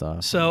 Yeah, and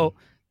stuff. So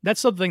that's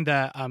something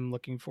that I'm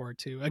looking forward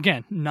to.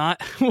 Again,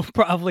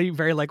 probably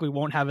very likely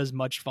won't have as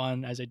much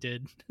fun as I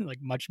did like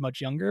much,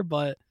 much younger,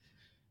 but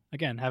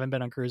again, haven't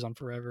been on cruise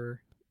forever,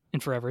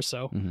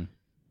 so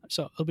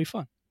so it'll be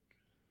fun.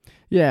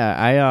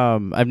 Yeah,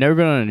 I've never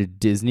been on a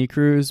Disney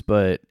cruise,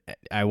 but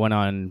I went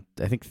on,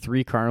 I think,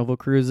 3 Carnival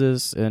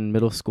cruises in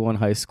middle school and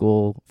high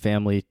school,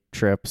 family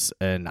trips,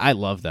 and I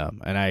love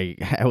them. And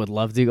I would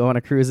love to go on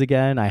a cruise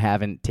again. I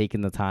haven't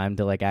taken the time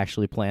to like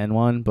actually plan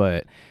one,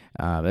 but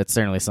that's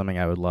certainly something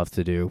I would love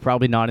to do.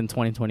 Probably not in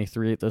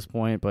 2023 at this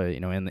point, but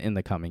in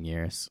the coming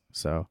years.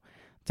 So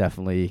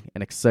definitely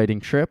an exciting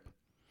trip.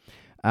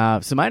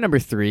 So my number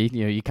 3,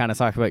 you kind of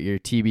talk about your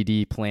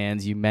TBD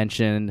plans. You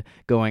mentioned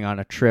going on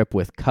a trip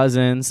with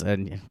cousins,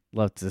 and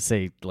love to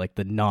say like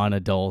the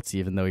non-adults,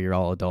 even though you're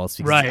all adults,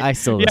 because right. I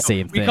still the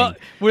same thing.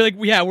 We're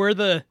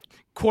the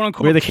quote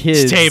unquote we're the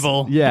kids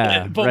table.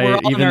 Yeah, but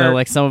right. We're even though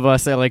like some of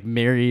us are like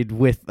married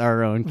with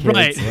our own kids.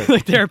 Right.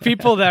 Like there are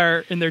people that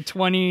are in their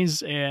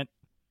 20s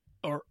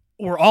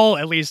or all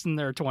at least in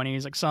their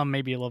 20s, like some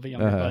maybe a little bit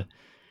younger, but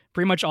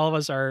pretty much all of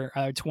us are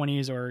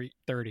 20s or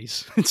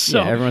 30s. So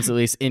yeah, everyone's at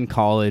least in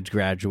college,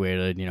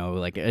 graduated,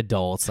 like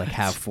adults, like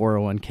have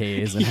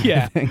 401ks and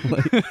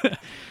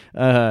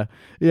everything.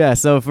 Yeah.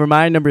 So for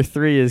my number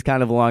 3 is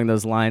kind of along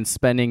those lines,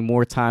 spending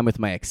more time with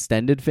my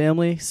extended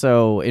family.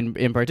 So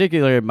in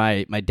particular,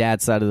 my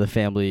dad's side of the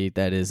family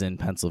that is in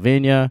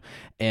Pennsylvania,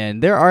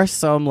 and there are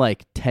some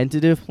like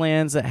tentative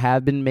plans that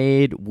have been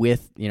made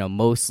with,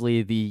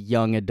 mostly the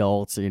young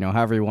adults,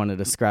 however you want to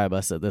describe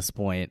us at this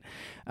point.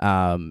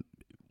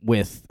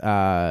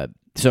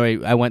 So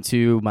I went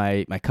to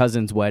my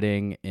cousin's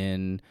wedding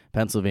in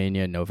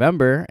Pennsylvania in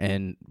November,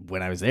 and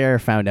when I was there,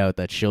 found out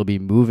that she'll be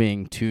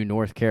moving to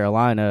North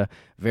Carolina,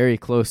 very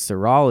close to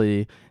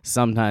Raleigh,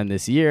 sometime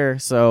this year.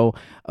 So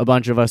a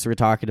bunch of us were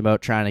talking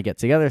about trying to get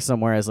together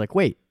somewhere. I was like,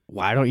 wait,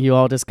 why don't you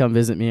all just come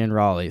visit me in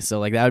Raleigh? So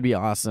like that would be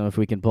awesome if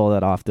we can pull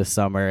that off this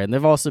summer. And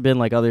there've also been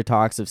like other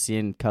talks of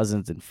seeing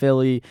cousins in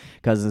Philly,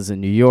 cousins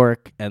in New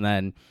York, and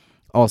then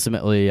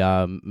ultimately,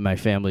 my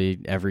family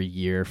every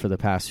year for the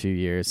past few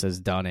years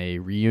has done a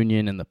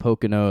reunion in the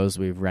Poconos.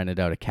 We've rented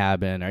out a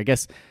cabin, or I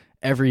guess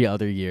every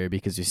other year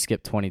because we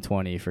skipped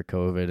 2020 for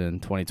COVID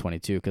and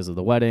 2022 because of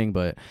the wedding.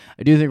 But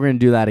I do think we're going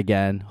to do that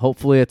again.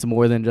 Hopefully it's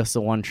more than just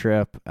a one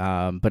trip.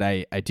 But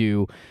I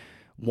do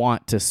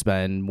want to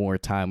spend more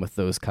time with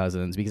those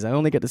cousins because I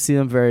only get to see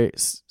them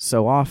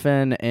so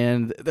often,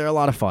 and they're a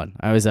lot of fun.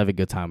 I always have a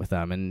good time with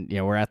them. And,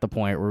 we're at the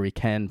point where we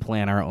can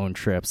plan our own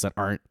trips that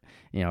aren't,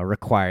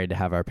 required to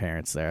have our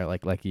parents there,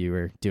 like you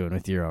were doing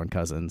with your own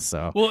cousins.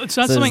 So, well, it's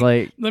not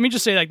something. Let me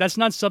just say, like, that's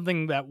not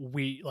something that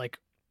we like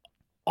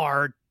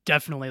are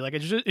definitely like.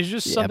 It's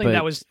just something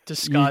that was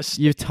discussed.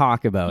 You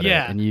talk about it,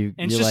 and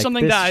it's just like,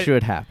 something that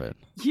should happen.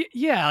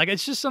 Yeah, like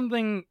it's just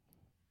something.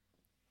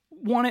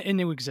 Want it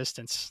into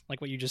existence, like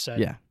what you just said.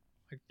 Yeah,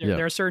 like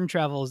there are certain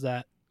travels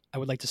that I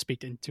would like to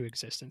speak into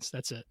existence.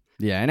 That's it.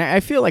 Yeah, and I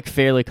feel like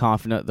fairly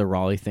confident the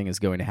Raleigh thing is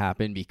going to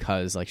happen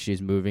because like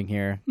she's moving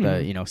here.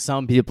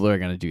 Some people are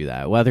going to do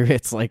that, whether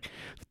it's like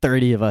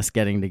 30 of us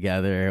getting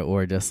together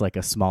or just like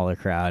a smaller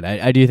crowd.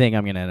 I do think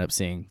I'm going to end up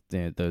seeing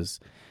those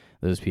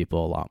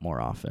people a lot more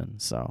often.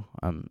 So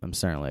I'm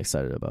certainly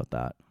excited about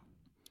that.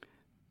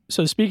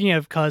 So speaking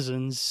of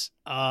cousins,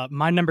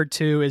 my number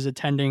 2 is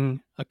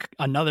attending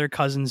another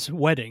cousin's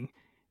wedding.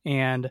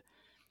 And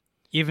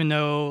even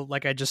though,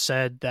 like I just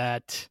said,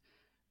 that,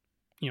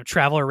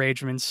 travel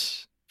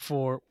arrangements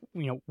for,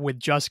 with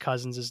just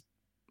cousins is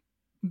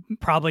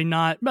probably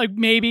not, like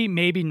maybe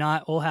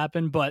not will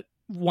happen. But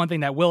one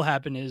thing that will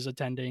happen is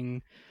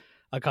attending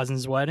a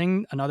cousin's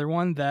wedding, another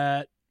one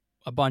that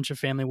a bunch of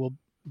family will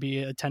be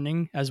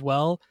attending as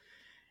well.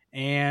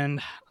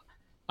 And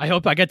I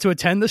hope I get to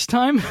attend this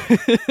time.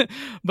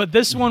 But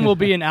this one will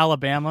be in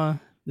Alabama.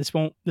 This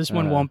one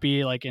won't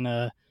be like in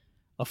a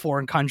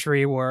foreign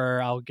country where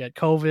I'll get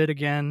COVID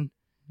again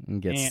and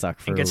get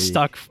stuck for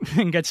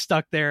and get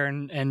stuck there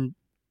and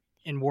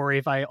worry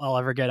if I'll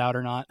ever get out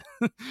or not.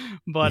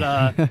 But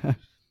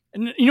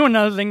and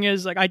another thing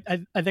is, like,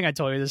 I think I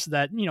told you this,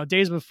 that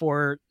days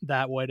before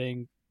that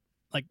wedding,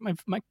 like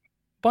my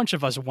bunch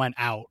of us went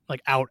out,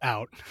 like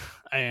out,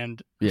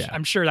 and yeah,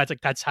 I'm sure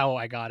that's how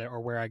I got it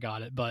or where I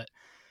got it. But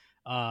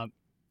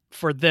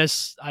for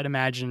this, I'd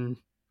imagine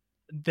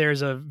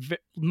there's a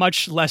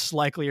much less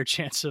likelier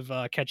chance of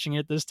catching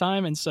it this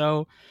time, and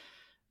so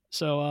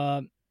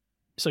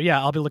yeah,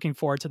 I'll be looking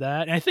forward to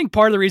that. And I think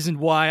part of the reason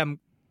why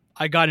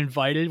I got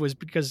invited was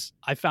because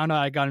I found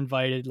out I got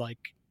invited like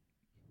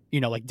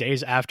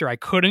days after I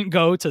couldn't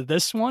go to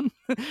this one.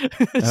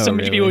 So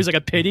maybe it was like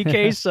a pity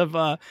case of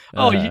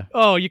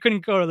you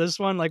couldn't go to this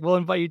one, like we'll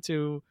invite you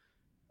to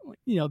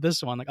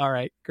this one. Like, all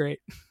right, great.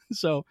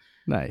 So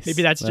nice.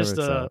 Maybe that's just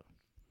a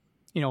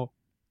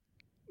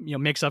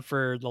makes up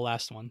for the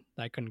last one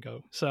that I couldn't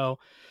go. So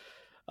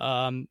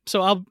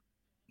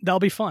that'll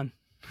be fun.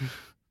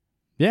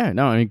 Yeah,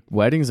 no, I mean,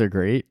 weddings are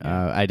great.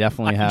 I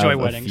definitely have enjoy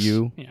weddings.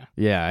 Few.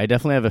 Yeah, I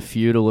definitely have a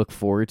few to look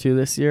forward to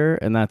this year,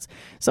 and that's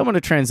somewhat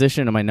a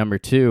transition to my number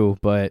 2,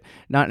 but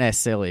not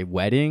necessarily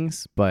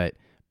weddings, but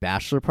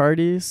bachelor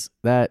parties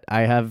that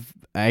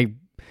and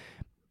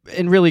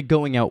really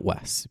going out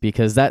west,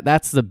 because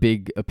that's the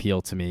big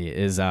appeal to me.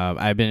 Is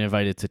I've been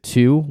invited to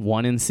 2,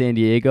 one in San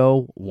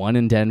Diego, one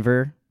in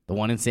Denver. The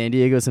one in San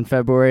Diego is in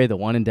February. The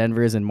one in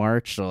Denver is in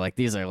March. So like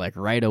these are like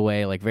right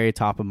away, like very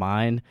top of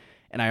mind.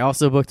 And I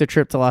also booked a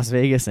trip to Las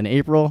Vegas in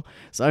April.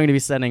 So I'm going to be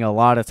spending a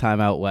lot of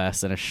time out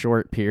west in a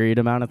short period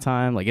amount of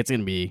time. Like it's going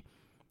to be,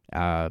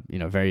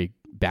 very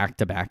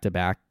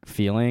back-to-back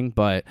feeling.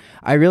 But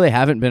I really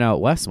haven't been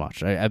out west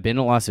much. I've been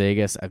to Las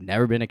Vegas. I've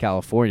never been to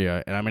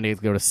California. And I'm going to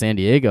go to San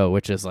Diego,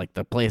 which is like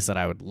the place that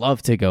I would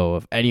love to go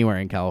of anywhere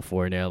in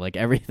California. Like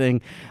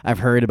everything I've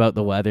heard about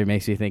the weather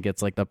makes me think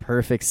it's like the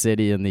perfect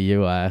city in the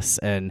U.S.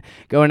 And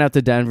going out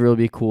to Denver will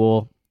be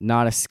cool.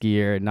 Not a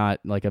skier, not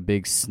like a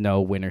big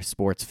snow winter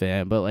sports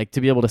fan, but like to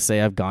be able to say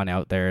I've gone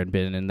out there and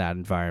been in that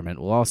environment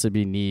will also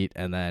be neat.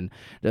 And then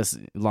just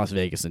Las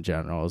Vegas in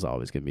general is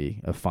always going to be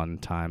a fun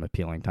time,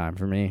 appealing time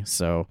for me.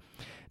 So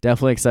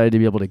definitely excited to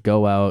be able to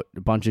go out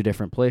a bunch of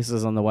different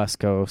places on the West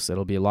Coast.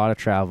 It'll be a lot of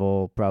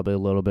travel, probably a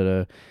little bit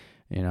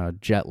of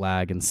jet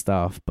lag and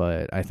stuff,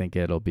 but I think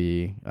it'll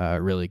be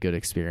a really good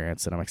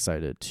experience, and I'm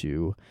excited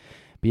to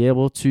be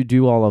able to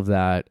do all of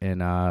that in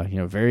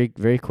very,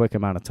 very quick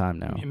amount of time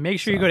now.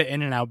 Make sure you go to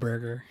In-N-Out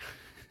Burger.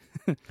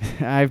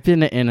 I've been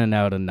to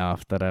In-N-Out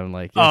enough that I'm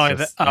like,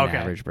 it's an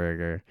average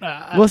burger.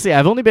 We'll see.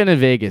 I've only been to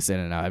Vegas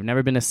In-N-Out. I've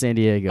never been to San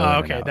Diego.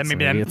 Okay, then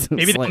maybe it's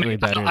slightly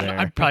better there.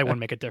 I probably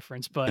wouldn't make a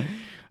difference, but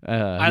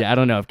I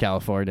don't know if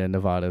California and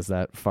Nevada is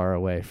that far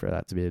away for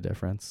that to be a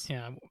difference.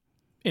 Yeah,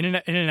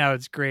 In-N-Out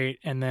is great.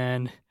 And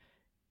then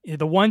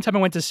the one time I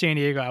went to San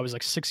Diego, I was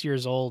like 6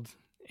 years old.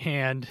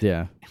 And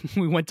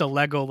we went to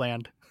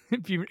Legoland.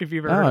 If you've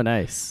ever heard.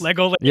 Nice.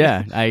 Legoland.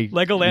 Yeah,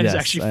 Legoland is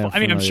actually fun. I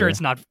mean, I'm sure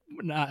it's not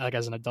like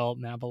as an adult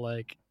now, but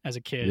like as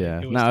a kid.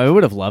 Yeah. I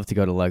would have loved to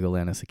go to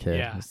Legoland as a kid.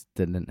 Yeah. It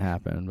didn't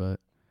happen, but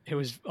it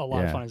was a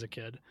lot of fun as a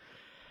kid.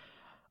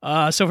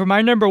 So for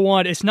my number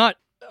 1, it's not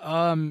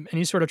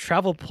any sort of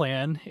travel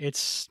plan.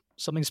 It's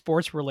something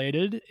sports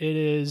related. It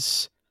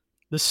is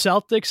the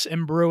Celtics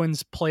and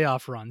Bruins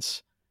playoff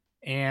runs,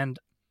 and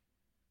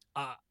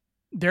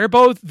they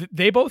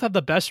both have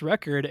the best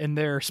record in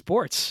their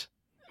sports,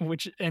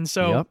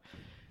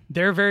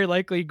 they're very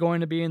likely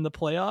going to be in the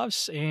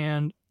playoffs,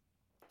 and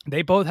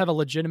they both have a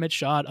legitimate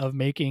shot of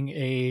making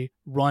a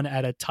run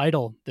at a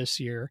title this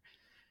year.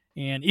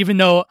 And even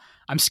though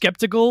I'm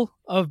skeptical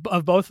of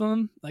both of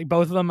them, like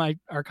both of them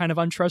are kind of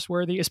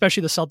untrustworthy,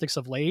 especially the Celtics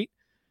of late.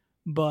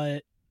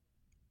 But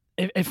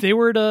if they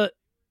were to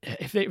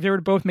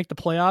both make the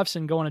playoffs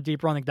and go on a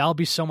deep run, like that'll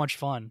be so much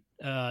fun.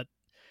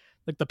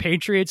 Like the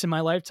Patriots in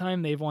my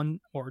lifetime, they've won,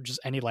 or just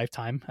any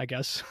lifetime, I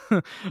guess.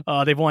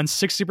 They've won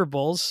 6 Super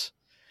Bowls,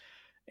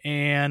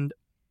 and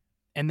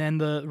then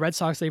the Red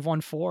Sox, they've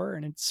won 4,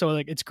 and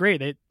it's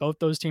great. Both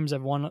those teams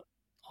have won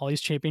all these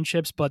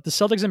championships, but the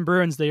Celtics and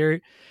Bruins,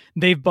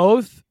 they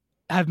both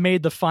have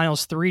made the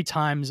finals 3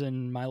 times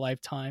in our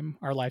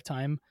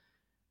lifetime,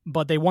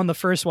 but they won the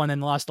first one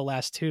and lost the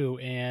last 2,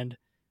 and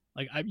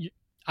like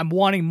I'm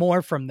wanting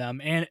more from them,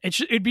 and it's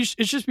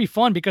just be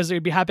fun because it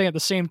would be happening at the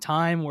same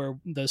time where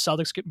the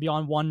Celtics could be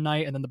on one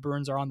night and then the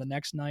Bruins are on the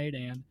next night,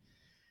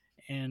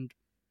 and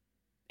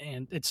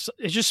it's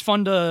just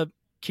fun to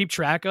keep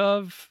track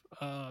of,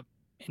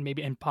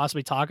 and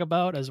possibly talk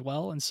about as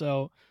well. And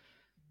so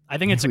I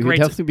think it's a we great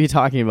would definitely be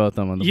talking about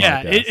them on the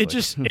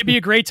podcast. It'd be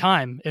a great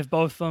time if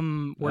both of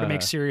them were to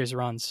make serious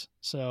runs.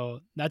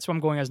 So that's what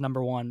I'm going as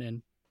number one,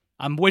 and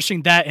I'm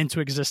wishing that into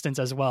existence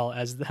as well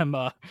as them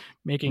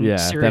making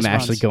serious runs. Them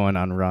actually going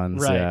on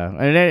runs. Right. Yeah,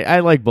 and I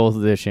like both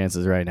of their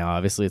chances right now.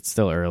 Obviously, it's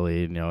still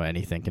early.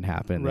 Anything can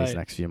happen in these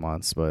next few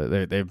months,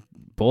 but they're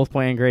both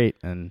playing great,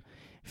 and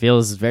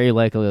feels very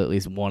likely at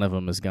least one of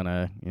them is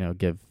gonna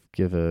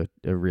give a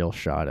real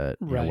shot at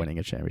winning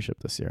a championship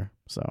this year.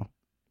 So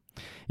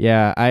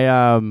yeah, I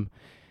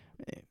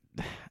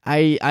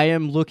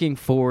am looking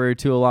forward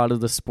to a lot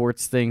of the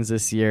sports things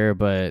this year,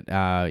 but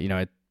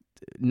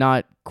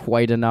not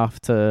quite enough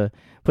to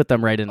put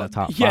them right in the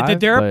top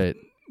five.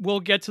 We'll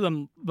get to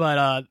them,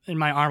 but in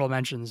my honorable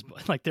mentions,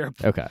 like they're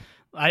okay.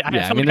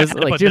 I mean, there's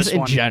like just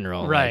in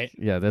general, right?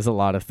 Like, there's a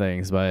lot of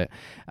things, but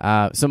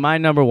so my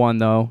number one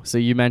though. So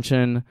you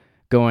mentioned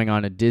going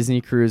on a Disney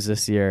cruise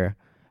this year.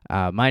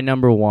 My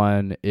number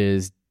one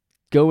is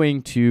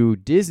going to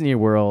Disney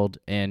World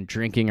and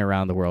drinking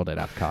around the world at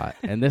Epcot,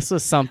 and this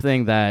was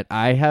something that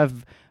I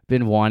have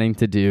been wanting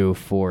to do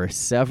for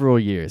several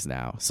years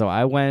now. So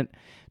I went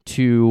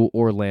to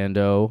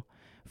Orlando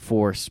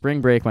for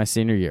spring break my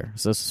senior year.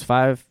 So this is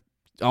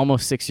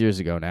almost 6 years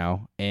ago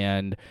now,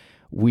 and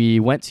we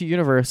went to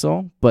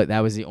Universal, but that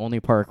was the only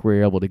park we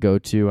were able to go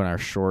to in our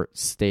short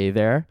stay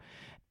there.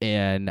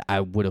 And I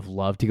would have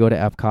loved to go to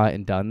Epcot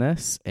and done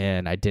this,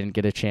 and I didn't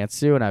get a chance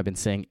to, and I've been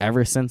saying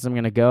ever since I'm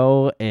going to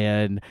go,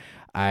 and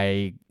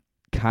I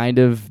kind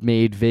of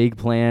made vague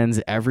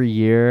plans every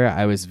year.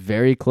 I was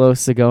very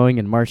close to going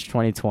in March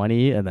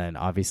 2020, and then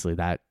obviously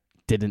that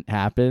didn't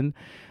happen.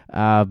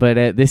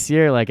 But this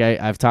year, like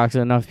I've talked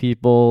to enough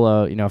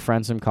people,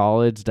 friends from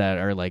college that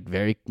are like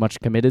very much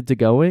committed to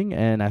going,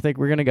 and I think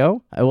we're gonna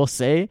go. I will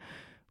say,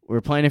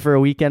 we're planning for a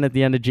weekend at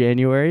the end of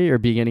January or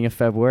beginning of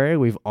February.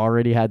 We've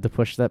already had to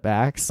push that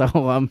back, so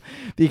I'm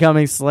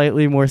becoming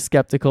slightly more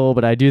skeptical.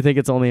 But I do think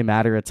it's only a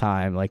matter of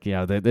time. Like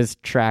there's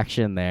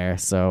traction there,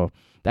 so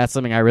that's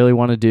something I really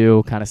want to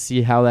do, kind of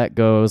see how that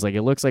goes. Like,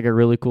 it looks like a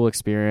really cool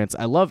experience.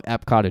 I love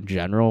Epcot in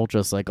general,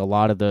 just like a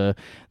lot of the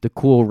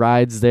cool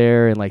rides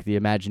there and like the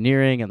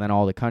Imagineering and then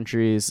all the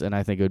countries. And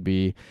I think it would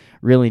be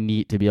really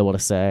neat to be able to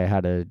say I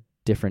had a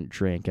different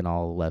drink in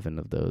all 11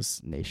 of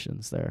those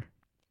nations there.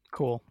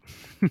 Cool.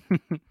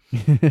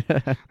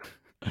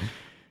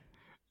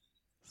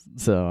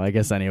 So I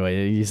guess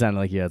anyway, you sounded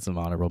like you had some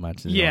honorable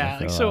mentions.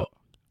 Yeah. So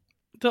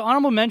the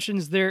honorable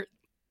mentions, they're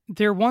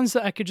ones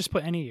that I could just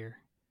put any year.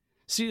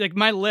 See, like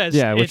my list,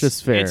 which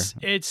is fair.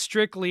 It's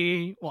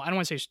strictly, well, I don't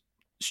want to say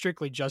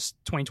strictly just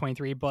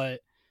 2023,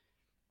 but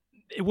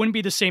it wouldn't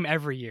be the same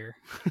every year.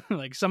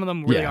 Like some of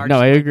them really are.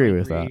 No, I agree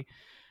with that.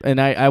 And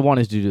I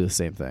wanted to do the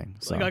same thing.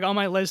 So like on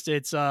my list,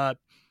 it's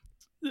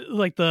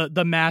like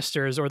the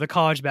Masters or the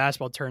college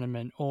basketball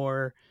tournament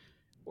or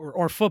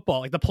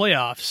football, like the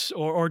playoffs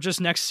or just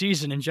next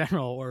season in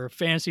general or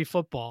fantasy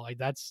football. Like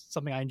that's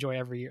something I enjoy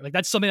every year. Like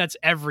that's something that's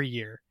every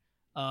year.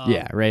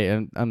 Right.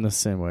 And I'm the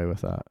same way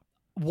with that.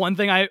 One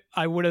thing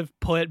I would have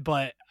put,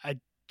 but I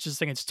just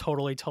think it's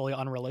totally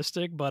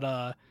unrealistic.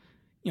 But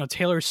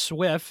Taylor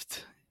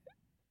Swift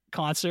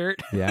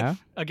concert. Yeah.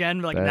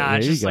 Again, like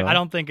it's just like I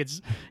don't think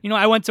it's.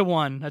 I went to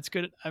one. That's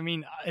good. I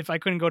mean, if I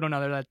couldn't go to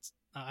another, that's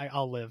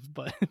I'll live.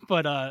 But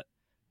the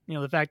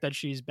fact that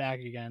she's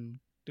back again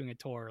doing a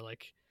tour,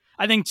 like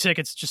I think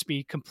tickets just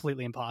be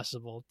completely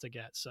impossible to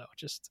get. So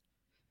just.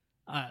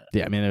 I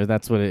mean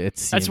that's what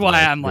it's. That's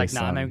why I'm like,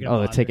 nah, I'm not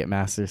gonna. The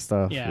Ticketmaster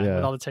stuff. Yeah,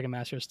 with all the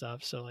Ticketmaster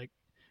stuff. So like.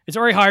 It's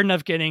already hard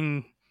enough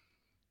getting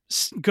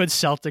good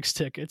Celtics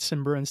tickets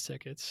and Bruins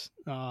tickets,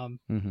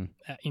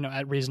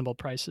 at reasonable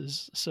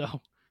prices.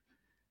 So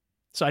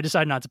I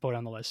decided not to put it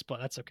on the list, but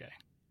that's okay.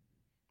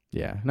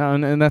 Yeah, no,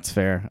 and that's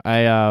fair.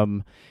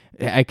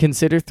 I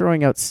consider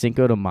throwing out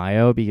Cinco de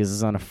Mayo because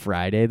it's on a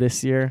Friday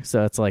this year,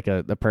 so it's like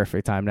the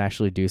perfect time to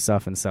actually do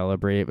stuff and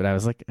celebrate. But I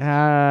was like,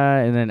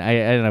 and then I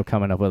ended up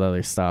coming up with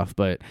other stuff.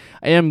 But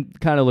I am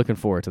kind of looking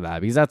forward to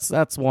that because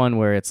that's one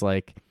where it's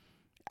like.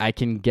 I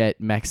can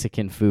get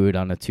Mexican food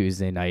on a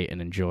Tuesday night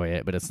and enjoy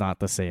it, but it's not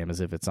the same as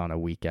if it's on a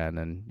weekend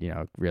and,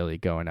 really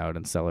going out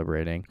and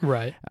celebrating.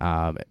 Right.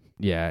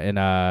 And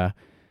I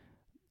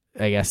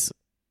guess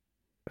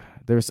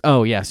there's,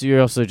 so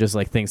you're also just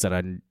like things that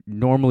I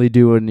normally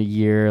do in a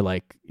year,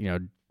 like,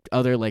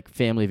 other like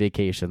family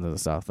vacations and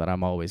stuff that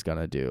I'm always going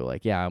to do.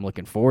 Like, I'm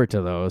looking forward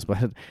to those,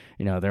 but,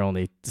 they're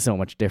only so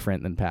much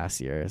different than past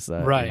years.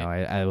 Right.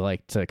 I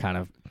like to kind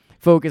of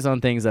focus on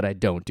things that I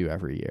don't do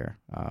every year,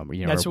 or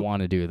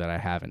want to do that I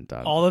haven't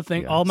done.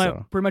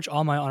 Pretty much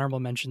all my honorable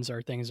mentions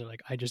are things that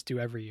like I just do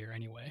every year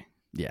anyway.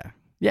 Yeah.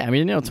 I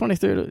mean,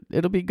 23,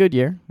 it'll be a good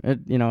year.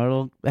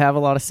 It'll have a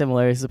lot of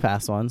similarities to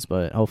past ones,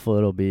 but hopefully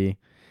it'll be,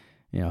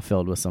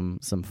 filled with some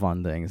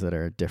fun things that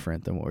are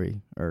different than what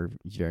we are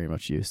very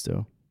much used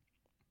to.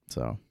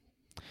 So,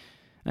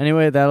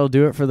 anyway, that'll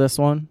do it for this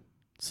one.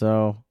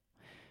 So,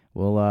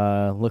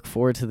 we'll look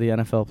forward to the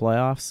NFL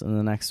playoffs in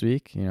the next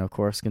week. Of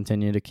course,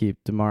 continue to keep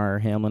Damar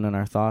Hamlin in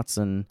our thoughts,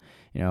 and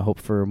hope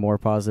for more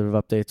positive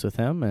updates with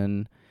him.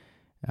 And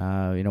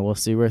we'll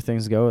see where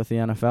things go with the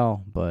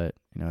NFL. But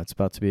it's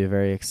about to be a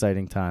very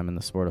exciting time in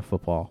the sport of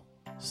football.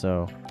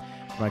 So,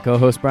 for my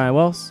co-host Brian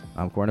Wells,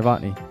 I'm Corey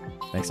Novotny.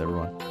 Thanks,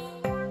 everyone.